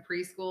 They're in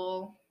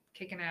preschool,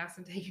 kicking ass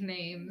and taking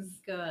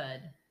names.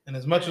 Good. And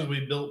as much as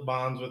we built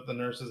bonds with the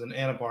nurses in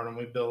Antepartum,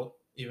 we built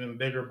even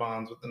bigger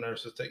bonds with the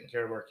nurses taking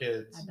care of our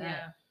kids. I bet.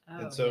 Yeah. Oh,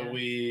 And so yeah.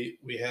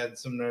 we had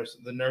some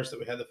the nurse that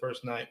we had the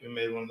first night, we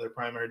made one of their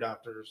primary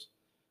doctors.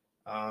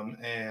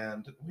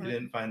 And we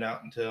didn't find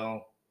out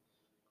until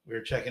we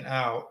were checking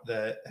out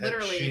that had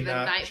Literally she the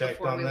not night checked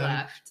before on we them,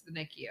 left the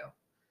NICU.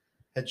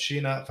 had she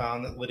not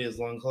found that Lydia's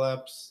lung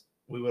collapse,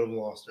 we would have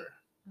lost her.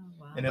 Oh,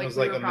 wow. And it was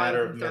we like were a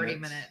matter probably of within 30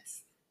 minutes.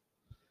 minutes.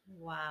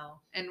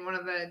 Wow. And one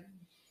of the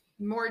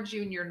more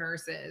junior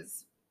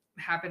nurses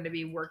happened to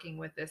be working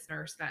with this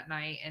nurse that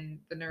night, and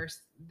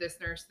this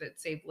nurse that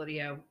saved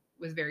Lydia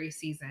was very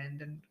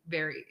seasoned and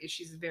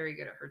she's very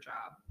good at her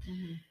job.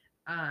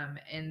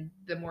 And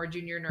the more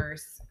junior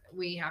nurse,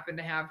 we happened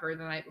to have her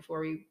the night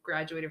before we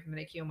graduated from the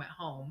NICU and went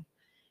home,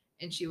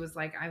 and she was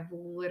like, I've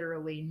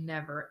literally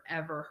never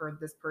ever heard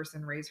this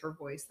person raise her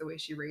voice the way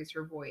she raised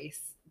her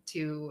voice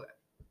to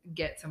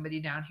get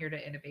somebody down here to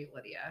intubate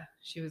Lydia.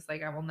 She was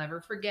like, I will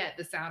never forget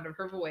the sound of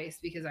her voice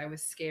because I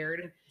was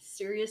scared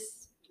because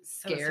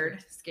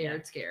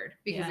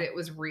Yeah. it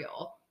was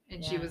real.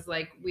 And she Yeah. was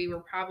like, we were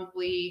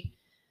probably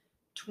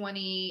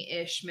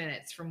 20-ish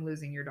minutes from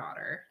losing your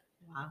daughter,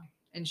 Wow.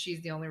 and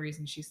she's the only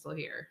reason she's still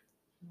here.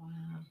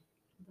 Wow.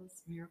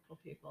 Those miracle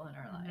people in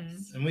our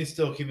lives. And we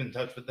still keep in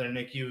touch with their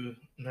NICU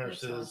That's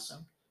nurses,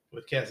 awesome.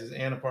 with Cassie's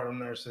Antepartum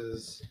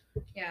nurses.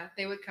 Yeah,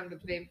 they would come to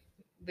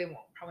they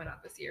won't, probably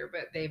not this year,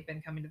 but they've been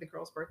coming to the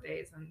girls'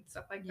 birthdays and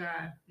stuff like Yeah.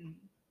 that. And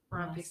we're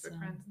on Facebook Awesome.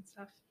 friends and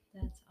stuff.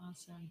 That's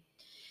awesome.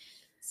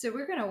 So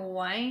we're going to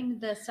wind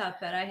this up,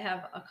 but I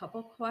have a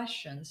couple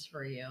questions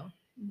for you.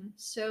 Mhm.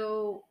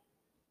 So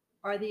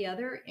are the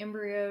other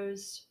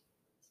embryos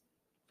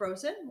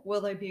frozen?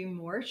 Will there be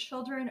more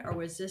children, or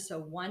was this a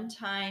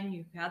one-time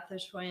you got the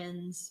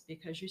twins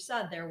because you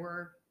said there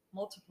were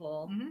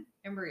multiple Mhm.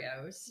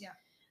 embryos? Yeah.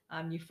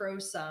 You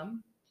froze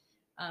some.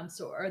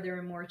 So are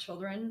there more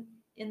children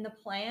in the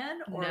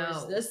plan, or No.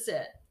 is this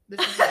it?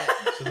 This is it.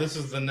 So this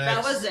is the next.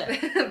 That was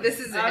it. This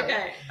is it.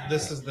 Okay.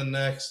 This is the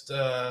next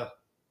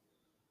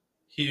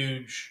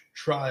huge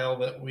trial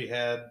that we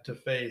had to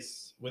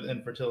face with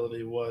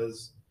infertility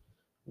was,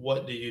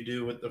 what do you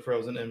do with the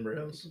frozen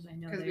embryos? Because I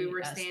know Because they we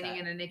were asked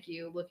standing that. in a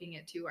NICU looking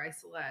at 2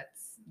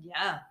 isolates.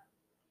 Yeah.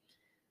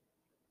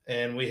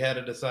 And we had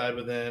to decide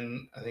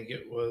within, I think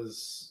it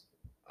was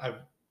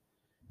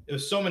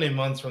so many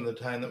months from the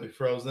time that we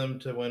froze them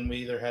to when we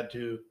either had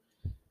to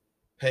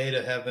pay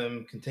to have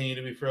them continue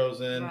to be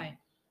frozen. Right.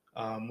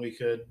 We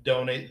could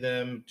donate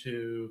them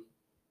to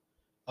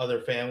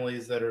other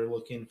families that are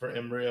looking for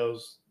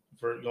embryos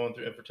for going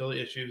through infertility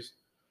issues,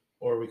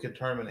 or we could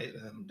terminate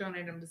them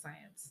Donate them to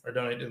science. or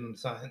donate them to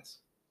science.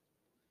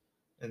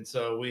 And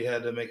so we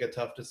had to make a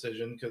tough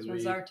decision because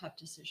Those are tough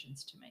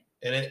decisions to make.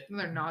 and it And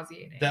they're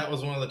nauseating. that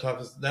was one of the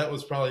toughest. That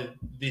was probably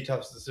the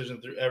toughest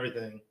decision through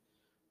everything.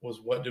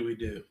 Was what do we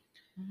do?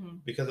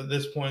 Because at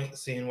this point,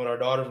 seeing what our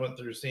daughters went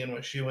through, seeing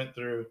what she went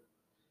through,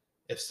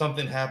 if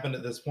something happened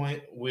at this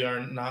point, we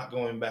are not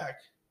going back.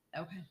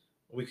 Okay.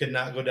 We could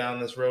not go down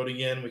this road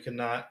again. We could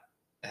not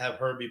have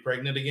her be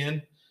pregnant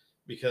again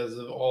because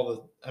of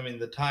all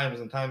the times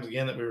and times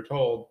again that we were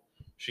told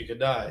she could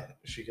die,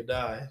 she could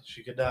die,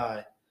 she could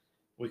die.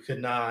 We could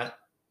not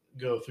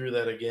go through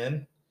that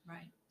again.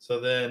 Right. So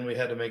then we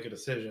had to make a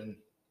decision.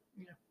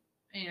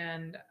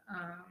 And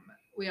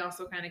we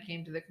also kind of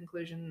came to the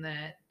conclusion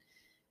that,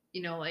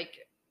 like,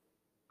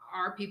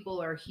 our people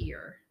are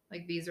here.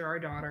 Like, these are our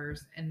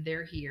daughters and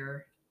they're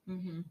here.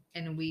 Mm-hmm.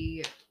 And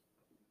we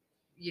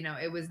you know,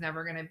 it was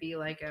never going to be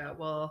like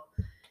well,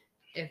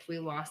 if we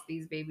lost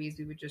these babies,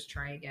 we would just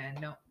try again.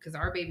 No, because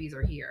our babies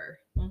are here.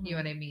 Mhm. You know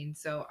what I mean?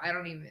 So I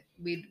don't even,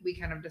 we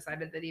kind of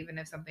decided that even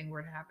if something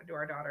were to happen to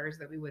our daughters,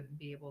 that we wouldn't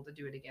be able to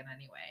do it again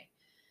anyway.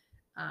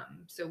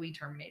 So we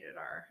terminated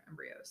our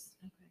embryos.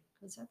 Okay,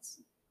 because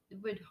it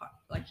would,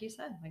 like you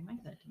said, like Mike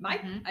said,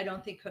 Mike, Mhm. I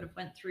don't think could have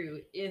went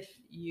through if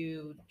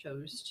you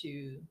chose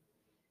to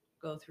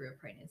go through a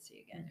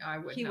pregnancy again. I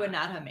would He not. would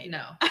not have made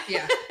No. it.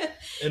 Yeah.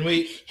 And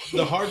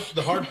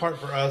the hard part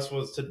for us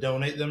was to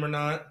donate them or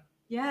not.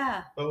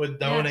 Yeah. But with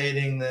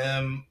donating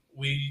them,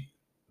 we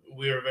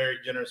are very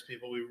generous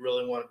people. We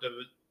really wanted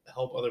to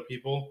help other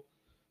people.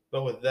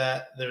 But with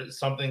that, there's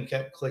something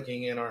kept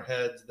clicking in our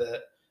heads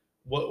that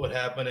what would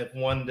happen if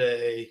one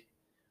day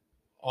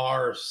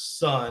our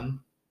son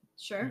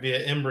Sure. via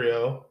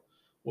embryo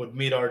would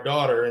meet our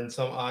daughter in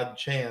some odd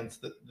chance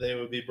that they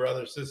would be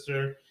brother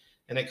sister,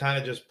 and it kind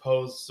of just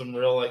posed some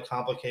real like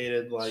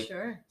complicated like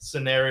Sure.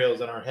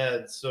 scenarios in our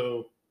heads.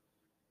 So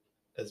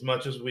as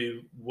much as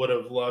we would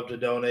have loved to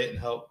donate and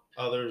help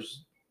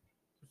others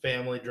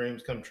family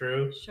dreams come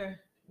true, Sure.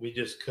 we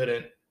just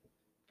couldn't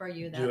For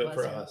you, that do it for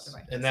wasn't us. the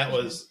right And that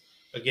decision. was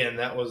again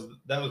that was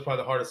probably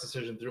the hardest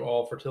decision through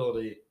all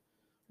fertility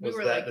We was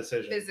were that like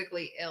decision.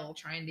 physically ill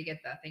trying to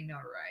get that thing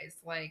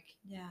notarized. Like,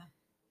 Yeah.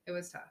 it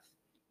was tough.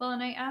 Well,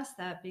 and I asked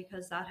that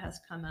because that has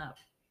come up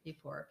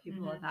before.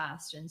 People Mhm. have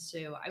asked. And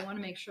so I want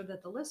to make sure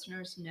that the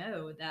listeners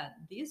know that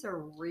these are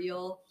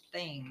real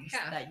things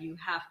Yeah. that you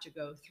have to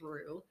go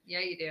through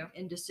Yeah, you do.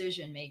 in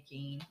decision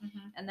making.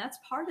 Mm-hmm. And that's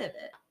part of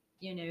it.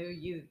 You know,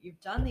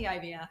 you've done the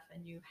IVF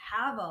and you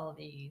have all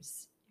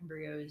these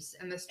embryos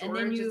And the And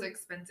then storage you- is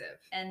expensive.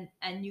 and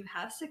you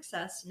have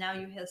success. Now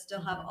you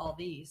still have Mhm. all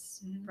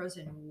these Mhm.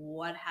 frozen.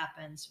 What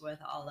happens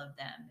with all of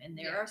them? And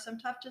there Yeah. are some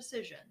tough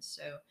decisions.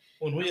 So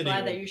When we I'm had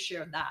glad that even, you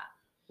shared that.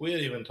 we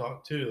had even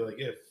talked too, like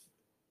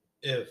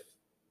if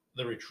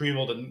the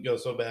retrieval didn't go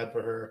so bad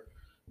for her,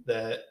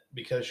 that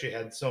because she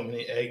had so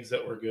many eggs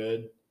that were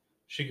good,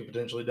 she could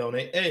potentially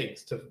donate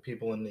eggs to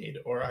people in need,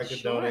 or I could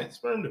Sure. donate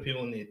sperm to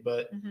people in need.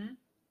 But Mm-hmm.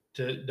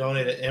 to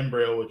donate an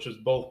embryo, which was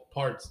both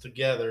parts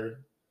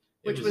together,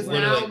 it Which was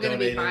literally now like going to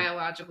be donating-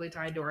 biologically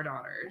tied to our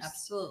daughters.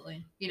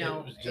 Absolutely. You know,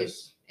 It was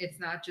just- it's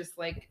not just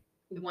like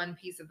one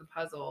piece of the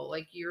puzzle.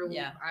 Like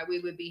Yeah. we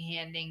would be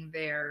handing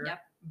their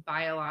Yep.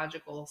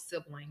 biological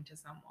sibling to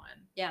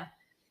someone. Yeah.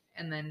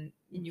 And then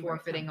And you were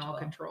forfeiting all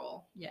accountable.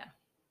 control. Yeah.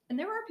 And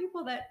there are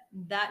people that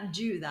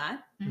do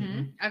that,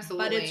 Mhm.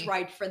 Absolutely. but it's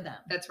right for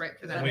them. That's right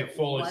for But And them. we it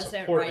fully wasn't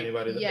support right.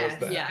 anybody that Yes,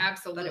 does that. Yeah.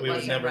 absolutely. But We it would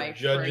wasn't never right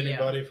judge for you.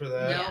 anybody for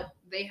that. No,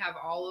 they have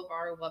all of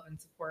our love and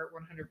support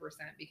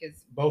 100%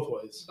 because Both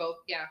ways.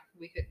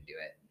 we couldn't do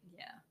it.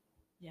 Yeah.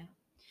 Yeah.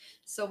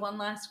 So one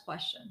last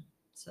question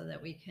so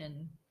that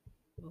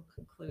we'll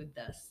conclude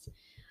this.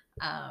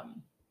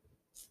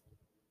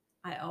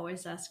 I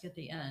always ask at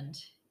the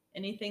end,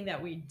 anything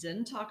that we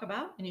didn't talk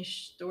about, any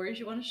stories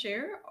you want to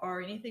share,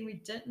 or anything we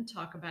didn't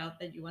talk about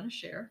that you want to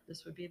share,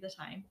 this would be the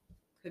time.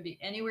 Could be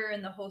anywhere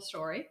in the whole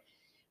story.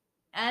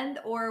 And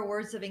or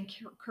words of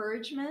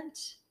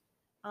encouragement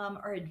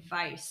or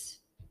advice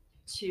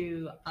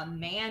to a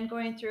man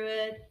going through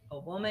it, a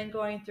woman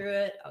going through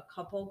it, a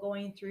couple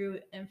going through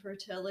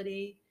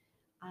infertility.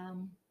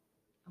 I'm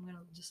going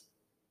to just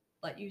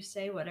let you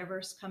say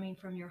whatever's coming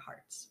from your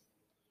hearts.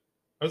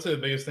 I would say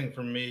the biggest thing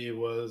for me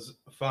was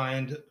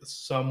find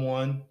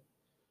someone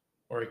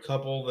or a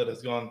couple that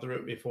has gone through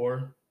it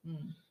before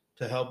Mm.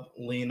 to help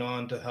lean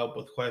on, to help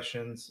with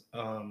questions.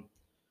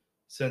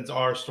 Since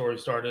our story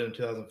started in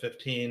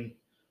 2015,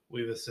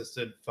 we've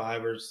assisted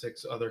 5 or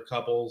 6 other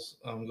couples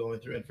going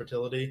through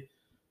infertility,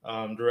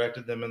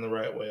 directed them in the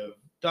right way of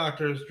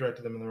doctors,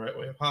 directed them in the right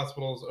way of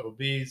hospitals,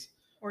 OBs.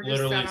 Or just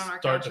Literally sat on our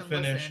start couch to and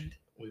finish. listened.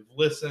 We've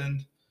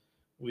listened.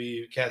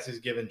 Cassie's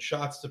given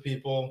shots to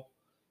people.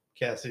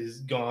 Cassie's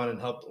gone and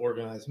helped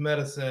organize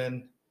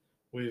medicine.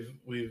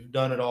 We've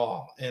done it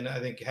all, and I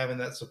think having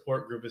that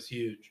support group is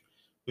huge.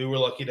 We were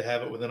lucky to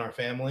have it within our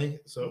family,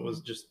 so it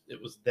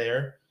was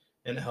there,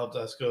 and it helped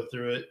us go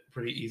through it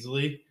pretty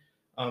easily.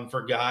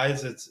 For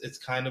guys, it's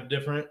kind of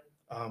different,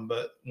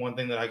 but one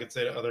thing that I could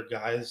say to other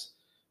guys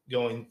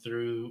going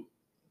through,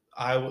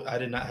 I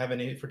did not have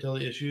any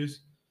fertility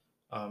issues.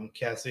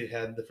 Cassie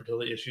had the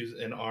fertility issues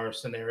in our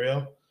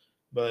scenario,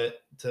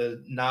 but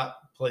to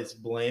not place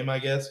blame, I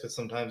guess, because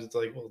sometimes it's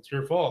like, well, it's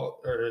your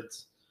fault, or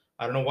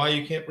I don't know why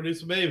you can't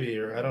produce a baby,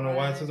 or I don't know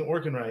why this Right. isn't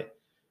working right.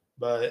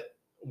 But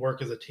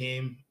work as a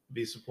team,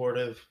 be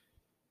supportive,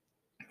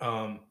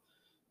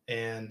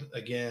 and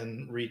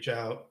again, reach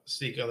out,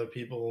 seek other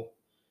people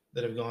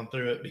that have gone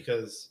through it,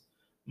 because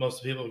most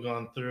of the people who have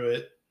gone through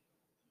it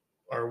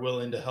are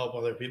willing to help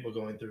other people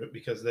going through it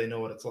because they know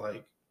what it's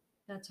like.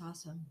 That's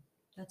awesome.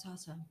 That's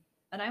awesome.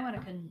 And I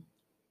want to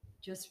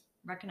just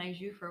recognize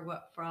you for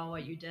all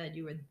what you did.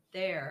 You were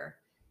there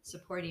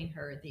supporting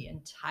her the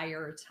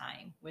entire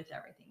time with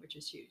everything, which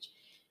is huge.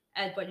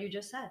 And what you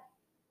just said,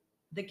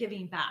 the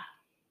giving back.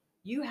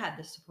 You had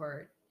the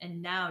support,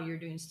 and now you're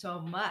doing so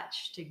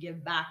much to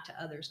give back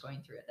to others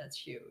going through it. That's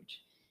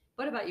huge.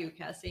 What about you,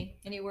 Cassie?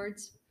 Any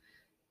words?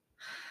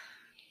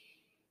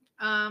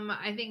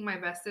 I think my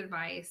best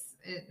advice,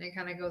 it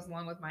kind of goes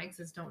along with Mike's,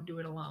 is don't do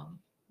it alone.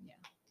 Yeah.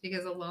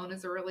 Because alone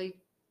is a really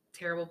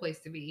terrible place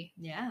to be.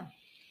 Yeah.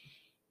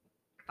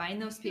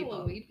 Find those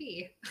people.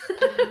 Weepy.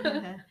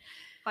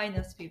 Find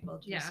those people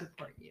to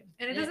support you.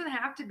 And it doesn't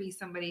have to be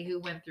somebody who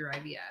went through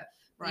IVF.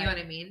 Right. You know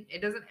what I mean?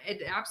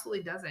 It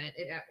absolutely doesn't.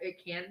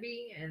 It can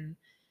be, and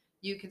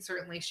you can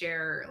certainly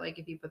share, like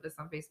if you put this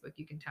on Facebook,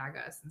 you can tag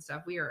us and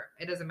stuff.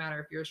 It doesn't matter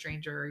if you're a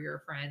stranger or you're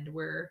a friend.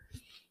 We're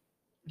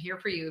here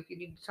for you if you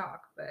need to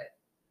talk, but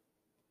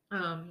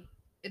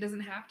it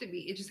doesn't have to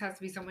be. It just has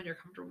to be someone you're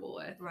comfortable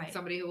with, right?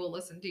 Somebody who will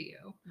listen to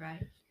you,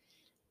 right?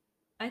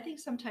 I think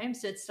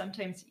sometimes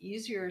it's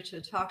easier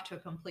to talk to a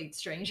complete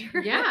stranger,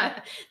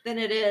 than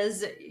it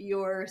is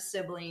your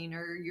sibling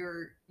or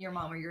your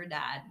mom or your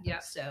dad. Yeah.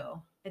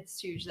 So it's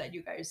huge that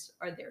you guys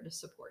are there to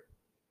support.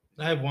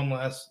 I have one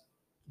last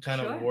kind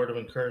of word of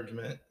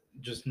encouragement,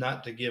 just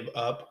not to give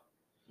up.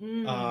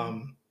 We've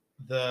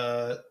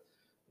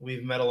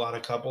met a lot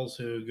of couples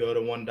who go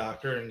to one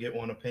doctor and get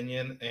one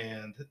opinion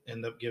and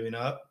end up giving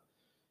up,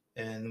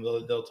 and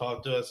they'll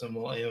talk to us and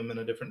we'll aim them in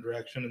a different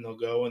direction, and they'll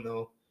go and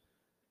they'll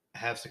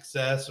have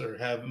success or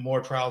have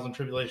more trials and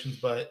tribulations,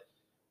 but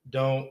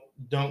don't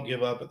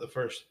give up at the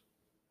first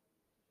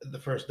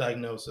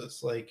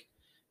diagnosis. Like,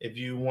 if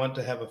you want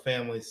to have a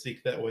family,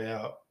 seek that way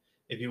out.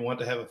 If you want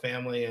to have a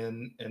family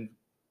and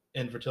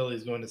infertility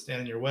is going to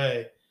stand in your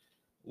way,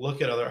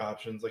 look at other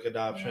options like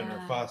adoption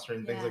or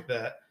fostering, things like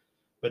that.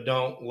 But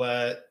don't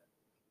let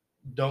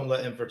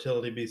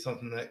infertility be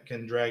something that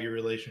can drag your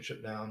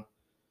relationship down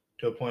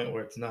to a point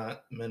where it's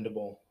not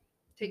mendable.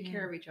 Take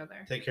care of each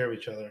other. Take care of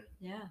each other.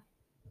 Yeah.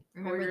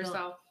 Remember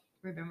yourself.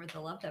 Remember the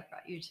love that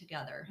brought you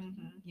together.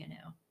 You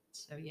know.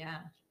 So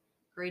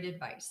great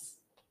advice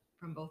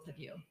from both of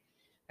you.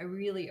 I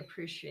really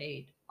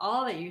appreciate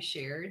all that you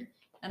shared,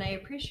 and I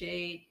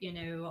appreciate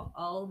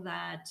all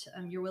that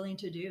you're willing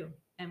to do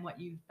and what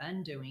you've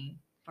been doing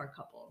for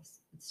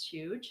couples. It's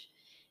huge.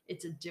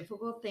 It's a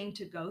difficult thing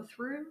to go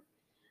through.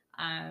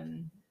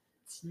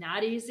 It's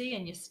not easy,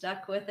 and you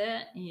stuck with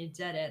it and you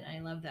did it. And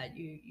I love that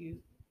you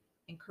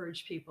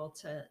encourage people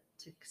to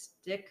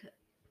stick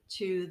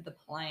to the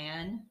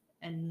plan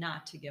and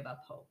not to give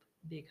up hope,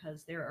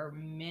 because there are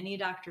many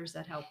doctors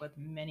that help with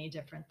many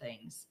different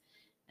things.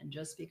 And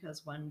just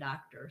because one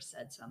doctor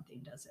said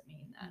something doesn't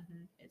mean that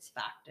it's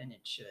fact and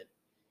it should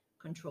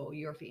control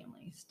your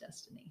family's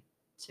destiny.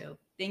 So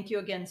thank you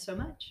again so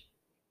much.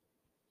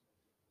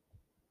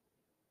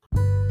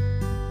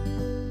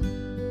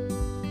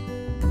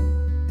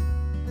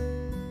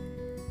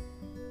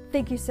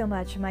 Thank you so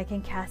much, Mike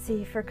and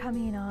Cassie, for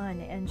coming on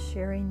and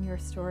sharing your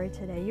story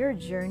today, your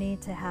journey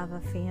to have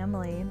a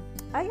family.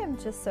 I am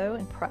just so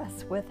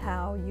impressed with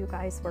how you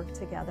guys work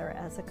together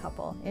as a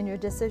couple in your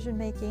decision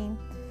making.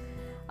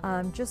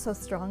 Just so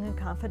strong and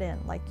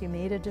confident, like you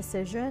made a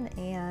decision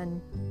and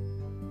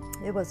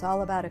it was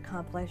all about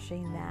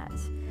accomplishing that.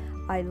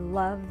 I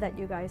love that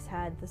you guys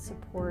had the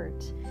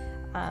support,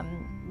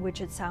 which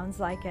it sounds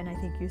like, and I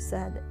think you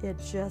said it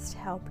just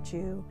helped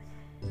you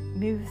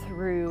move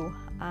through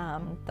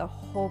the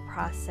whole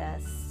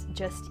process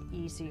just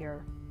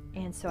easier.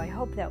 And so I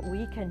hope that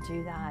we can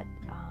do that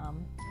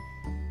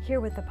here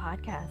with the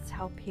podcast,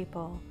 help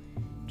people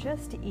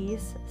just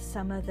ease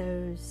some of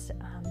those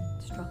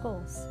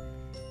struggles,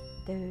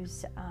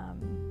 those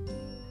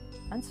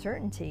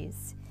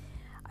uncertainties.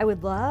 I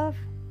would love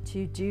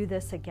to do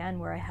this again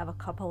where I have a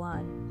couple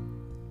on,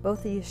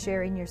 both of you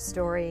sharing your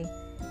story,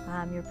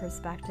 your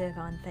perspective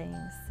on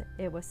things.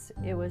 It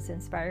was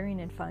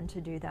inspiring and fun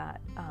to do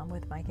that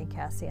with Mike and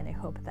Cassie, and I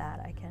hope that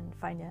I can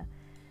find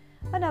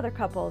another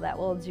couple that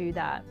will do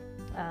that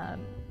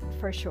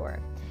for sure.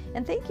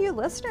 And thank you,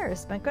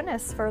 listeners, my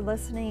goodness, for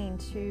listening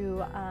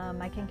to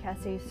Mike and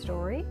Cassie's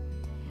story.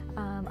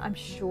 I'm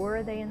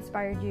sure they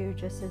inspired you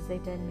just as they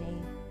did me.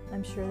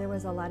 I'm sure there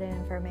was a lot of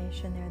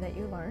information there that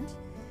you learned.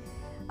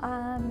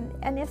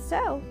 And if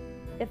so,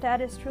 if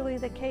that is truly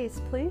the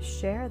case, please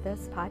share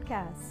this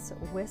podcast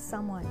with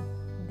someone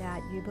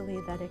that you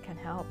believe that it can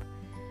help.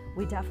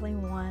 We definitely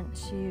want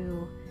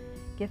to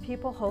give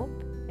people hope,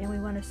 and we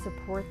want to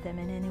support them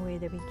in any way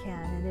that we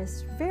can. It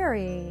is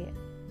very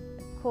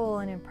cool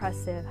and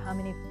impressive how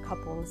many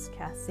couples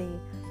Cassie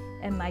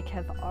and Mike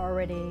have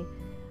already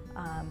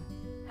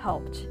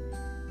helped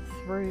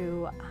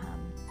through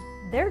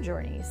their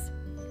journeys.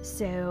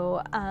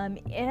 So,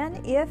 and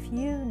if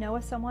you know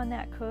of someone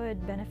that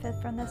could benefit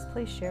from this,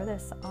 please share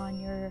this on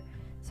your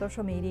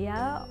social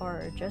media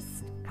or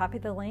just copy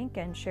the link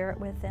and share it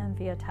with them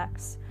via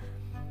text.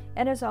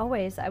 And as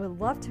always, I would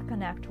love to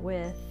connect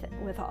with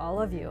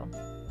all of you,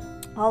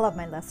 all of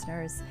my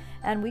listeners.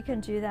 And we can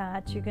do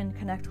that. You can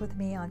connect with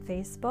me on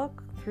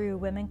Facebook through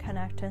Women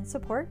Connect and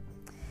Support.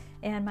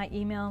 And my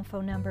email and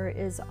phone number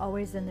is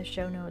always in the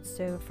show notes.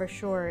 So for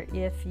sure,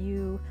 if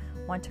you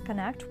want to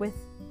connect with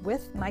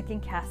Mike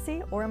and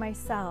Cassie or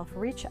myself,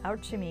 reach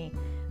out to me.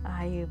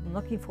 I'm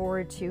looking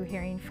forward to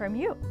hearing from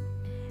you.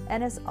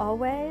 And as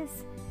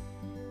always,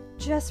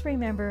 just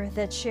remember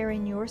that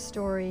sharing your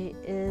story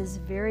is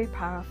very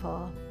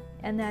powerful,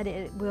 and that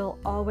it will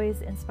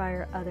always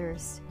inspire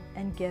others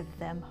and give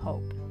them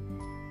hope.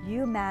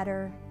 You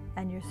matter,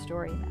 and your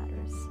story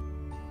matters.